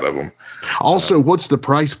thing out of them. Also, what's the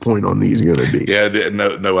price point on these going to be? Yeah,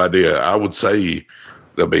 no idea. I would say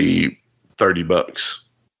they'll be $30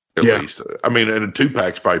 at least. I mean, and a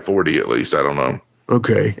 2-pack's probably 40 at least. I don't know.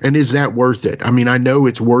 Okay, and is that worth it? I mean, I know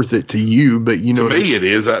it's worth it to you, but you know, to me, it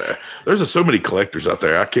is. There's so many collectors out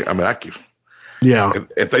there. I can't. Yeah,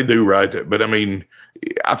 if they do right, but I mean,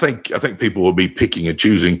 I think people will be picking and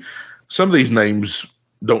choosing. Some of these names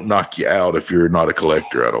don't knock you out if you're not a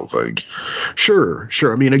collector, I don't think. Sure.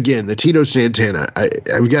 I mean, again, the Tito Santana,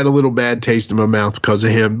 I've got a little bad taste in my mouth because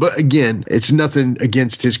of him. But again, it's nothing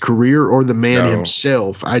against his career or the man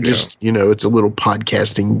himself. I just, it's a little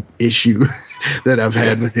podcasting issue that I've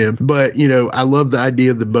had with him. But, I love the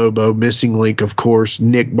idea of the Bobo. Missing Link, of course.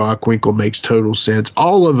 Nick Bockwinkel makes total sense.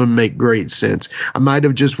 All of them make great sense. I might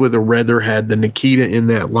have just with a rather had the Nikita in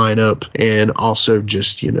that lineup and also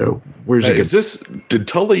just, where's it? Did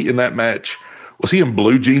Tully in that match, was he in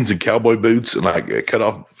blue jeans and cowboy boots and like a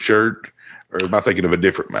cutoff shirt? Or am I thinking of a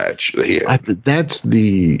different match that he had? That's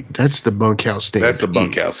the bunkhouse thing. That's the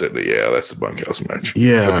bunkhouse, isn't it? Yeah, that's the bunkhouse match.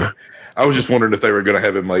 Yeah. Okay. I was just wondering if they were going to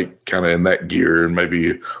have him like kind of in that gear and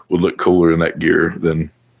maybe would look cooler in that gear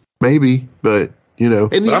than. Maybe, but.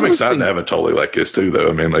 And I'm excited to have a Tully like this too, though.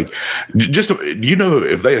 I mean, like, just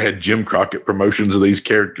if they had Jim Crockett promotions of these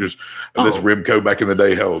characters of this Ribco back in the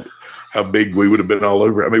day, how big we would have been all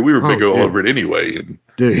over. I mean, we were big all over it anyway.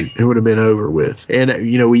 Dude, it would have been over with. And,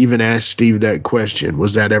 we even asked Steve that question,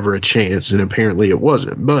 was that ever a chance? And apparently it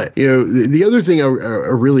wasn't. But, the other thing I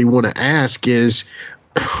really want to ask is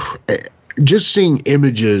just seeing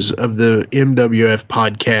images of the MWF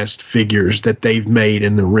podcast figures that they've made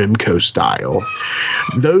in the Remco style.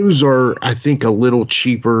 Those are, I think, a little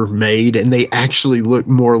cheaper made, and they actually look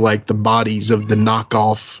more like the bodies of the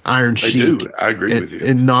knockoff Iron Sheik. They do. I agree with you.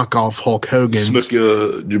 And knockoff Hulk Hogan. Jimmy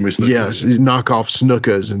Snuka. Yes, knockoff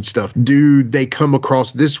Snukas and stuff. Do they come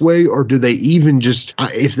across this way, or do they even just,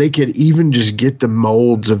 if they could even just get the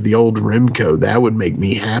molds of the old Remco, that would make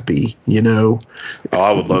me happy, Oh,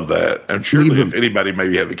 I would love that. And surely if anybody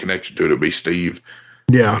maybe have a connection to it, it'd be Steve.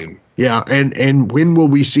 Yeah. Yeah. And when will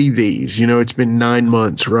we see these? It's been 9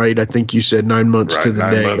 months, right? I think you said 9 months to the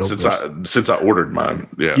 9 day. Months since I ordered mine.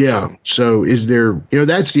 Yeah. Yeah. So is there,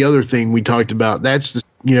 that's the other thing we talked about. That's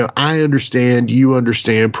the, I understand, you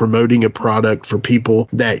understand promoting a product for people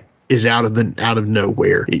that is out of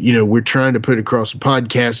nowhere. We're trying to put across a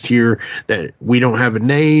podcast here that we don't have a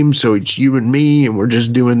name, so it's you and me, and we're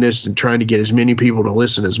just doing this and trying to get as many people to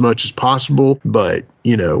listen as much as possible. But,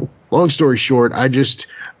 long story short,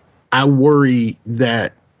 I worry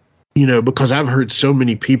that, because I've heard so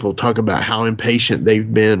many people talk about how impatient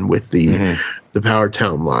they've been with the Power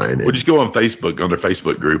Town line. Well, just go on Facebook, on their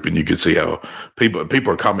Facebook group, and you can see how people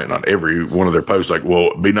are commenting on every one of their posts like,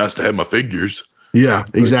 well, it'd be nice to have my figures. Yeah,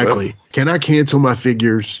 exactly. Can I cancel my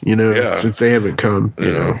figures, since they haven't come?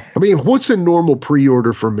 I mean, what's a normal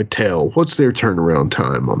pre-order for Mattel? What's their turnaround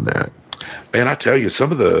time on that? Man, I tell you,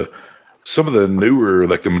 some of the newer,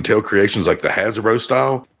 like the Mattel creations, like the Hasbro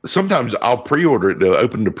style, sometimes I'll pre-order it, they'll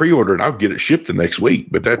open the pre-order and I'll get it shipped the next week.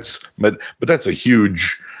 But that's a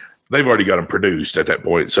huge, they've already got them produced at that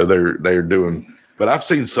point. So they're doing, but I've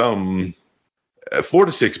seen some 4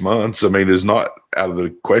 to 6 months. I mean, is not out of the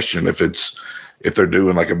question if they're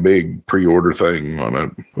doing like a big pre-order thing on it.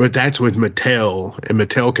 But that's with Mattel, and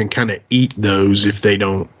Mattel can kind of eat those if they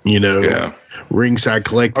don't, ringside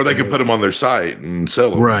collect. Or they can put them on their site and sell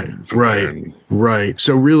them. Right.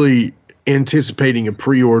 So really anticipating a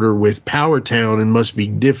pre-order with Power Town and must be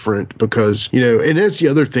different because, and that's the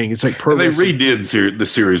other thing. It's like they redid the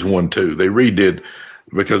Series 1 too. They redid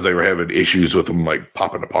because they were having issues with them like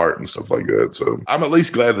popping apart and stuff like that. So I'm at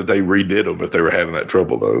least glad that they redid them if they were having that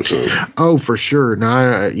trouble though. So oh, for sure.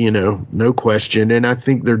 No, no question. And I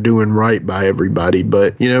think they're doing right by everybody.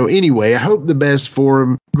 But anyway, I hope the best for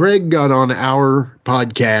them. Greg got on our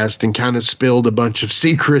podcast and kind of spilled a bunch of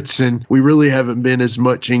secrets, and we really haven't been as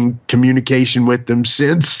much in communication with them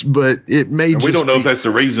since. But it may. And we don't know if that's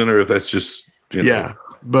the reason or if that's just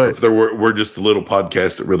But if we're just a little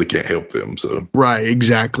podcast that really can't help them. So right,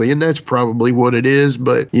 exactly. And that's probably what it is.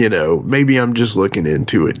 But, maybe I'm just looking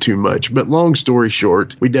into it too much. But long story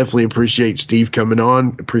short, we definitely appreciate Steve coming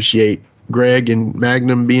on, appreciate Greg and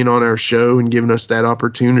Magnum being on our show and giving us that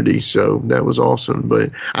opportunity. So that was awesome.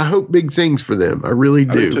 But I hope big things for them. I really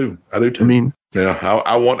do. I do too. I mean, yeah,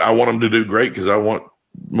 I want them to do great because I want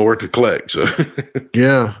more to collect. So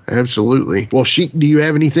yeah, absolutely. Well, Sheik, do you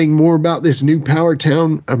have anything more about this new Power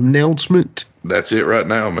Town announcement? That's it right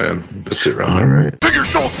now, man. That's it right now. All right. Figure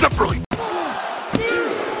sold separately.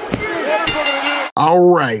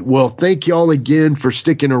 All right. Well, thank y'all again for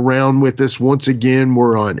sticking around with us. Once again,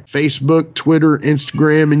 we're on Facebook, Twitter,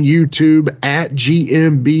 Instagram, and YouTube at GMBMPW.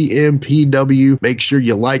 Make sure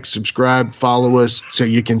you like, subscribe, follow us so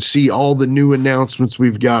you can see all the new announcements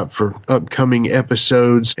we've got for upcoming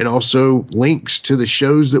episodes and also links to the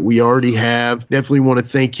shows that we already have. Definitely want to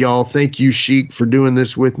thank y'all. Thank you, Sheik, for doing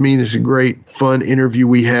this with me. This is a great, fun interview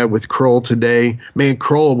we had with Krull today. Man,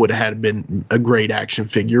 Krull would have been a great action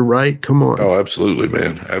figure, right? Come on. Oh, absolutely,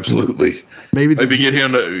 man. Absolutely. Maybe get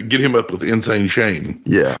him up with Insane Shane.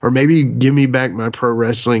 Yeah, or maybe Give Me Back My Pro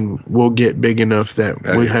Wrestling will get big enough that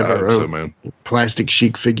we have our own plastic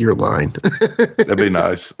Sheik figure line. That'd be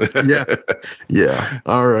nice. Yeah.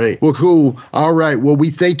 All right. Well, cool. All right. Well, we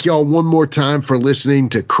thank y'all one more time for listening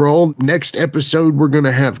to Krull. Next episode, we're going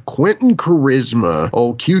to have Quentin Charisma,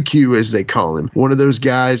 old QQ as they call him. One of those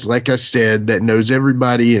guys, like I said, that knows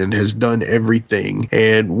everybody and has done everything.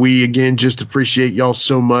 And we, again, just appreciate y'all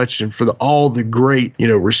so much and for all the great,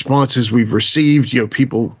 responses we've received.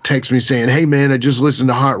 People text me saying, hey, man, I just listened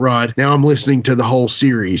to Hot Rod. Now I'm listening to the whole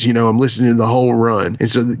series. I'm listening to the whole run. And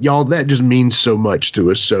so, y'all, that just means so much to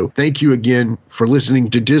us. So thank you again for listening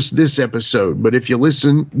to just this episode. But if you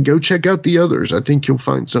listen, go check out the others. I think you'll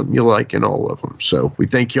find something you like in all of them. So we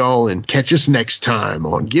thank y'all and catch us next time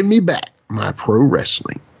on Give Me Back My Pro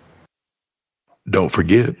Wrestling. Don't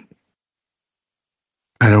forget,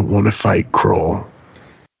 I don't want to fight Krull.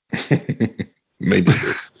 Maybe.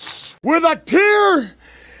 With a tear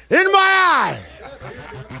in my eye.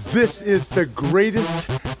 This is the greatest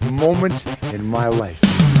moment in my life.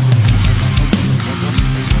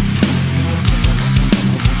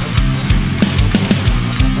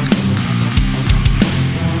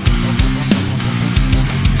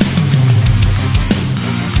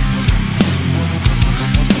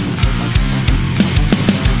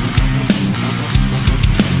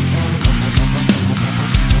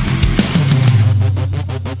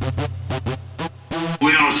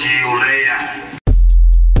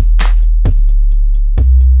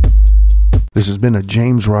 This has been a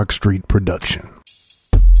James Rock Street production.